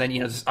follow, and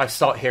then I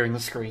start hearing the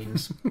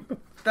screams.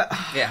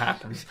 It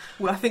happens.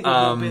 Well, I think we've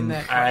all been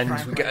there. Quite And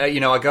frankly.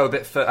 I go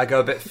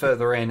a bit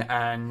further in,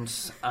 and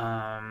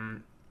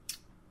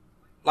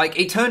like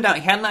it turned out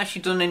he hadn't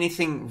actually done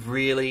anything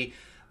really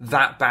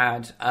that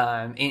bad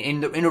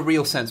in a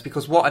real sense,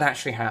 because what had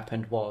actually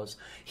happened was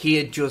he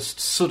had just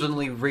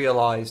suddenly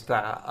realised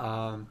that.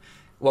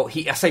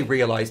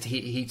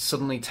 He'd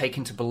suddenly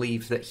taken to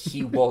believe that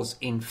he was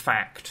in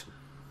fact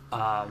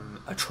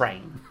a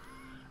train.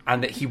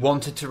 And that he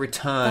wanted to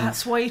return.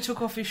 That's why he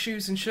took off his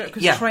shoes and shirt,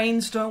 because Yeah.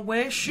 trains don't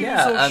wear shoes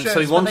Yeah, or shirts, so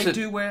he but wanted- they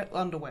do wear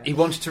underwear. He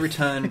wanted to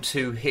return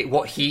to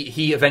what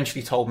he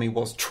eventually told me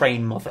was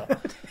train mother.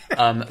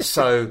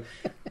 So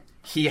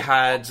he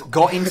had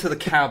got into the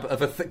cab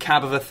of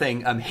a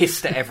thing,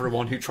 hissed at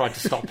everyone who tried to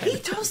stop him. He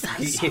does that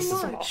He so hisses a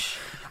lot. much.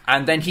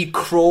 And then he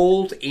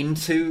crawled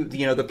into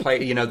the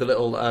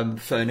little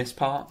furnace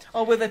part.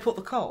 Oh, where they put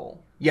the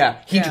coal? Yeah,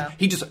 Yeah.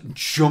 he just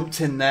jumped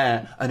in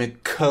there and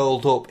had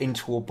curled up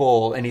into a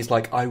ball, and he's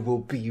like, "I will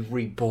be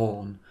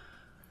reborn."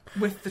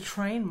 With the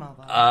train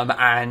mother.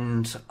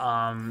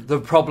 The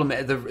problem,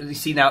 you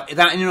see now,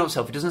 that in and of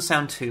itself, it doesn't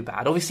sound too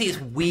bad. Obviously, it's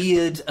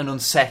weird and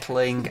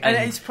unsettling, and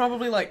it's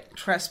probably like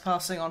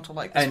trespassing onto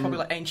like this probably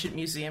like ancient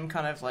museum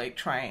kind of like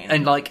train.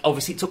 and like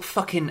obviously it took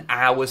fucking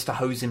hours to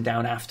hose him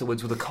down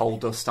afterwards with a coal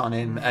dust on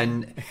him,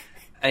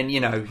 and you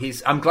know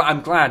I'm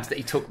glad that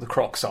he took the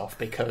Crocs off,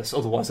 because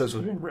otherwise those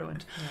would have been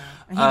ruined.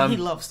 And he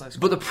loves those.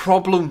 But the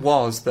problem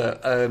was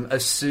that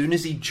as soon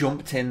as he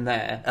jumped in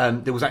there,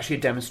 there was actually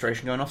a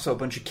demonstration going off, so a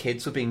bunch of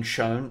kids were being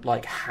shown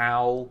like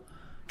how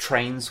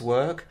trains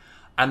work,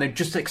 and they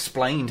just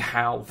explained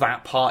how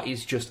that part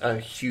is just a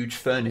huge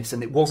furnace,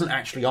 and it wasn't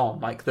actually on.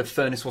 Like the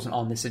furnace wasn't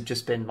on. This had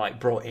just been like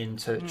brought in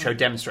to show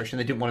demonstration.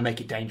 They didn't want to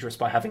make it dangerous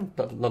by having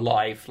the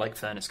live like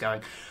furnace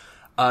going.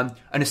 And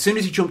as soon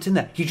as he jumped in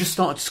there, he just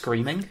started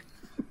screaming.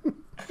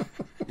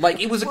 Like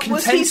it was a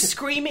Was he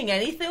screaming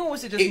anything, or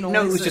was it just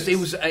noises?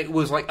 No, it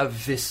was like a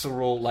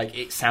visceral, like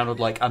it sounded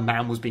like a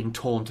man was being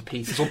torn to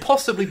pieces or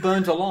possibly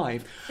burned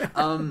alive.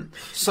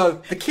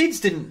 So the kids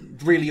didn't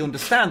really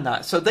understand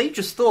that, so they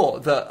just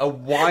thought that a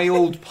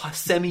wild,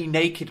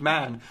 semi-naked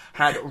man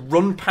had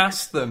run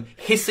past them,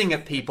 hissing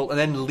at people, and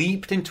then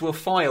leaped into a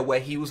fire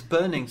where he was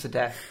burning to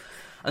death.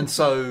 And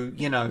so,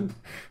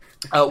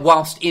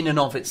 whilst in and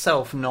of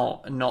itself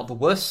not the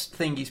worst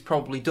thing he's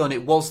probably done,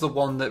 it was the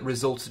one that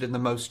resulted in the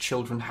most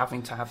children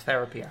having to have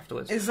therapy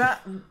afterwards. Is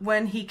that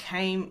when he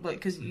came, like,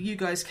 because you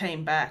guys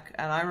came back,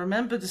 and I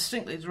remember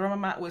distinctly Drummer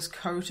Matt was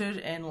coated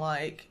in,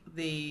 like,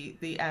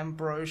 the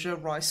ambrosia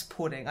rice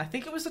pudding. I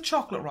think it was the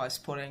chocolate rice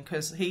pudding,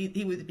 because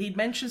he'd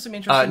mentioned some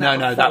interesting No,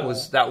 that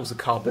before. was a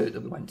car boot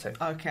that we went to.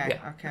 Okay,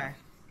 Yeah. okay,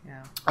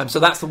 yeah. So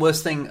that's the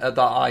worst thing that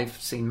I've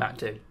seen Matt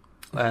do,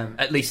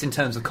 at least in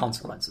terms of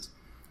consequences.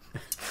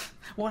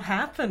 What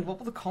happened? What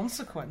were the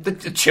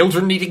consequences? The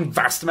children needing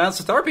vast amounts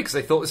of therapy because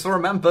they thought they saw a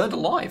man burned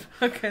alive.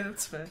 Okay,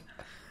 that's fair.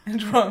 And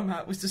Drummer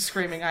Matt was just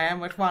screaming, "I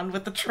am at one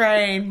with the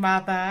train,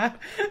 mother."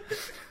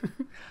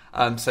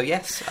 So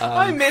yes,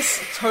 I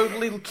miss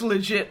totally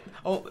legit.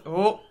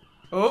 Oh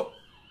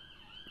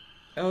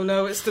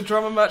no! It's the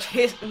Drummer Matt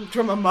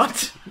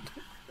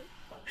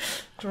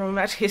Drummer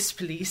Matt hiss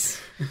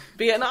police.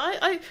 But yeah, no,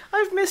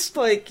 I've missed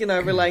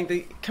relaying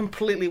the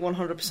completely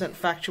 100%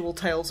 factual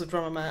tales of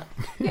Drummer Matt,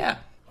 yeah.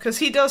 because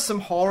he does some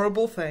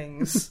horrible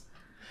things.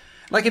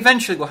 Like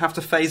eventually we'll have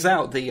to phase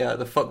out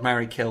the fuck,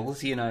 marry,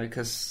 kills,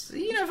 because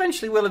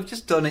eventually we'll have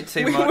just done it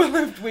too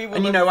much. We will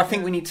And have, I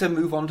think we need to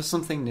move on to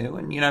something new,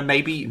 and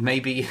maybe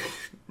maybe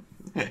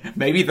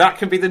that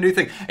can be the new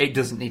thing. It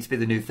doesn't need to be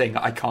the new thing.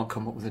 I can't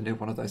come up with a new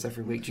one of those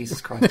every week. Jesus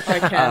Christ! I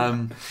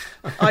can.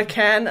 I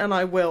can, and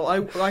I will.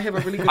 I have a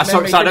really good memory.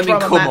 Sorry, I don't mean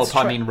for come Drummer Matt's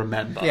up. I mean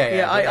remember.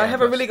 Yeah, I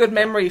have a really good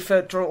memory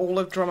for all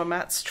of Drummer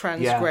Matt's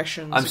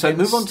transgressions. So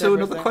move on against to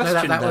another everything.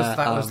 question. No,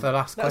 that was the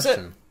last That's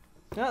question.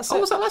 That's Oh,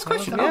 it. was that last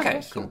question? Yeah.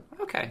 Okay, cool.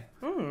 Okay.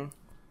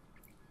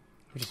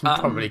 Which is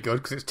probably good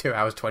because it's 2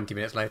 hours 20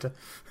 minutes later.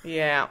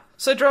 Yeah.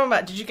 So, Drummer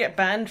Matt, did you get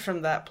banned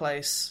from that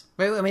place?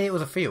 Well, I mean, it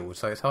was a field,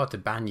 so it's hard to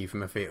ban you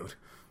from a field.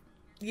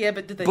 Yeah,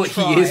 but did they But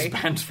try? he is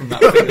banned from that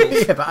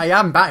field. Yeah, but I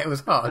am banned. It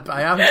was hard, but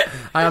I am not.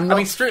 I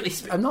mean, strictly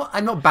speaking,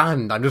 I'm not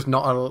banned. I'm just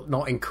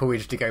not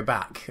encouraged to go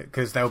back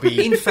because there'll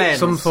be In fairness-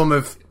 some form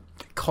of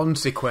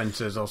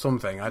consequences or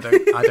something. I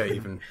don't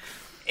even.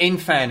 in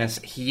fairness,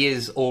 he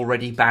is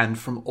already banned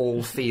from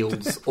all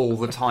fields all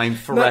the time,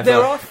 forever. No,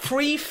 there are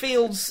 3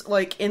 fields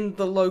in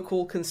the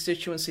local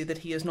constituency that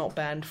he is not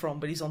banned from,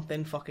 but he's on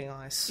thin fucking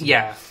ice.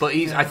 Yeah, but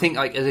I think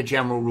as a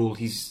general rule,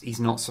 he's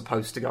not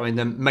supposed to go in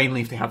them.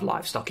 Mainly if they have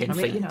livestock in.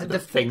 The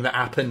thing that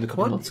happened a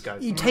couple of months ago.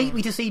 You take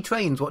me to see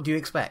trains. What do you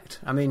expect?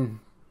 I mean,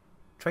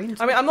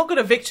 trains. I mean, I'm not going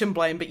to victim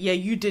blame, but yeah,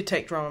 you did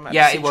take Drummer Matt.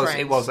 Yeah, to see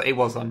trains. it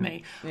was on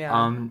me. Yeah.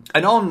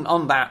 And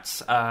on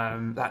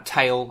that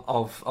tale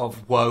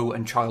of woe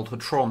and childhood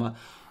trauma,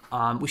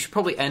 we should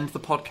probably end the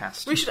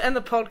podcast. We should end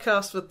the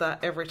podcast with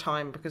that every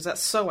time because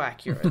that's so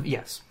accurate.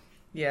 Yes.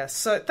 Yes.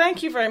 So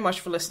thank you very much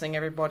for listening,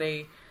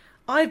 everybody.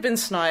 I've been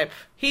Snipe.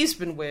 He's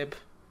been Wib.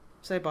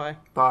 Say bye.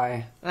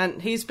 Bye.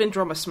 And he's been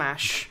Drummer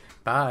Smash.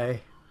 Bye.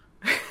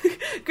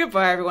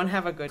 Goodbye, everyone.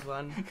 Have a good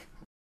one.